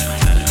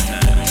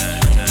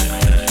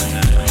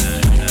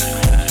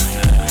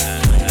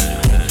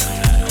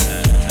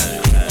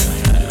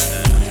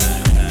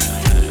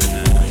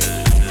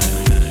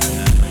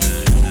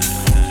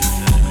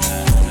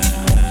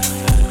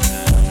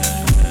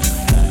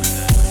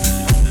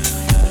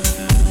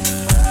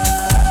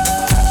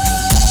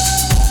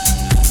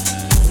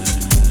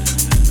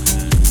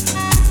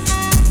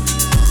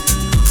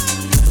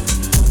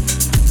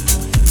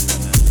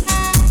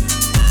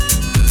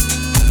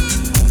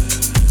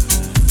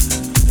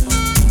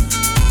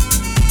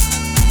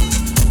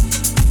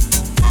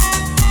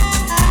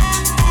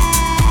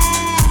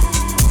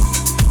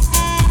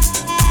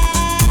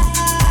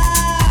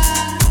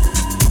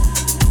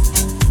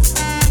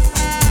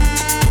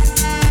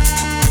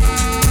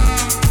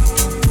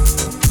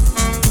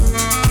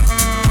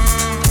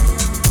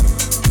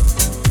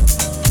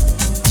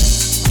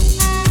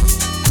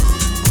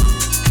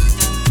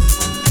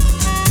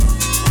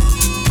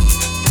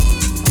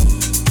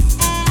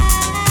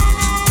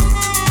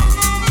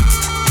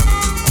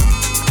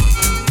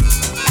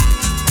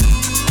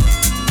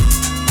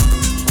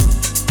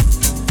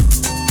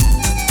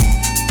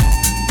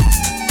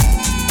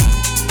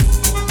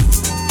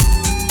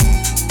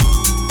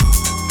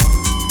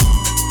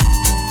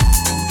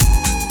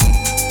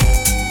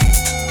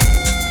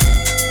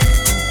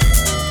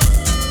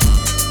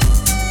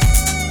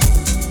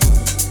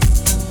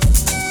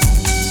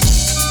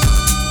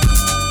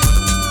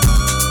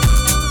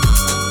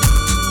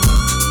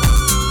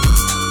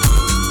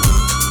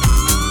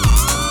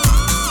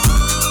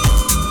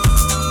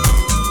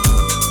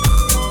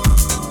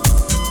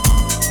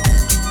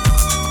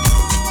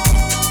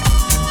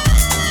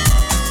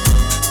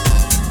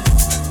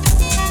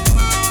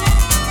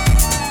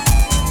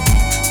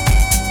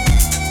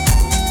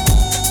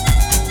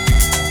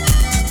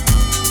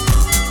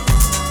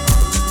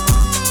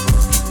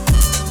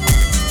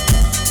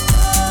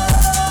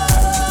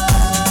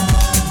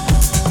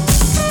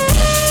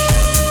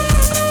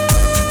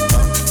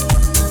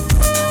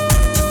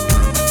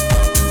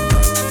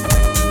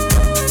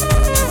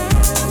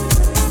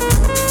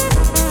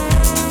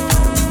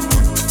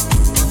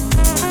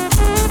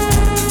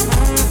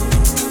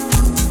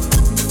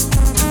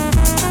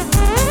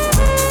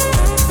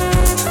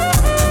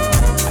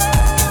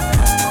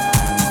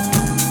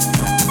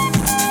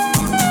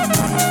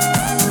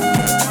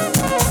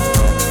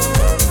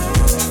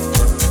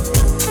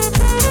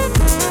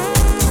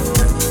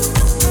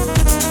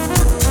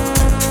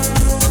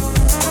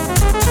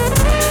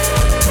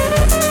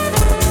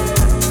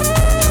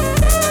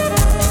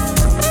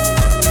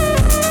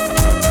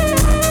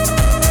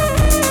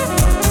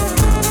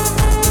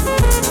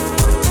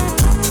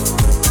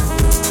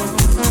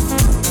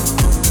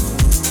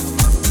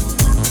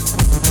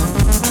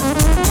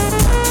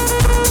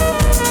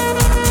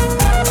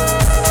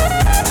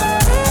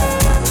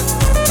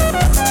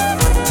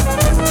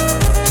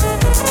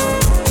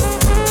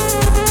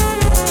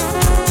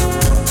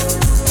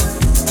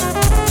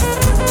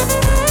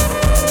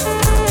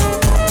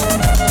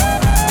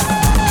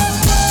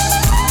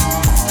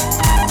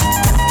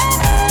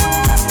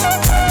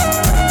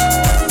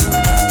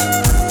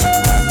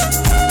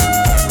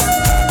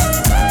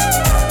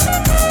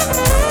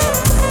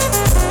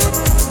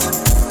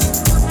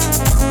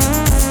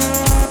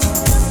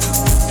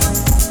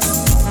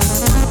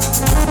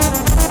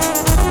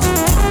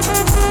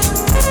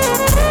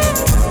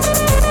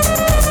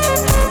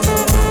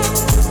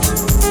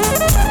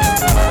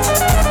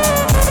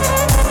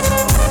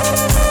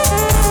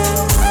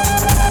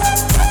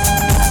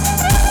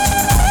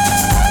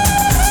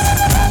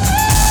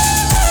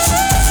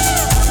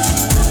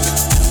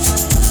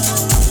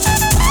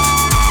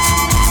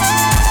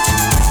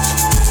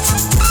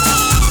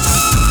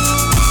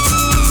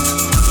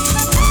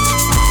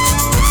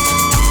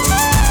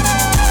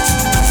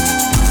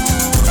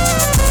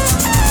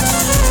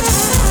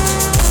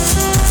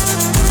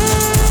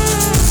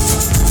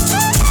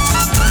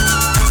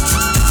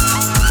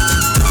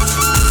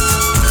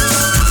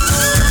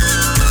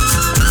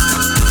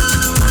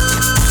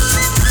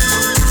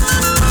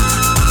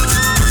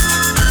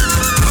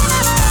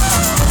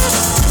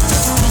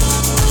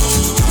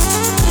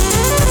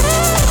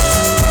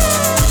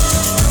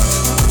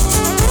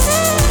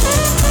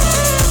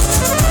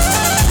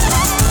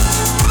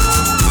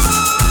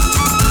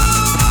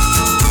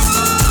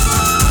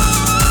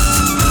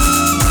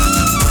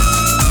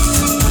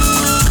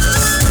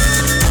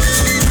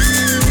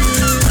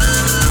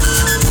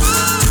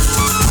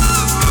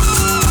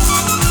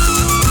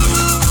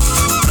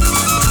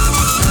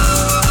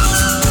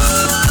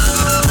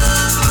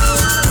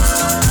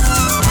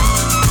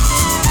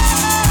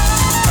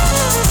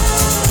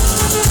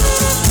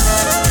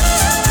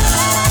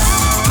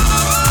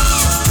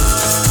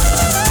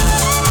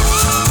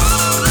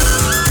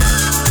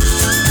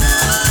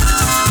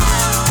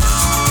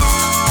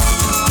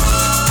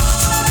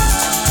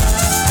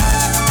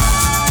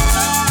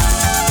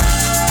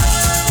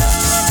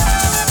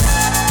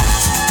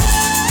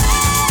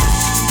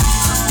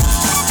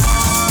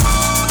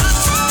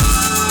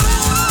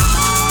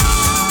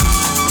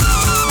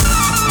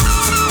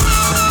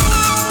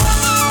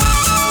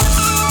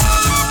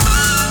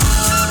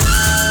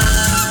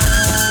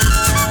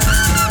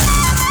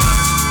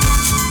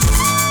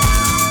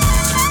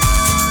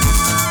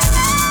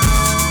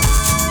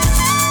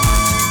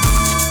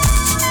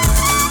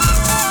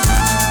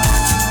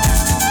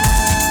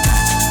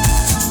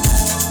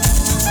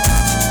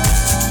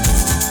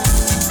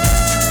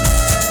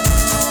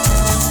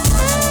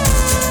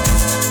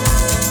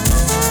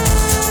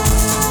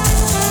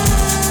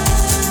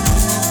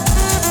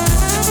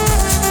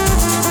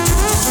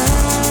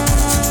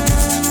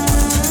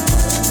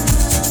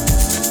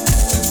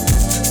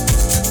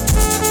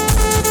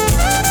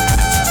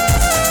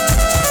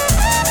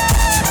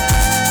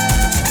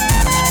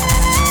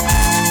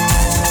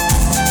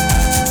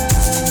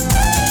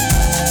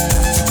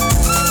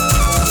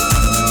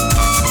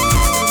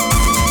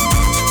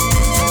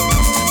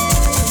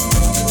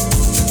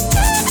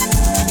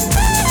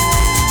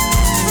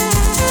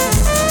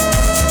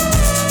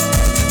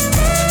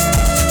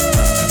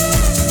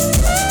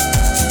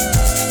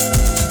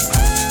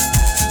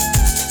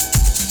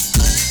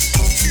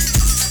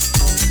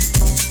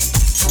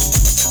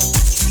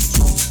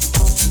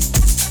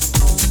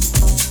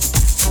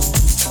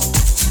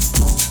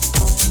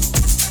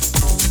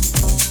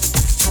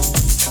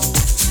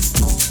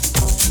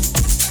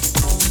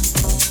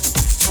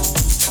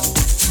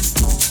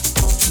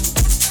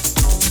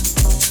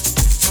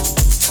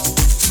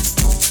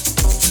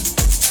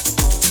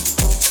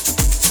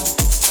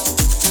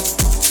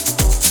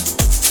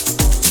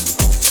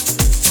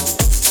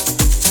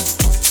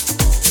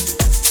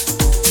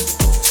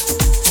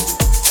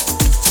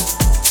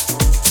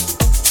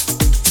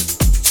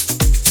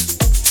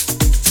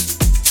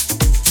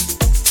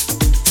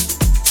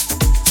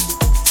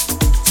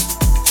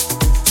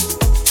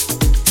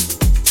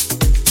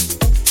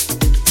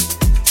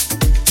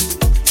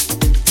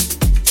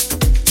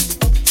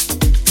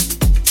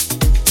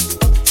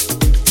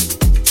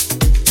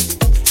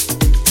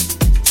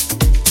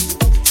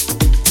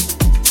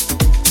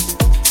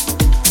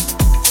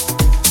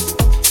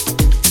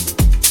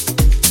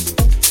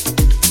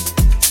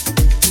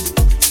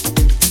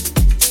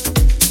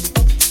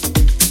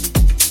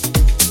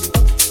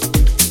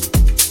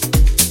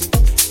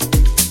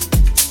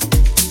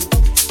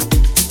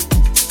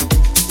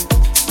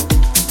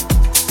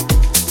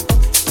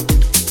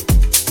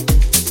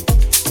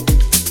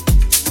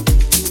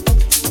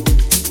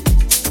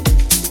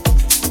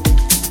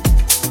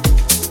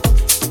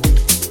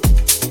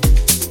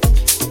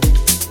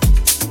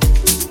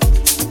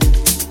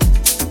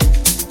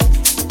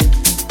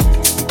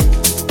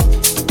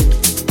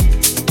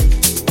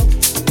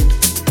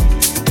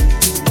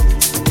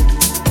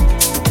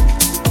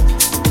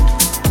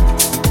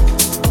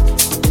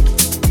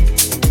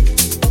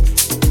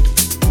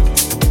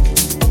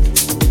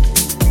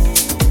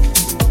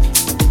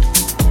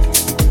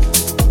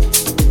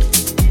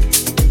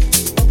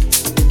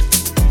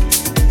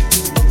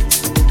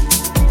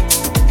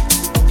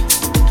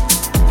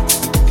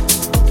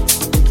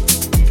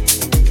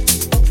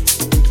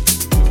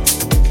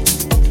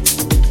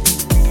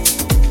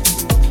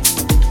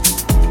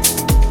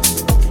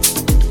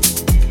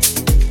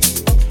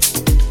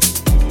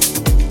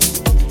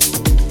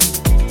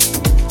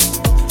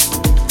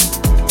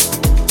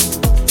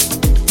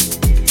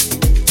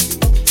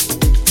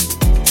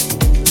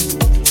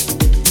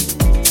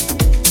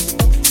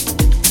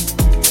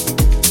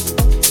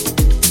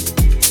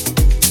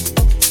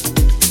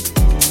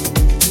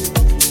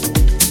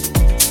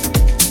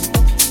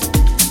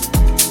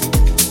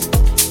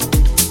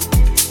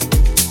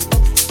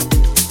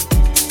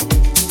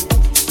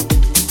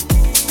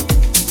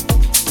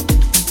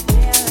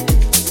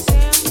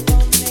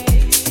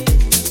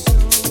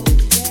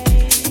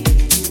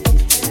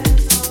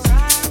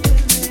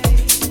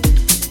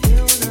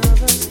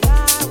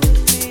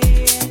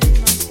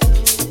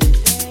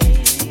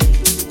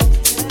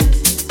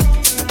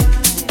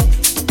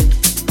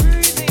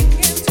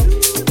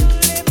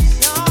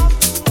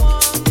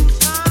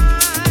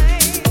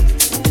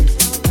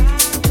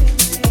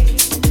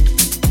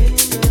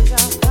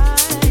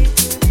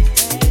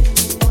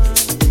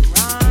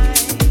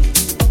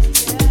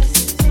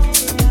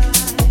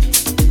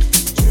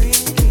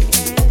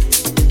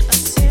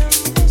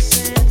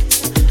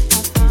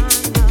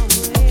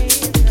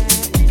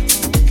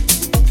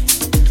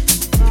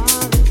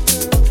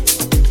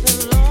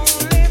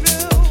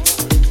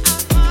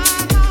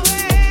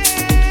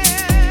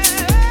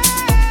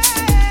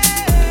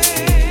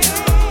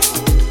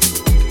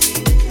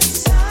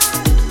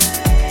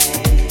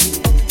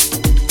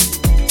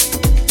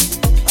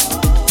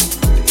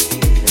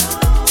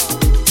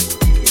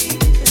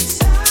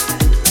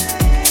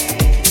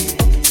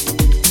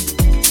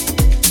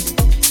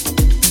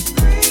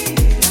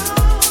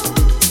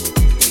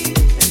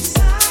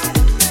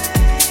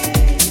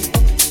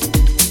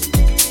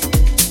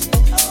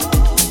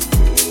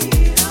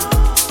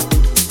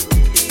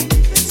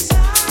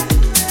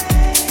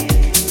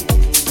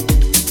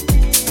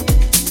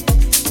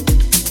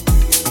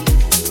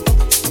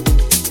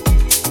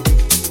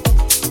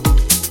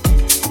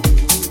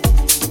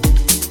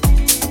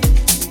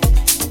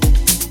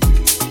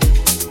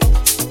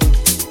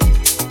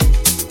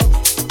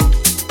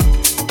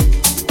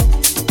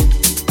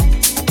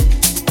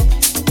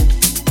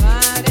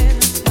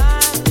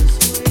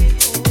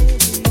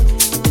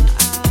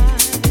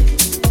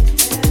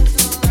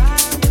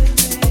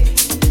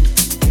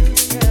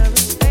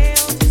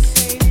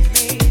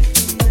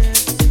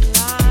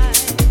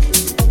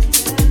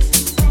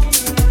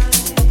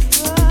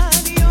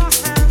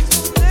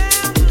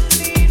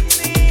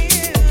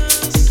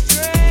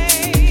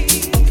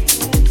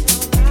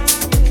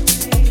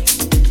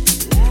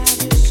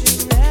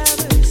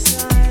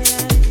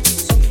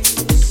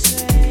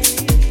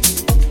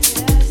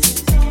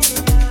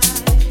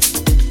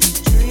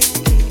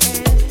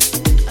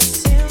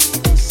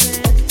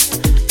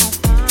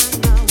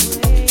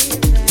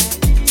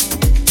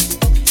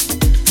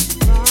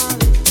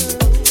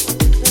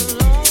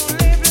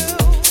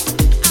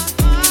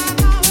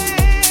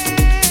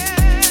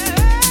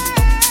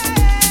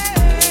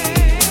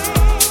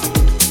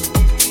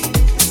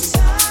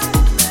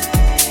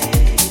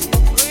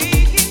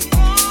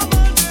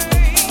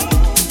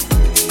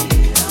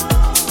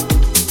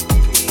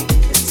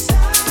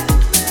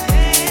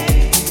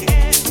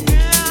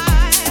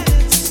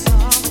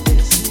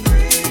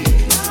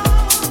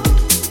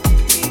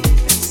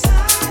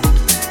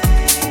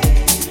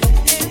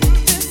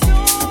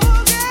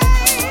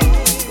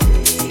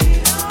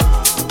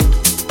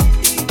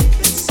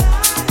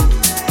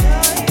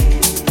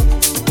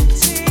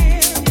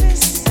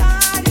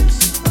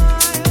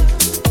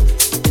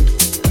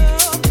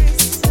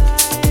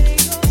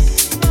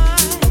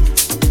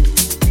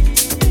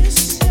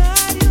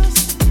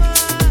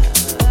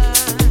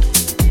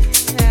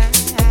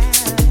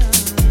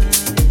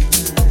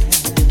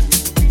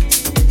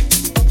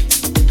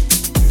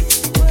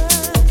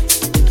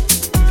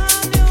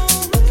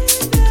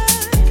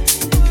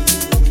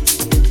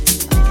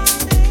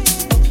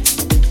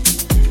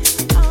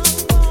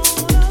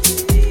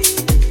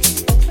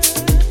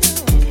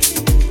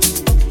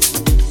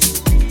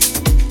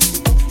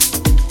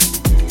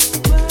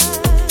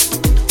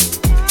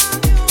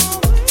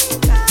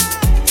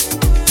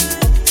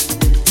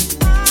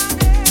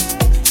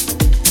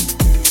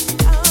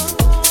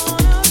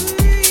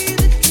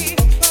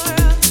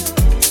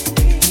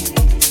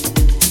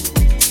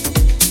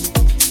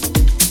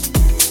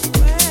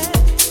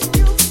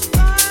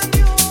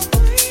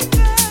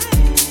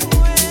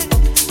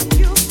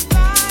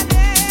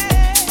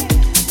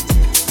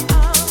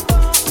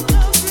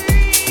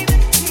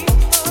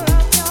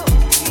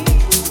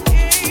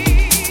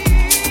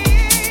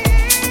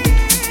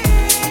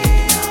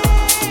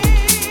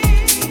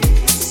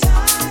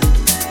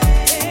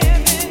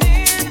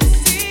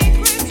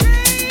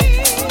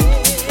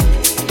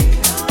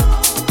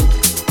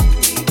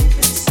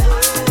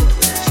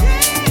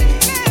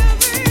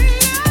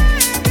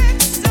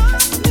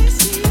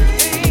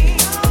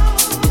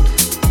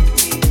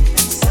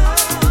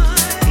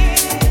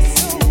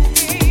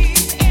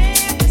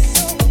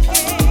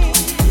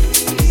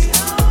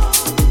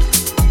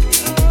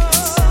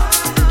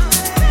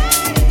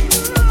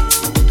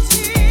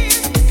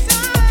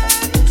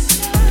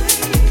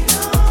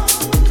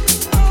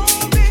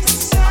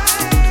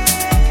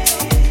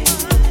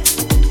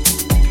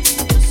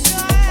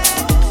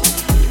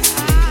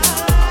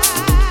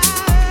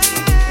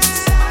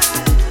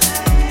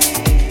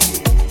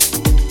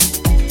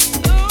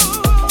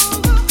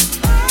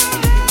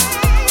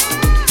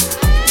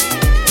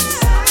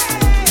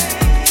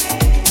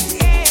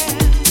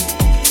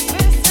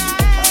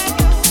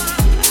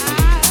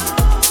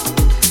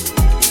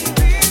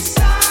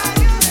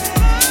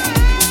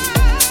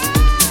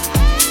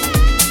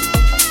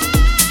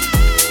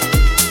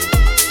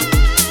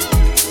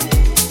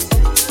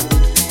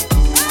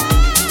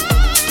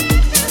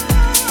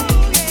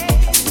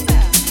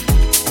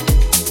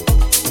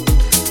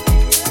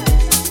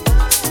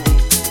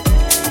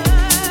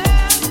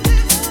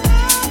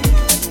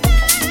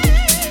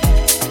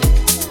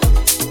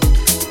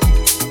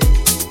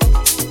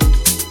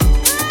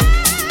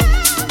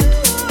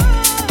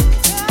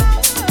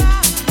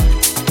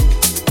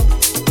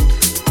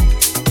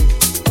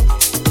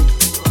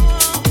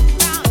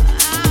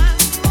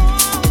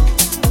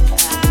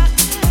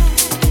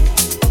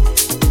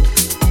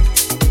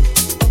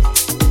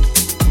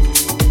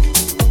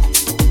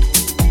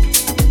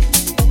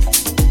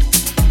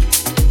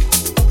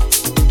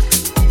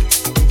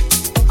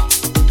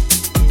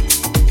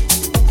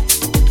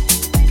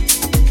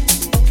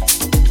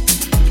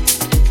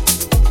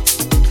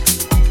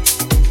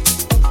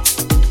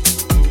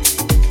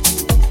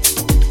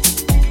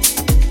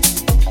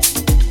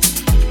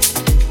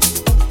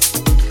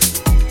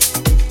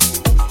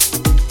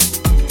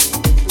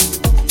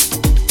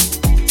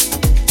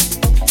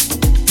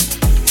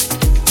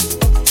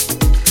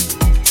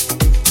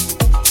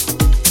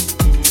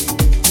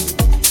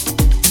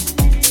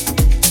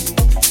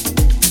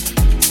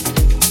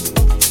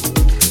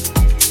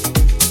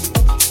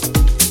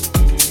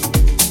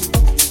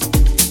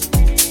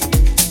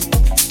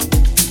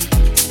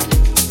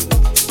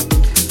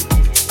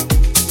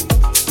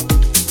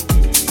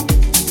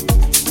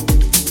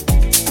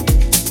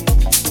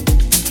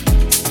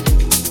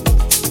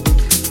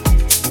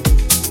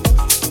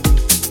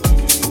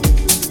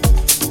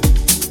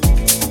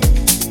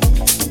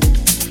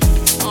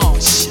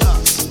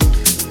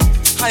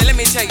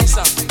 tell you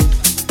something.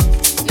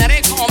 Now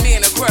they call me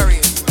an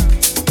Aquarius.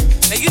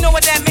 Now you know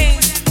what that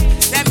means?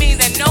 That means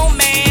that no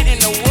man in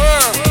the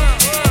world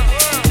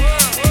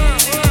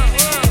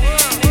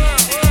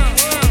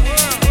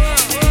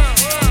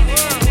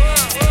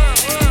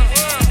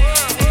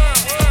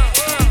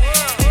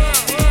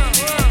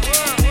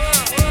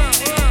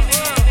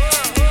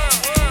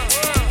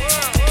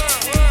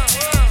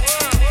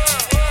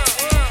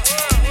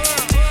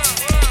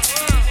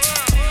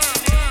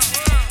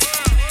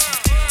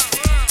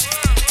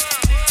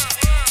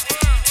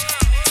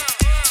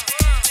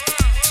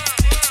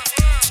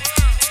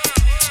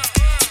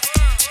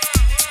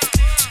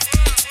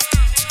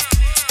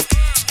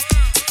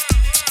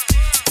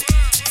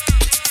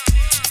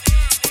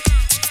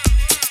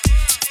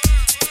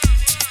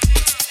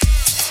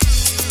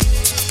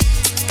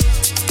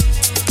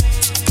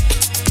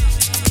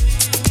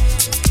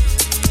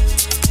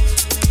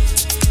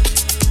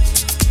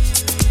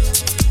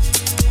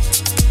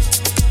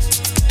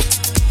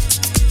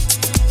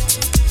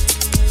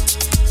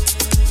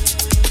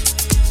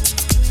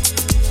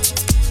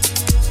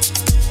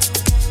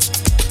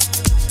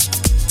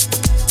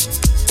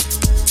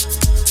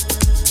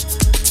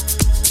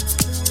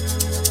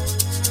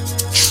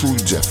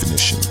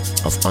Definition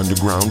of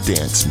underground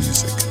dance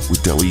music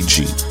with Deli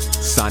G.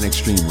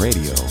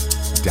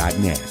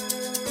 SonicStreamRadio.net.